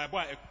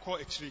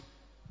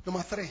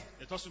 Number three,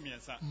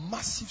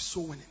 massive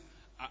soul winning.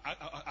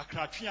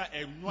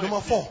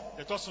 Number four,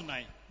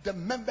 the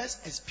members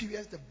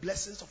experience the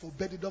blessings of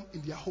Obededom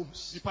in their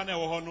homes.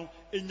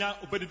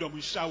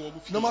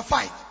 Number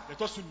five,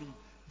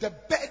 the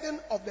burden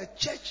of the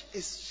church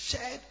is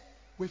shared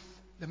with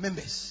the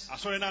members.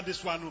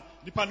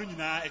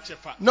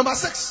 Number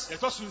six,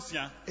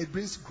 it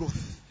brings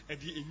growth.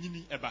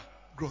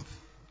 Growth.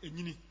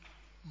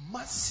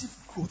 Massive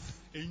growth.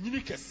 In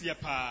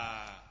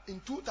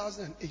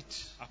 2008,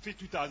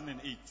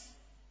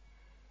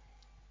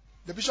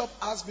 the bishop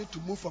asked me to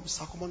move from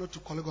Sakumono to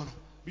Kolegono.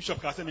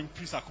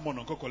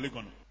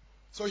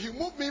 So he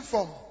moved me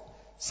from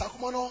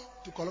Sakumono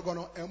to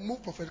Kolegono and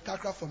moved Prophet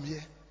Kakra from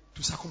here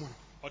to Sakumono.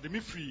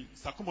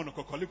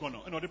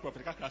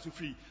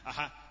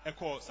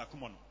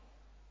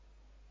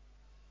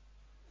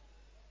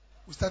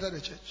 We started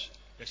the church.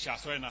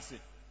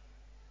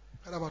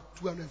 Had about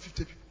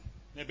 250 people.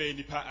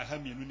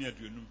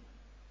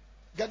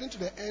 Getting to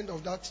the end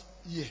of that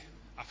year,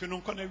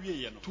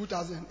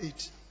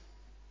 2008,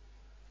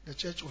 the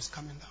church was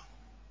coming down.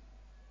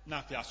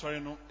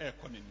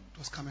 It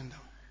was coming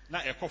down.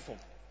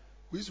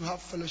 We used to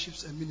have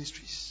fellowships and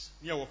ministries.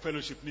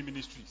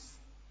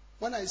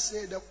 When I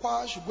say the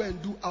choir should go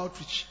and do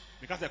outreach,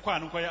 they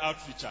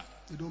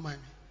don't mind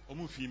me.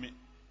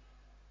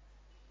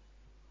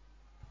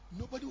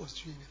 Nobody was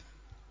doing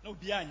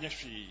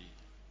anything.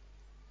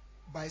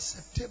 By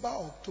September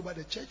or October,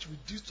 the church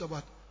reduced to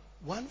about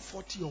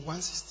 140 or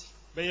 160.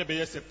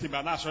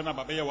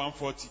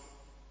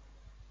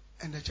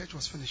 And the church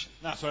was finishing.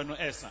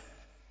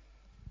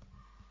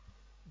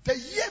 The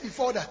year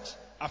before that,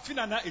 I've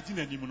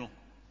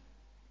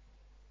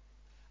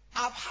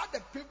had the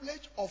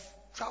privilege of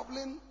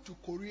traveling to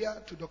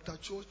Korea to Dr.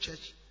 Cho's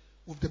church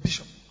with the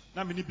bishop.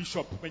 And during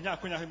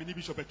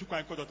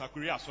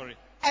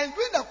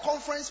the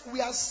conference,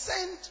 we are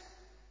sent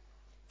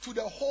to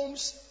the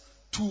homes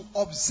to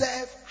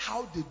observe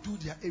how they do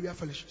their area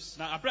fellowships.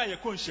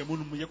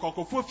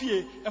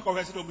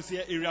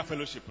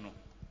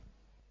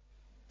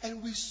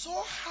 And we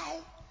saw how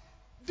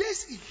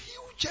this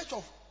huge church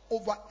of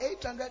over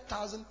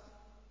 800,000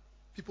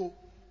 people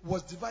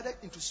was divided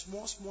into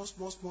small cells.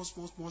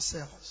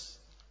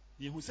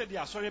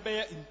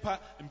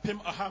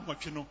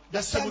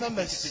 The cell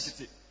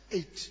numbers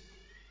 8,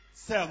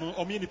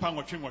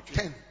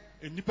 10,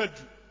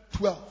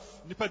 12,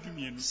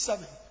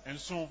 7,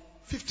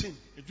 15.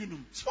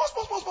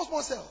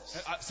 Small cells.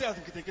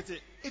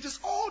 It is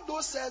all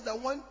those cells that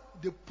when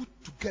they put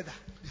together,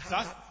 they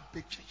have that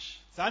big church.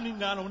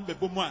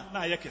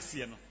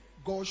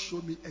 God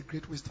showed me a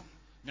great wisdom.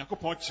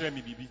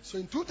 So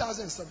in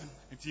 2007,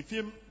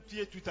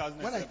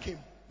 when I came,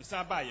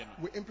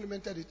 we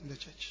implemented it in the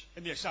church.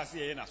 At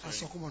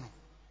Sokomono.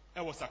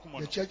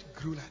 The church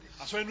grew like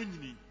this.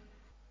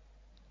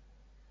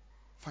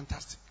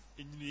 Fantastic.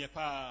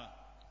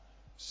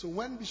 So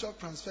when Bishop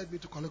transferred me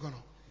to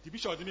Kolegono,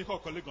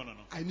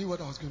 I knew what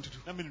I was going to do.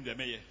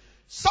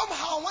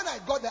 Somehow when I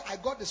got there, I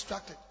got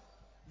distracted.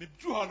 I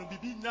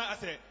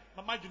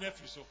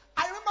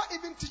remember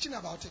even teaching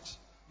about it.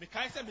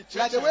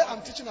 Like the way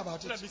I'm teaching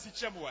about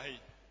it.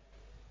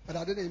 But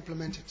I didn't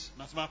implement it.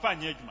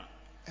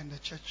 And the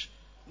church,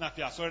 I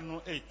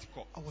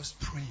was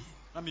praying.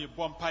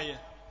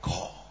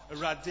 God,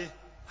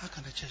 how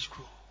can the church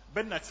grow?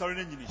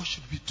 What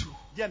should we do?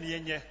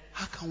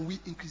 How can we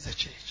increase the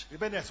church?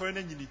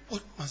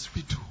 What must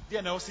we do?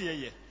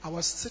 I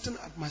was sitting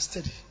at my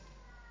study.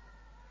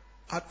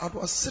 Praying.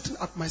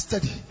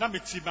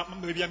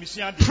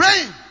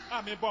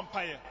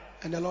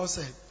 And the Lord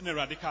said,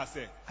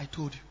 I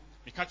told you.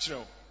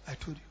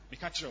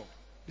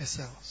 The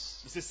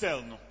cells.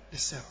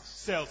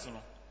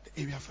 The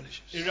area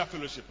fellowships.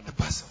 The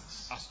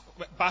Basels.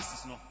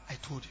 I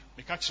told you.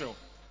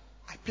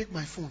 I picked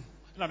my phone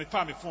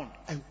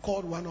and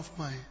called one of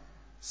my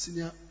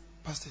senior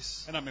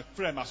pastors.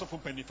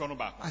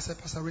 I said,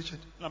 Pastor Richard,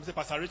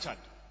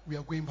 we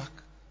are going back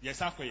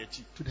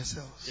to the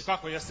cells.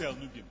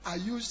 I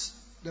used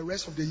the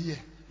rest of the year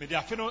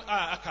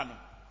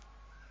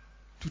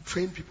to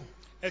train people.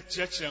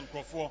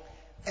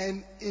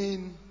 And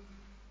in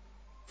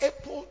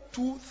April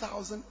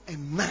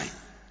 2009,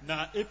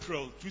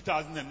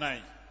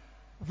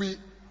 we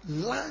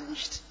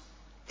launched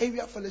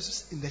area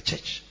fellowships in the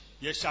church.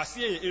 The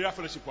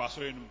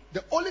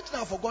only thing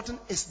I've forgotten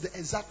is the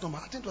exact number.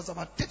 I think it was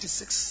about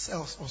 36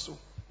 cells or so.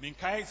 We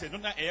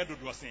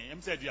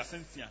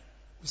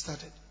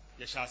started.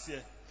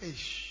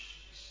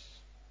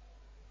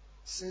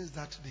 Since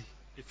that day.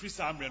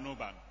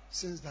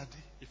 Since that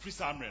day.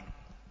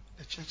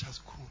 The church has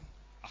grown.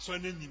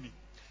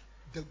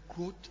 The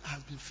growth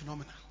has been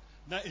phenomenal.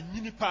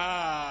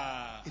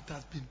 It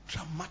has been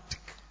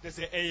dramatic.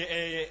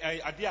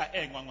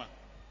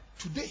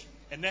 Today,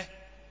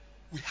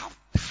 we have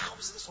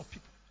thousands of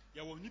people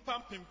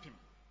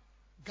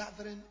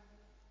gathering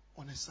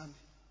on a Sunday.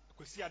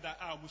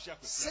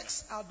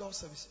 6 outdoor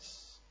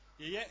services.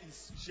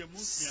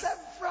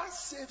 Several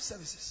safe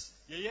services.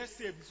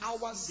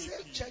 Our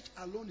safe church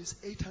alone is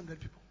 800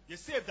 people.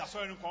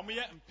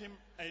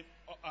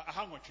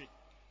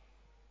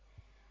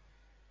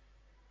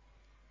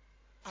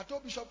 I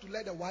told Bishop to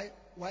let the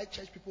white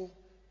church people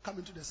come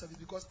into the service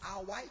because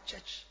our white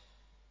church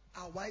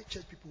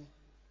people,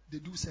 they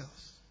do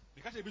sales.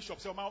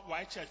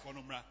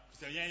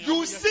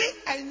 You see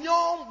a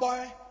young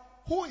boy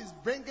who is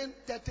bringing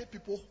 30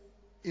 people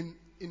in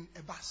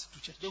a bus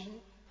to church.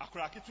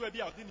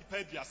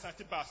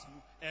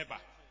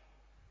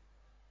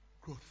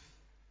 Growth.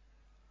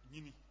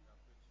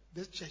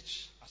 This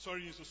church,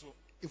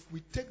 if we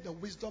take the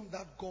wisdom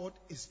that God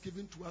is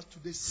giving to us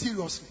today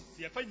seriously,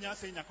 there's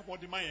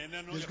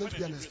going to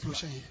be an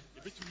explosion here.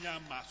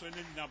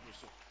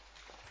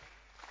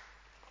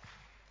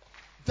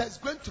 There's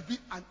going to be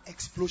an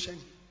explosion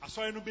here.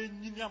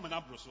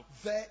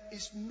 There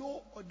is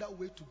no other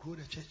way to grow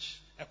the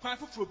church.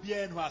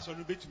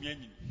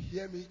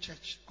 Hear me,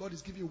 church. God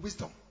is giving you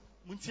wisdom.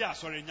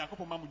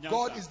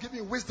 God is giving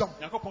you wisdom.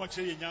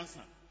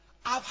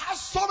 I've had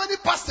so many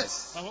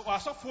pastors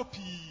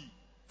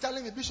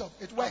telling me, Bishop,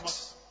 it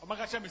works.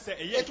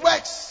 It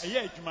works.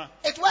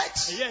 It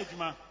works.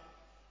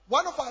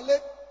 One of our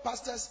late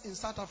pastors in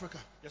South Africa,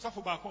 a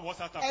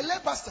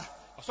late pastor,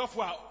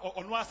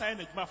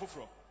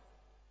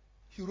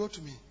 he wrote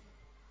to me.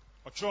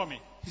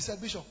 He said,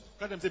 Bishop,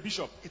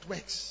 it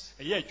works.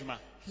 He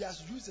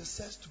has used the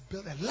sense to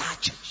build a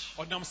large church.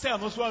 And he was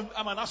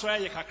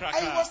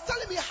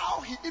telling me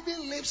how he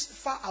even lives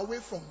far away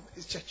from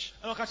his church.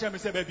 But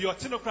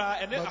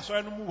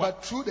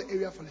through the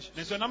area fellowship,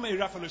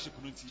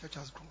 church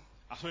has grown.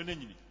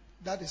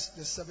 That is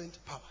the 7th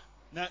power.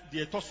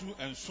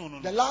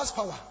 The last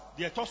power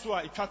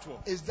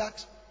is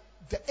that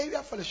the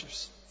area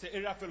fellowships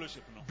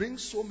bring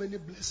so many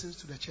blessings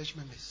to the church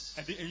members.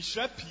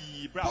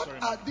 What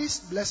are these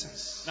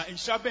blessings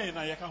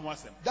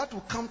that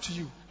will come to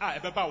you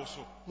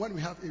when we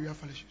have area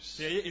fellowships?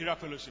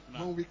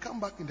 When we come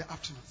back in the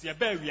afternoon,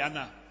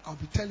 I'll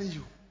be telling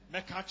you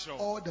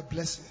all the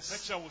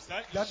blessings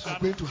that are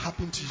going to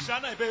happen to you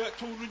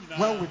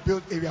when we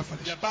build area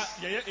fellowships.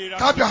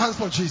 Clap your hands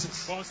for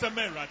Jesus.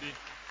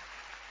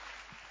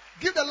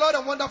 Give the Lord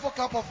a wonderful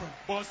clap offering.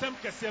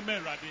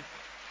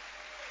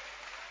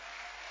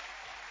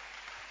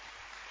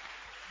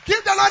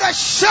 Give the Lord a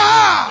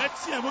shout.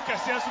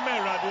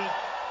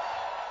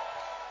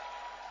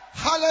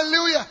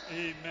 Hallelujah.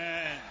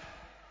 Amen.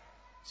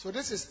 So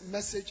this is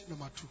message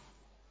number 2.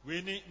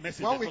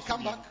 When we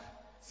come back,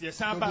 there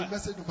will be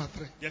message number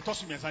 3.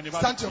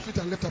 Stand to your feet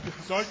and lift up your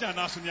hands.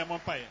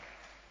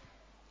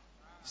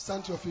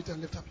 Stand to your feet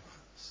and lift up your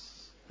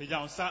hands.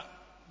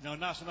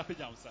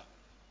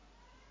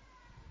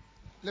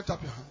 Lift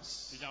up your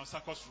hands.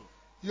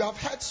 You have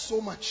heard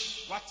so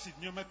much.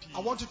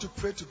 I want you to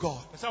pray to God.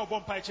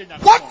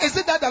 What is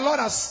it that the Lord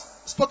has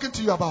spoken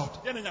to you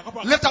about?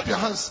 Lift up your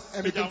hands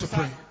and begin to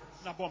pray.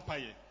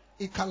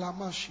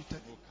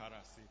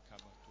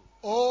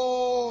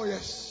 Oh,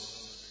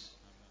 yes.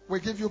 We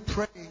give you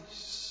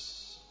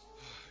praise.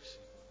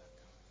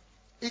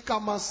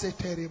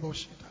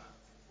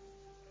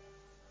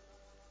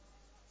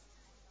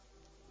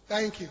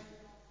 Thank you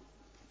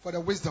for the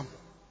wisdom.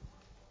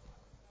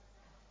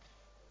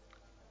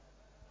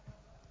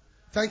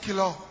 Thank you,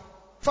 Lord.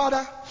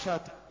 Father,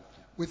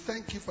 we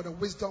thank you for the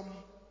wisdom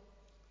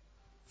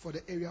for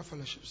the area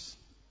fellowships.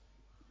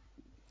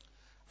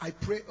 I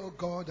pray, oh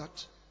God,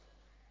 that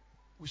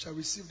we shall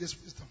receive this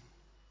wisdom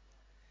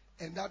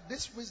and that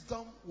this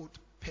wisdom would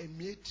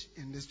permeate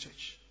in this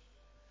church.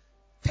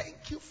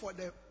 Thank you for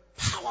the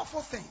powerful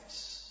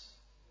things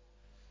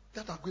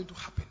that are going to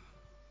happen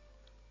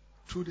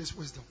through this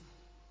wisdom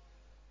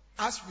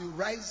as we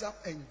rise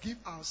up and give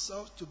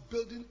ourselves to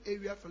building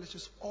area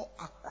fellowships all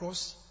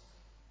across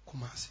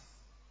Kumasi.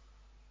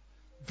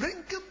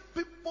 Bringing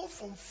people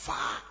from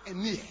far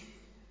and near.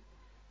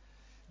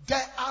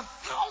 There are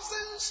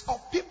thousands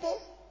of people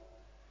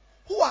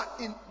who are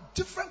in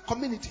different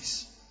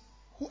communities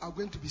who are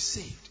going to be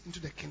saved into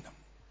the kingdom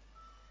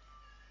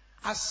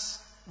as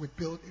we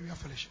build area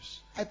fellowships.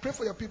 I pray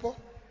for your people.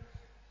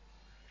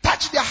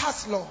 Touch their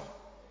hearts, Lord.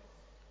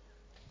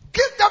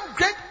 Give them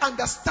great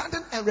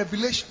understanding and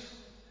revelation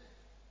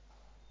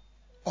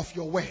of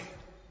your word.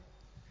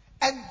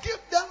 And give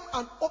them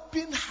an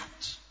open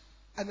heart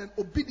and an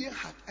obedient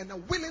heart and a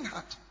willing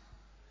heart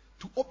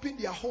to open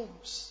their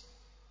homes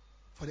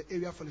for the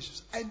area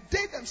fellowships. And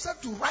they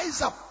themselves to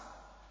rise up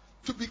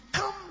to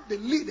become the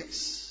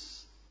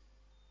leaders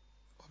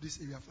of these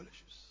area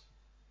fellowships.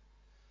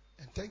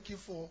 And thank you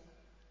for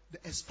the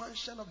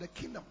expansion of the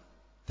kingdom.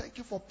 Thank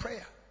you for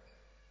prayer.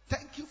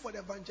 Thank you for the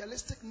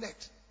evangelistic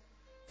net.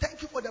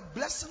 Thank you for the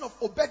blessing of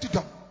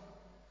Obededom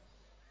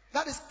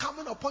that is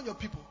coming upon your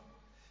people.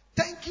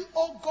 Thank you,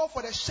 oh God,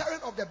 for the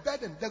sharing of the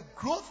burden, the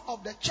growth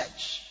of the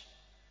church,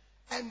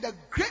 and the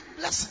great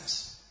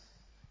blessings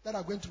that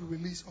are going to be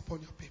released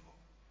upon your people.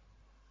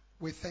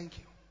 We thank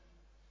you.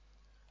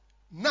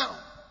 Now,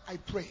 I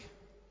pray,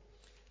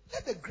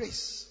 let the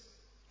grace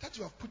that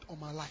you have put on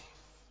my life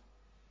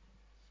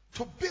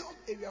to build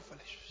area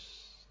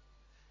fellowships.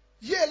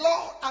 Yeah,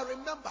 Lord, I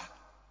remember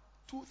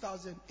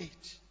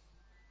 2008.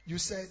 You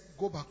said,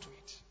 go back to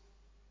it.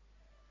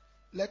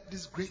 Let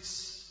this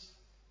grace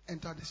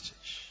enter this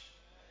church.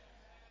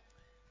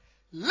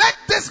 Let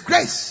this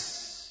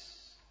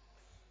grace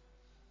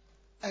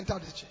enter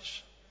the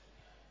church.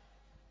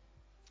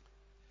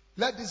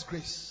 Let this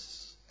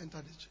grace enter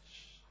the church.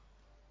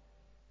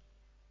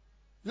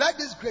 Let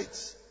this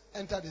grace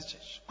enter this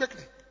church.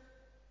 Quickly.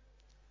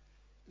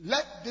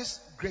 Let this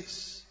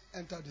grace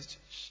enter this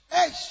church.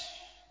 Hey!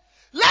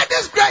 Let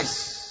this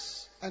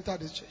grace enter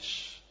this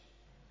church.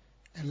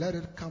 And let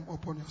it come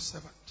upon your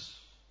servant.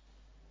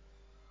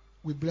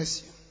 We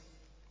bless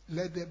you.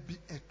 Let there be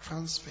a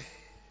transfer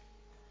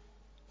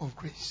of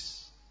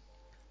grace.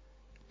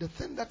 The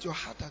thing that your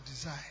heart has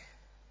desired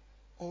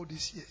all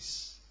these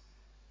years,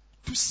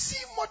 to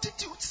see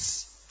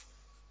multitudes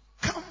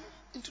come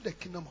into the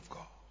kingdom of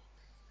God.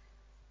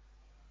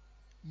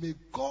 May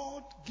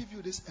God give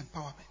you this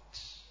empowerment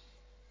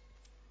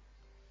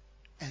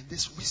and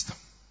this wisdom.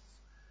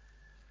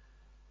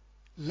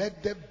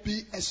 Let there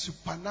be a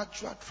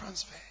supernatural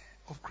transfer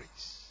of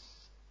grace.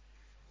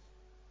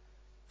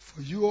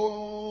 For you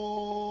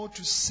all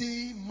to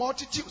see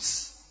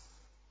multitudes.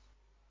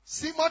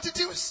 See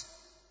multitudes.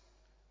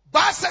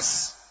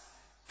 Buses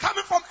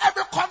coming from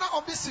every corner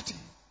of this city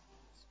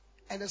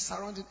and the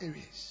surrounding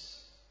areas.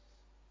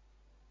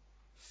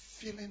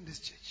 Filling this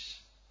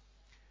church.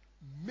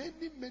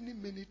 Many, many,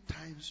 many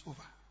times over.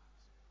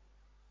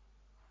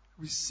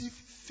 Receive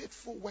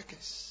faithful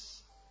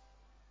workers.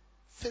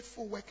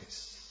 Faithful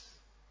workers.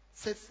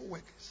 Faithful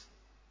workers.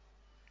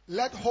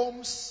 Let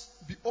homes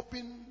be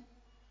open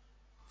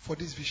for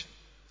this vision.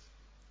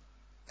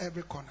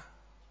 Every corner.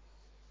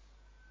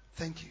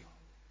 Thank you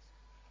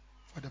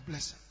for the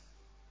blessing.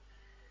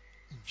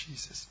 In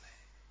Jesus'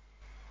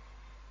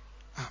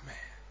 name. Amen.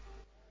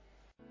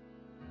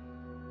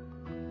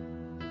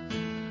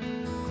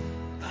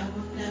 I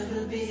will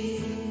never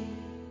be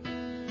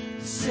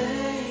the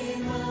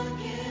same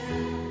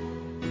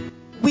again.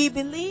 We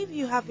believe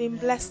you have been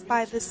blessed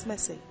by this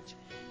message.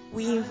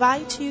 We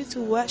invite you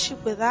to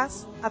worship with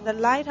us at the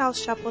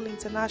Lighthouse Chapel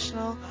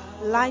International,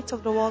 Light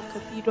of the World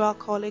Cathedral,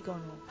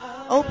 Colegono,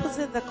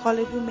 opposite the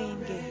Kolebu main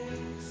gate.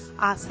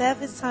 Our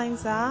service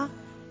times are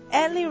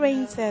early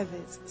rain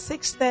service,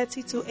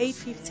 6:30 to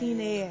 8:15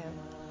 a.m.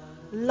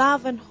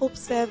 Love and Hope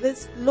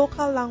service,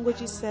 local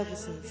languages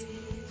services,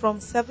 from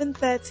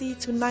 7:30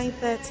 to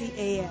 9:30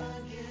 a.m.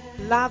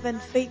 Love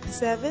and Faith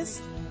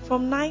service,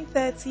 from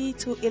 9:30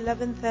 to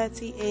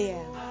 11:30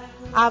 a.m.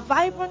 Our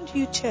Vibrant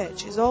Youth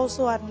Church is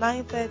also at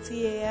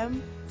 9:30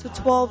 a.m. to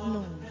 12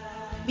 noon.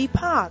 Be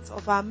part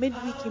of our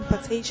midweek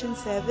impartation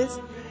service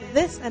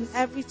this and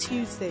every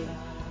Tuesday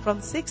from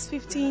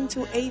 6:15 to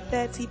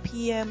 8:30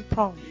 p.m.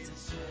 prompt.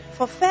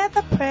 For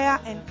further prayer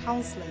and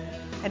counseling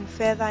and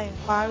further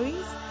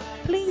inquiries,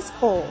 please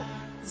call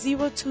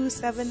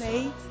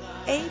 0278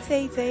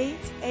 888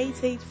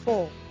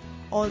 884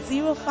 or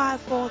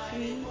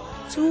 0543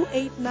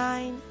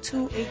 289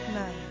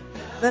 289.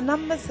 The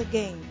numbers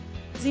again,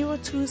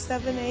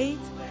 0278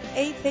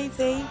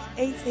 888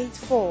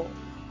 884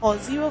 or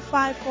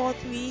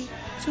 0543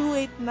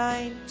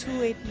 289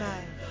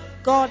 289.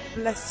 God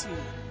bless you.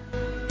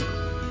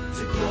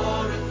 To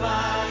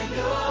glorify